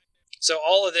 So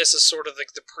all of this is sort of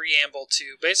like the preamble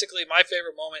to basically my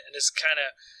favorite moment, and it's kind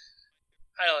of,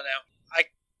 I don't know,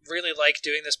 I really like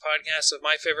doing this podcast. So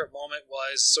my favorite moment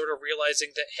was sort of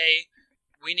realizing that, hey,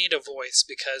 we need a voice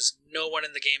because no one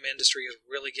in the game industry is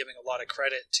really giving a lot of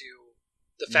credit to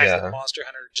the fact that Monster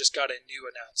Hunter just got a new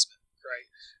announcement, right?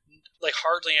 Like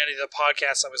hardly any of the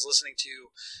podcasts I was listening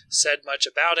to said much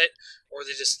about it, or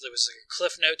there was like a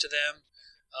cliff note to them.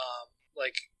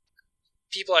 Like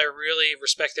people I really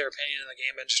respect their opinion in the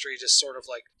game industry just sort of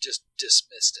like just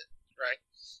dismissed it, right?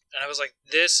 And I was like,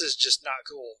 this is just not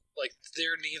cool. Like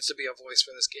there needs to be a voice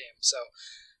for this game. So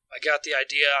I got the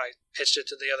idea. I pitched it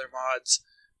to the other mods.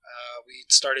 We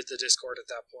started the Discord at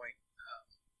that point,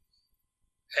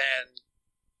 and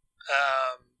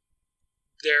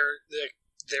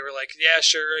they were like, yeah,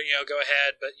 sure, go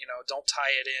ahead, but don't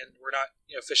tie it in. We're not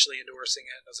officially endorsing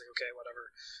it. I was like, okay,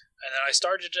 whatever. And then I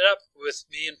started it up with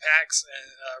me and Pax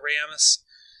and Ramus,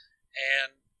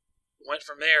 and went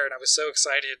from there. And I was so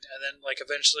excited. And then like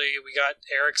eventually we got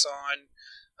Eric's on.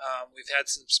 We've had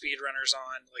some speedrunners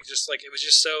on. Like just like it was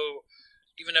just so.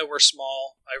 Even though we're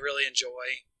small, I really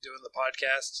enjoy doing the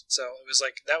podcast. So it was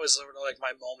like that was sort of like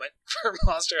my moment for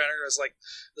Monster Hunter. It was like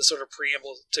the sort of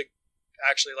preamble to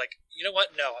actually like, you know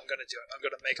what? No, I'm going to do it. I'm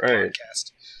going to make a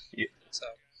podcast. Yeah. So,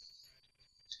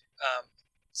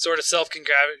 sort of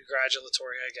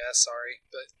self-congratulatory, I guess. Sorry,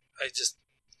 but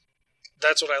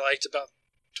that's what I liked about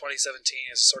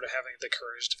 2017 is sort of having the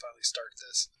courage to finally start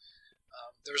this.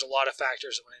 There was a lot of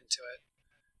factors that went into it,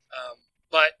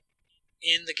 but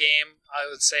in the game, I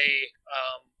would say,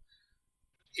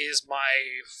 is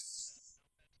my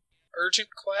urgent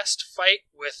quest fight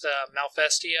with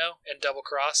Malfestio and Double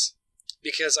Cross,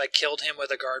 because I killed him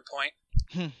with a guard point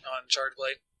on Charred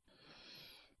Blade.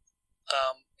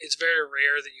 It's very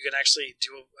rare that you can actually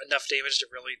do enough damage to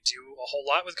really do a whole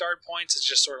lot with guard points. It's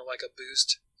just sort of like a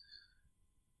boost,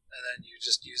 and then you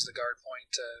just use the guard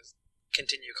point to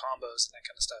continue combos and that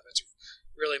kind of stuff. It's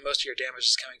really most of your damage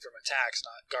is coming from attacks,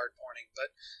 not guard pointing.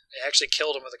 But I actually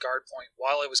killed him with a guard point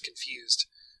while I was confused,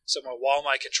 while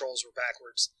my controls were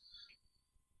backwards.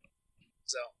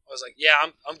 So I was like, "Yeah,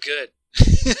 I'm good."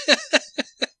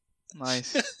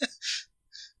 Nice. It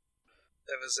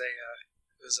was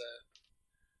a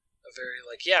very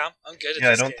like, yeah, I'm good at Yeah,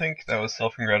 I this don't game. think that was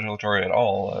self-congratulatory at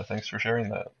all. Thanks for sharing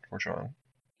that, Fortron.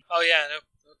 Oh yeah, no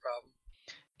problem.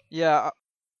 Yeah,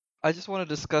 I just want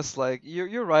to discuss like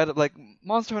you're right. Like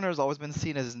Monster Hunter has always been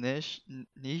seen as niche.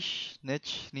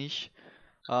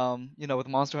 With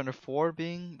Monster Hunter 4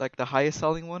 being like the highest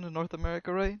selling one in North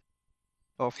America, right?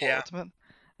 Or 4 Yeah. Ultimate,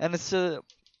 and it's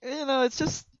it's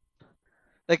just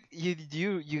like you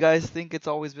guys think it's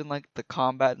always been like the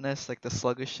combatness, like the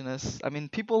sluggishness. I mean,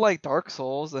 people like Dark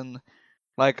Souls, and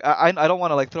like I don't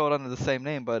want to like throw it under the same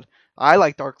name, but I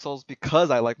like Dark Souls because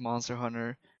I like Monster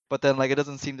Hunter. But then like it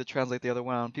doesn't seem to translate the other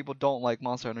way around. People don't like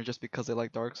Monster Hunter just because they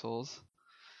like Dark Souls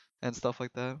and stuff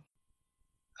like that.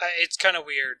 It's kind of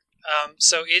weird.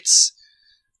 So it's,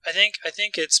 I think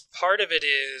it's part of it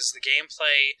is the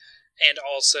gameplay, and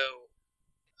also,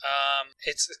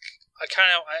 it's I'm trying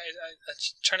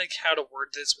to think how to word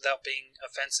this without being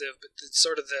offensive, but it's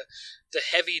sort of the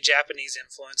heavy Japanese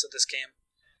influence of this game.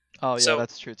 Oh yeah, So-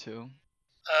 that's true too.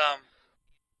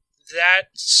 That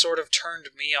sort of turned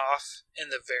me off in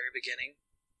the very beginning.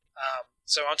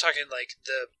 So I'm talking like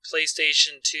the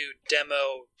PlayStation 2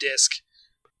 demo disc.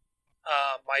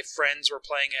 My friends were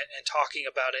playing it and talking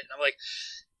about it, and I'm like,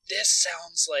 this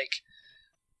sounds like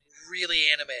really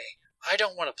anime. I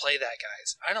don't want to play that,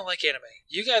 guys. I don't like anime.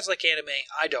 You guys like anime.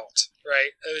 I don't.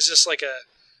 Right? It was just like a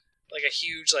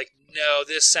huge like, no,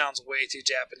 this sounds way too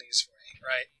Japanese for me.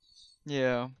 Right?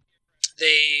 Yeah.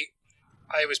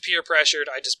 I was peer pressured.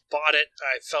 I just bought it.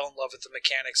 I fell in love with the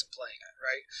mechanics of playing it.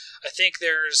 Right? I think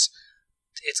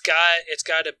it's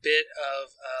got a bit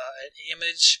of an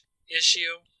image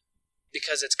issue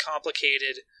because it's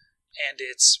complicated and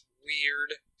it's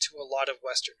weird to a lot of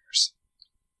Westerners.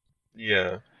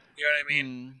 Yeah. You know what I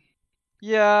mean?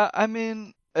 Yeah, I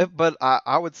mean, but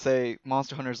I would say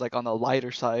Monster Hunter is like on the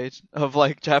lighter side of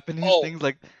like Japanese Oh. things.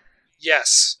 Like,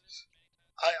 Yes.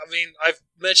 I mean, I've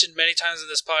mentioned many times in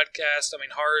this podcast, I mean,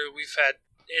 Haru, we've had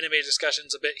anime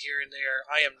discussions a bit here and there.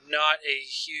 I am not a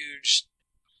huge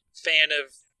fan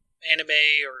of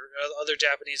anime or other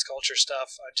Japanese culture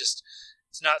stuff.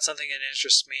 It's not something that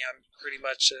interests me. I'm pretty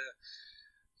much a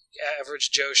average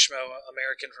Joe Schmo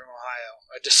American from Ohio.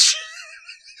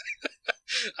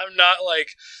 I'm not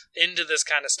like into this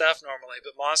kind of stuff normally,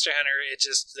 but Monster Hunter,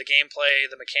 the gameplay,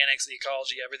 the mechanics, the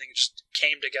ecology, everything just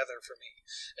came together for me,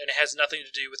 and it has nothing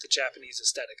to do with the Japanese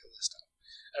aesthetic of this stuff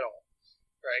at all,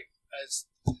 right?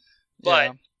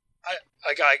 But yeah.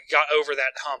 I got over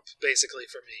that hump basically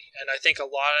for me, and I think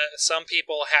some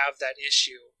people have that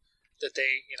issue that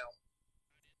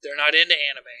they're not into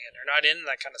anime and they're not into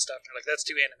that kind of stuff. They're like, that's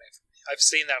too anime for me. I've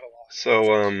seen that a lot.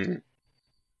 So,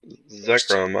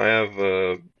 Zekrom, I have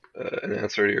an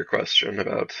answer to your question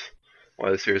about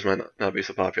why the series might not be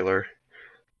so popular.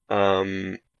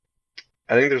 I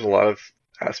think there's a lot of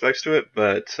aspects to it,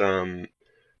 but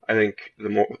I think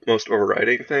the most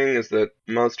overriding thing is that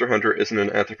Monster Hunter isn't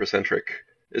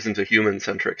a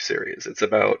human-centric series. It's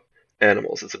about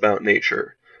animals. It's about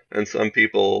nature. And some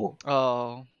people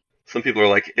Oh. are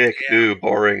like, ick, Yeah. ew,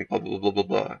 boring, blah, blah, blah, blah,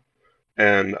 blah.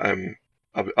 And I'm,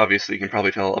 obviously, you can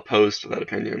probably tell, opposed to that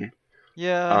opinion.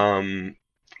 Yeah.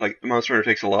 Like, Monster Hunter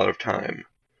takes a lot of time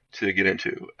to get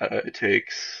into. It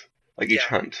takes, like, each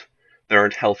hunt. There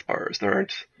aren't health bars. Well,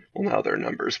 now there are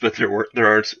numbers, but there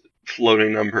aren't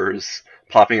floating numbers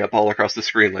popping up all across the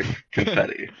screen like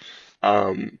confetti.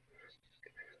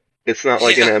 It's not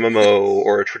like an MMO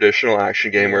or a traditional action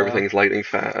game where Yeah. everything's lightning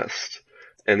fast.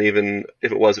 And even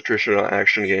if it was a traditional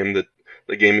action game, the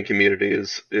gaming community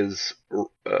is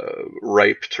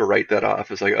ripe to write that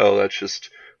off as like, oh, that's just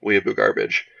weeaboo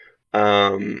garbage.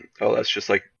 Oh, that's just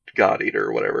like God Eater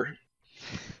or whatever.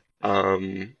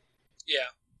 Yeah.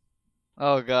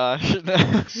 Oh gosh.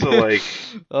 So, like,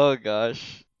 Oh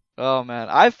gosh. Oh man,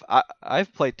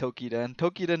 I've played Tokiden.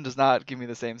 Tokiden does not give me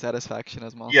the same satisfaction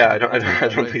as Monster yeah, Hunter. I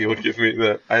don't think it would give me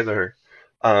that either.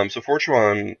 So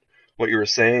Fortuan, what you were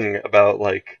saying about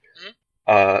like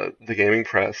the gaming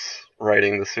press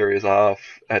writing the series off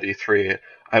at E3,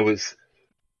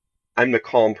 I'm the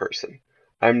calm person.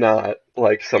 I'm not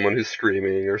like someone who's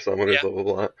screaming or someone who's blah blah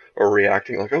blah or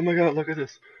reacting like, oh my god, look at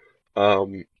this.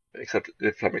 Except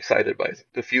if I'm excited by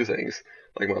a few things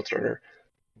like Monster Hunter,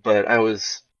 but I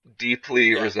was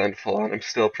deeply resentful, and I'm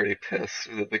still pretty pissed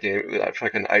that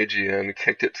fucking IGN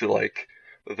kicked it to like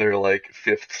their like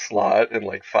 5th slot in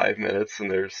like 5 minutes in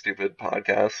their stupid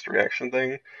podcast reaction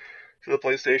thing to the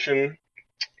PlayStation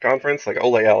conference. Like,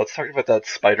 oh yeah, let's talk about that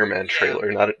Spider-Man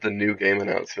trailer, not the new game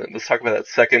announcement. Let's talk about that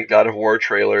second God of War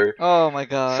trailer. Oh my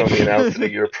god. Sony announced it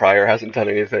a year prior, hasn't done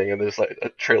anything, and there's like a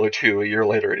trailer 2 a year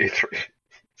later at E3.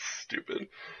 Stupid.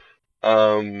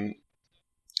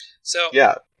 So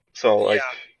yeah. So like,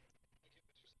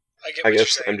 I get what guess you're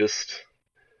saying. I'm just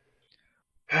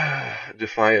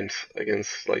defiant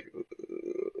against like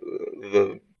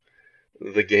the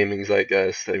gaming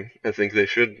zeitgeist. I think they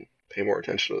should pay more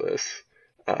attention to this.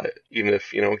 Even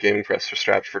if gaming press are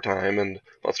strapped for time, and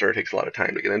Monster Hunter takes a lot of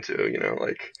time to get into.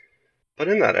 Like, put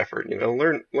in that effort.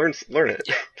 Learn it.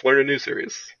 Yeah. Learn a new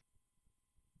series.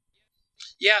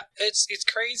 Yeah, it's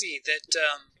crazy that.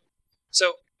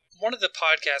 So one of the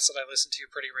podcasts that I listen to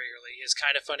pretty regularly is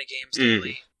Kind of Funny Games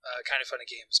Daily. Kind of Funny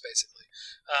Games, basically.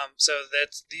 So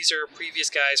these are previous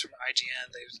guys from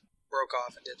IGN. They broke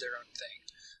off and did their own thing.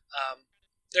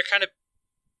 They're kind of.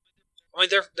 I mean,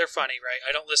 they're funny, right?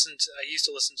 I used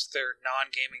to listen to their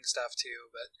non-gaming stuff too,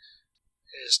 but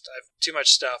I have too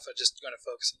much stuff. I'm just going to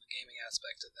focus on the gaming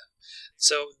aspect of them.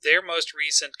 So their most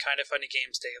recent Kind of Funny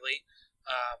Games Daily,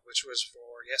 which was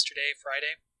for yesterday,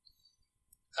 Friday,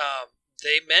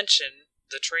 they mention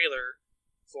the trailer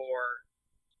for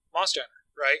Monster Hunter,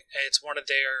 right? And it's one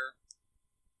of their,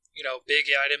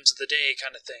 big items of the day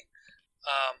kind of thing.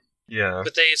 Yeah.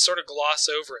 But they sort of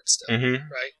gloss over it still,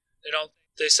 right?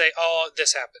 They say, oh,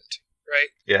 this happened, right?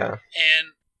 Yeah.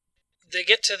 And they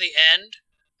get to the end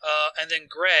And then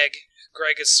Greg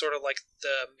is sort of like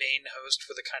the main host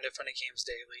for the Kind of Funny Games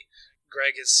Daily.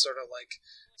 Greg is sort of like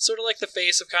the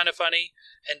face of Kind of Funny,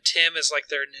 and Tim is like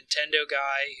their Nintendo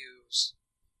guy who's,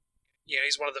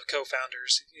 he's one of the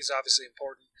co-founders. He's obviously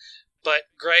important. But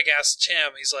Greg asks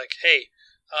Tim, he's like, hey,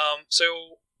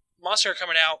 so Monster Hunter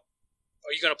coming out,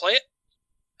 are you going to play it?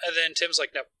 And then Tim's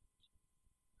like, no.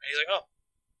 And he's like, oh.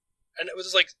 And it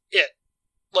was like,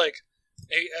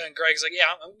 and Greg's like,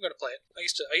 yeah, I'm going to play it. I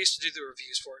used to do the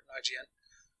reviews for it in IGN.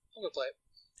 I'm going to play it.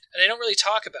 And they don't really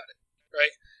talk about it,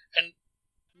 right? And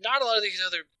not a lot of these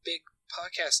other big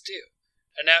podcasts do.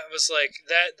 And that was like,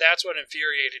 that's what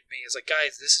infuriated me. Is like,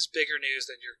 guys, this is bigger news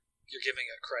than you're giving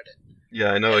it credit.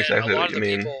 Yeah, I know exactly what you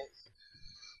mean.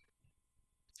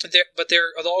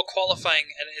 They're all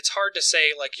qualifying, and it's hard to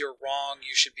say like you're wrong.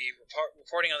 You should be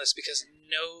reporting on this because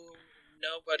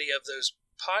nobody of those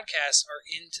podcasts are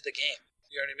into the game.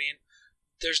 You know what I mean?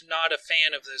 There's not a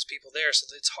fan of those people there, so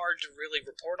it's hard to really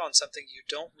report on something you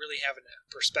don't really have a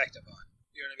perspective on.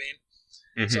 You know what I mean?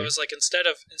 Mm-hmm. So it's like instead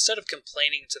of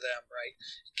complaining to them, right,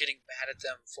 getting mad at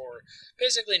them for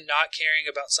basically not caring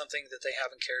about something that they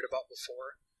haven't cared about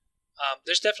before.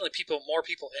 There's definitely more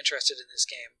people interested in this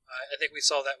game. I think we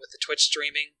saw that with the Twitch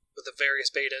streaming, with the various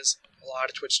betas. A lot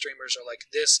of Twitch streamers are like,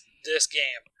 this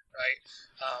game, right?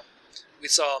 We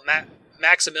saw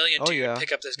Maximilian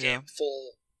pick up this game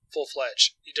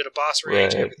full-fledged. He did a boss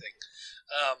rage, everything.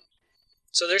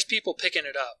 So there's people picking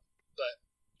it up, but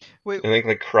wait, I think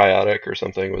like Cryotic or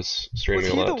something was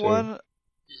streaming a lot too. Was he the one?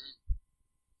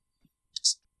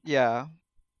 Yeah.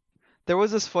 There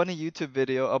was this funny YouTube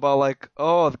video about like,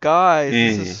 oh guys,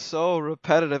 this is so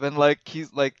repetitive, and like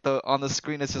he's like on the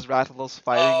screen it's just Rathalos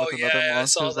fighting with another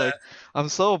monster. It's like, I'm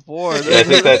so bored. Yeah, I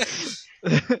think that's.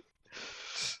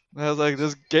 I was like,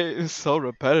 this game is so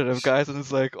repetitive, guys, and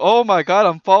it's like, oh my god,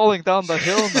 I'm falling down the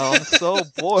hill now. I'm so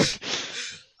bored.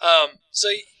 I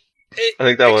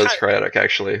think that was Cryotic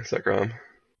actually, Zekrom.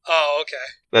 Oh,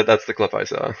 okay. That's the clip I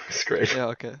saw. It's great. Yeah,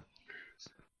 okay.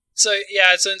 So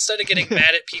instead of getting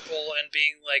mad at people and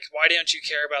being like, why don't you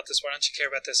care about this? Why don't you care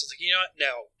about this? It's like, you know what?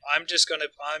 No, I'm going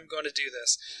to do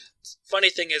this. Funny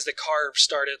thing is, the carve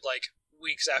started like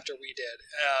weeks after we did,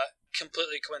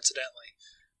 completely coincidentally.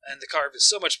 And the carve is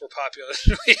so much more popular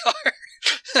than we are.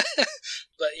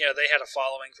 But, they had a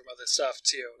following from other stuff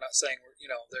too. I'm not saying,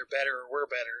 they're better or we're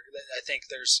better. I think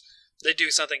they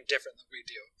do something different than we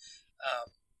do.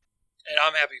 And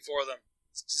I'm happy for them.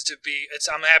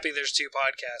 I'm happy there's two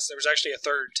podcasts. There was actually a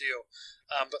third too,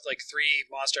 but like 3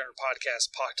 Monster Hunter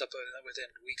podcasts popped up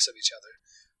within weeks of each other.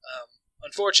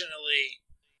 Unfortunately,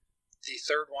 the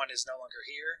third one is no longer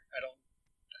here. I don't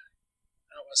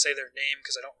want to say their name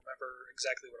because I don't remember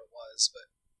exactly what it was, but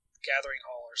Gathering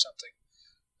Hall or something.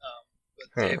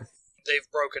 But they've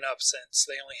broken up since.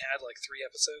 They only had like 3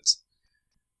 episodes,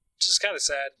 which is kind of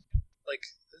sad.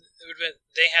 Like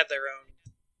they had their own.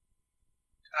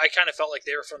 I kind of felt like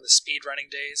they were from the speedrunning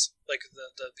days, like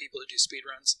the people who do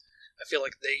speedruns. I feel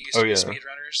like they used to be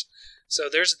speedrunners.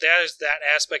 So there's that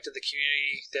aspect of the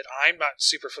community that I'm not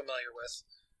super familiar with,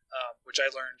 which I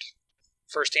learned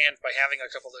firsthand by having a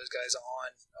couple of those guys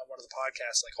on one of the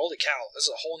podcasts. Like, holy cow,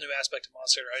 this is a whole new aspect of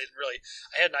Monster Hunter.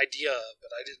 I had an idea,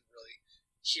 but I didn't really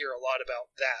hear a lot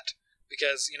about that.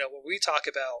 Because, when we talk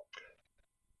about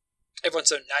everyone's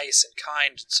so nice and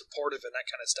kind and supportive and that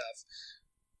kind of stuff,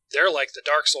 they're like the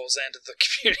Dark Souls end of the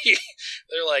community.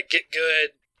 They're like, get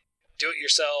good, do it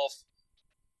yourself,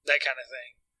 that kind of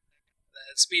thing.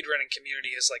 The speedrunning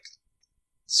community is like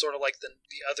sort of like the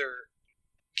other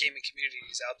gaming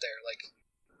communities out there. Like,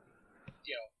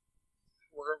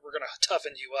 we're gonna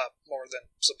toughen you up more than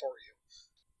support you.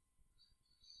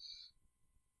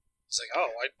 It's like,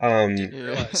 I didn't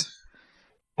realize.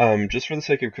 Just for the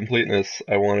sake of completeness,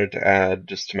 I wanted to add,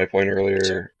 just to my point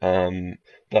earlier, the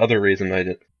other reason I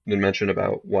didn't mention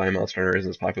about why Monster Hunter isn't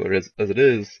as popular as it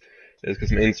is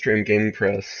because mainstream gaming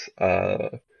press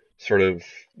sort of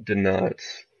did not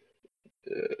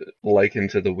liken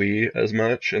to the Wii as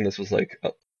much, and this was like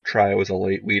Tri was a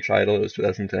late Wii title. It was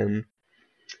 2010,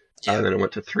 and then it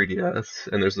went to 3DS,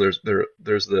 and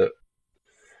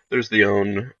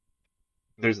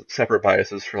there's separate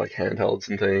biases for like handhelds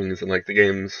and things, and like the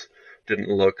games didn't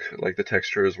look like the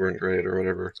textures weren't great or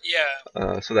whatever.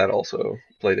 Yeah. So that also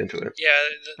played into it.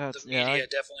 Yeah, the media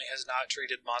definitely has not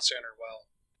treated Monster Hunter well.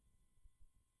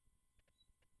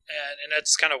 And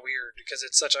that's kind of weird because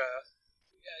it's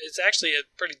actually a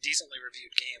pretty decently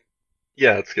reviewed game.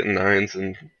 Yeah, it's getting 9s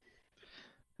and.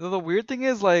 The weird thing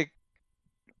is like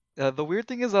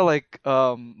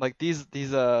these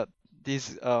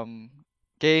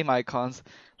game icons,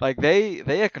 like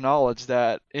they acknowledge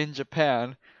that in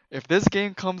Japan if this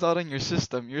game comes out in your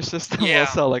system will Yeah,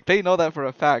 sell. Like they know that for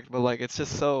a fact, but like it's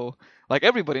just so like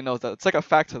everybody knows that. It's like a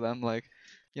fact to them. Like,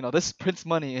 this prints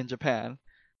money in Japan,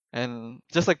 and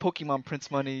just like Pokemon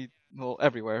prints money well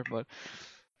everywhere, but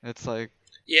it's like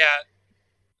yeah.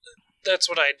 That's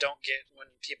what I don't get when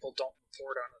people don't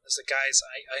report on it. Is that, guys,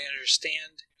 I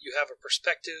understand you have a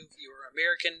perspective. You are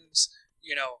Americans.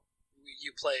 You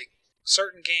play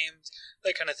certain games,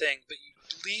 that kind of thing. But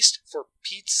at least for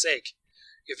Pete's sake,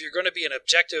 if you're going to be an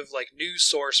objective like news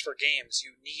source for games,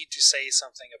 you need to say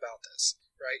something about this,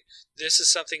 right? This is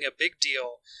something a big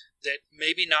deal that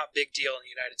maybe not big deal in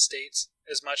the United States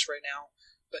as much right now,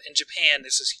 but in Japan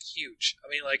this is huge. I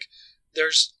mean, like,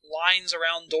 there's lines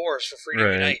around doors for Freedom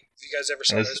Right. Unite. If you guys ever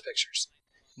saw As- those pictures,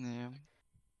 yeah.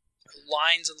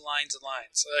 lines and lines and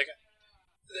lines. Like,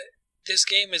 this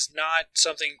game is not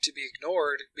something to be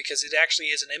ignored because it actually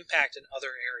is an impact in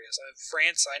other areas.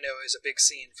 France, I know, is a big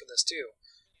scene for this too,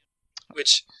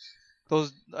 which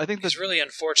I think it's that really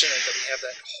unfortunate that we have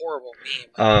that horrible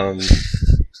meme. Um,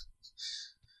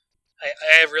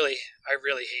 I really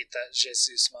hate that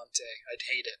Jesus Monte. I'd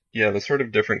hate it. yeah, the sort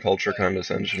of different culture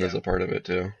condescension is a part of it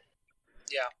too.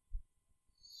 Yeah.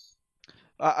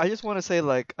 I just want to say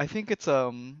like I think it's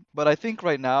but I think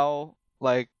right now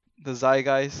like the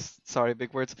zeitgeist, sorry,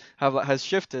 big words, has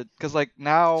shifted because like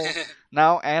now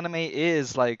anime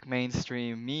is like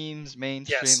mainstream, memes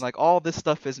mainstream, Yes. like all this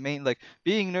stuff is like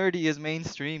being nerdy is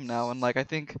mainstream now, and like I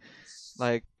think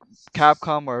like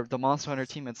Capcom or the Monster Hunter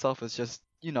team itself is just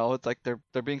it's like they're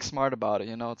being smart about it,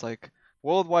 it's like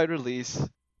worldwide release,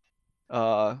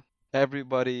 uh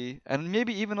everybody, and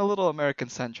maybe even a little American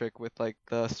centric with like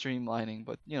the streamlining,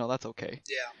 but that's okay.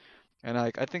 Yeah. And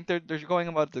like I think they're going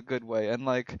about it the good way. And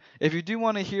like if you do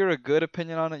want to hear a good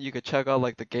opinion on it, you could check out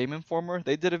like the Game Informer.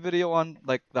 They did a video on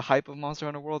like the hype of Monster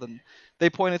Hunter World, and they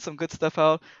pointed some good stuff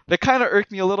out. That kind of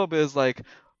irked me a little bit. Is like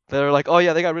they're like, oh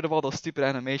yeah, they got rid of all those stupid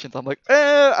animations. I'm like,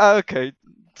 okay.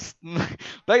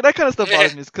 that kind of stuff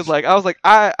bothers me, because like I was like,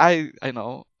 I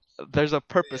know there's a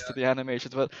purpose to the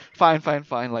animations, but fine.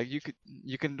 Like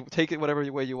you can take it whatever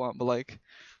way you want, but like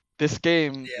this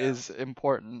game Yeah. is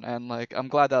important, and like I'm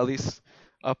glad that at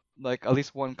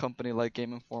least one company like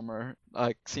Game Informer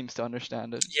like seems to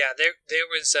understand it. Yeah, there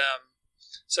was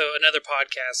so another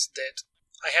podcast that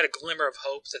I had a glimmer of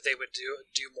hope that they would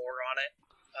do more on it.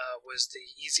 Was the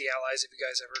Easy Allies? Have you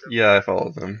guys ever heard of them? Yeah, I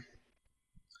followed them.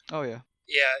 Oh yeah.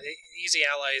 Yeah, Easy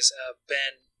Allies.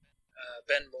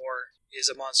 Ben Moore is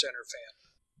a Monster Hunter fan.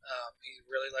 He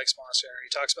really likes Monster Hunter. He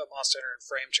talks about Monster Hunter and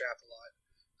Frame Trap a lot.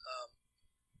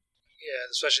 Yeah,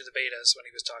 especially the betas when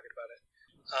he was talking about it.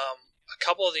 A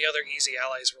couple of the other Easy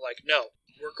Allies were like, "No,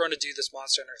 we're going to do this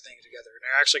Monster Hunter thing together, and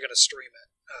they're actually going to stream it."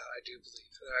 I do believe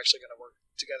they're actually going to work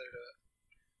together to.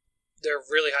 They're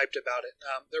really hyped about it.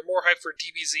 They're more hyped for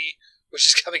DBZ, which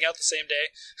is coming out the same day.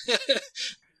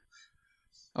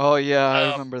 Oh yeah,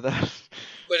 I remember that.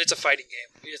 But it's a fighting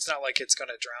game. It's not like it's going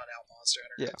to drown out Monster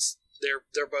Hunter. Yeah.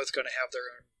 They're both going to have their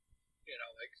own,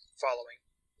 like following.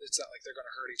 It's not like they're going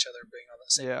to hurt each other being on the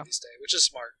same release day, which is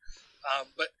smart.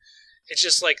 But it's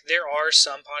just like there are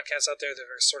some podcasts out there that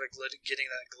are sort of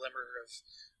getting that glimmer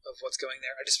of what's going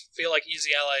there. I just feel like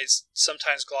Easy Allies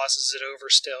sometimes glosses it over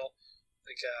still.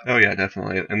 Like, Oh yeah,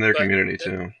 definitely, and their community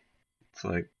too. It's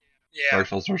like yeah,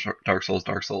 Dark Souls,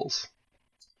 Dark Souls.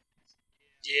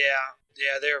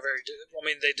 Yeah, they are very. I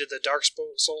mean, they did the Dark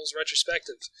Souls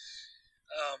retrospective.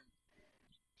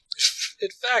 In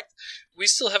fact, we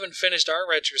still haven't finished our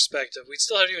retrospective. We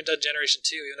still haven't even done Generation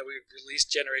 2, even though we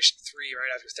released Generation 3 right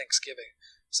after Thanksgiving.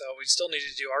 So we still need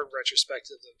to do our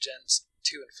retrospective of Gens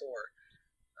 2 and 4.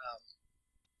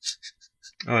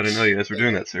 Oh, I didn't know you guys were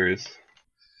doing that series.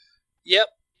 Yep.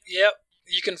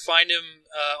 You can find him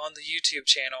on the YouTube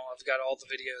channel. I've got all the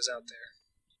videos out there.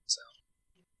 So,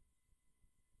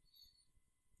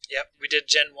 yep, we did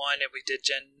Gen 1 and we did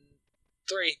Gen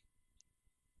 3.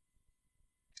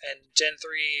 And Gen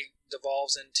 3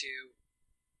 devolves into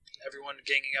everyone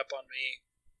ganging up on me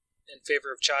in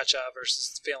favor of Cha-Cha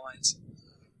versus the Felines.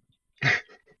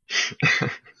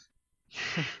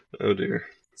 Oh dear.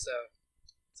 So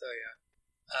yeah.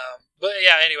 But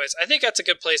yeah, anyways, I think that's a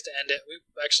good place to end it. We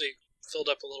actually filled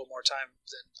up a little more time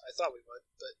than I thought we would,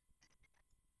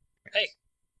 but hey,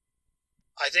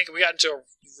 I think we got into a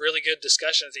really good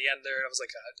discussion at the end there. I was like,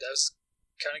 that was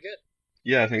kind of good.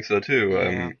 Yeah, I think so too.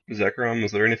 Yeah. Zekrom,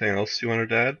 was there anything else you wanted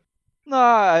to add? No,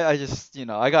 I just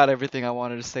I got everything I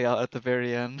wanted to say out at the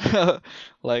very end.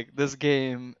 Like this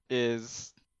game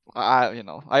is I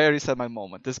already said my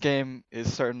moment. This game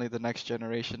is certainly the next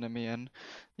generation to me, and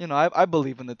I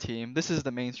believe in the team. This is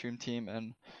the mainstream team,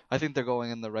 and I think they're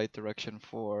going in the right direction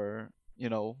for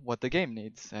what the game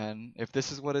needs. And if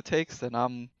this is what it takes, then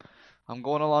I'm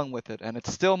going along with it. And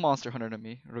it's still Monster Hunter to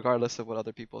me, regardless of what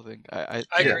other people think. I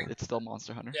agree. It's still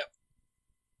Monster Hunter. Yeah.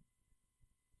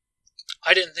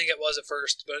 I didn't think it was at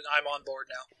first, but I'm on board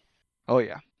now. Oh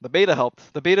yeah, the beta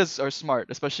helped. The betas are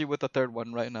smart, especially with the third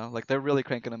one right now. Like they're really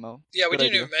cranking them out. Yeah, we Good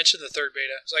didn't idea. even mention the third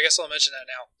beta, so I guess I'll mention that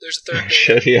now. There's a third beta.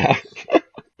 Shit, yeah.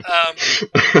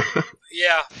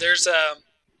 Yeah, there's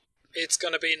it's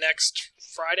gonna be next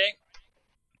Friday.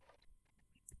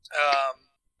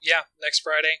 Yeah, next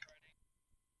Friday.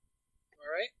 All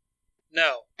right.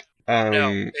 No,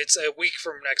 it's a week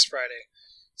from next Friday.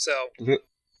 So Is it?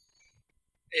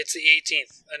 it's the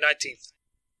 18th, 19th.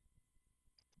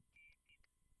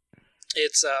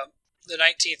 It's the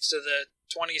 19th to the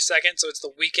 22nd, so it's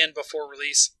the weekend before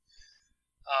release.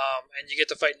 And you get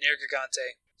to fight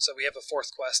Nergigante, so we have a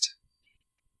fourth quest.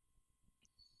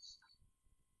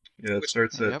 Yeah, it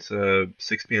starts at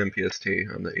 6 p.m. PST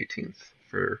on the 18th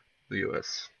for the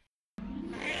US.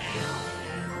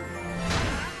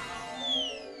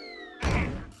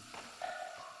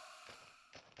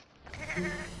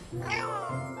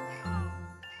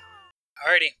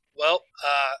 Alrighty, well,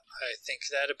 I think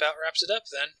that about wraps it up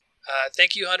then.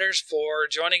 Thank you, hunters, for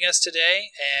joining us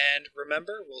today, and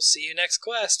remember, we'll see you next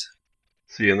quest.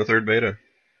 See you in the third beta.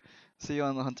 See you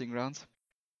on the hunting grounds.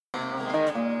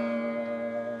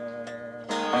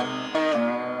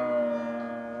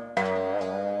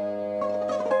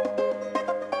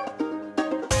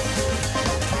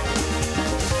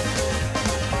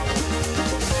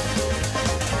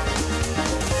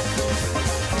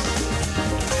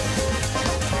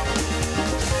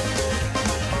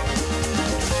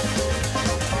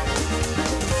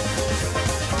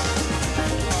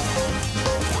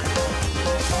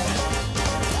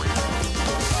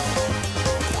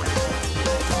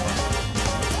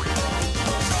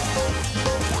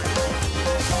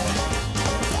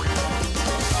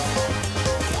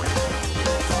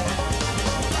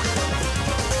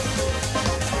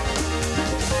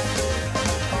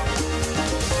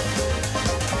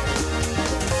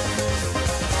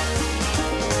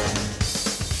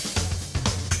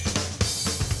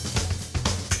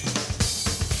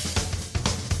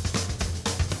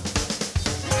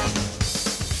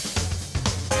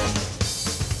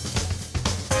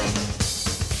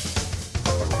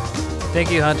 Thank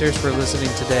you, hunters, for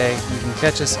listening today. You can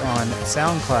catch us on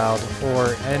SoundCloud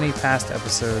or any past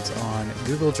episodes on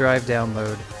Google Drive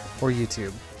download or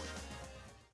YouTube.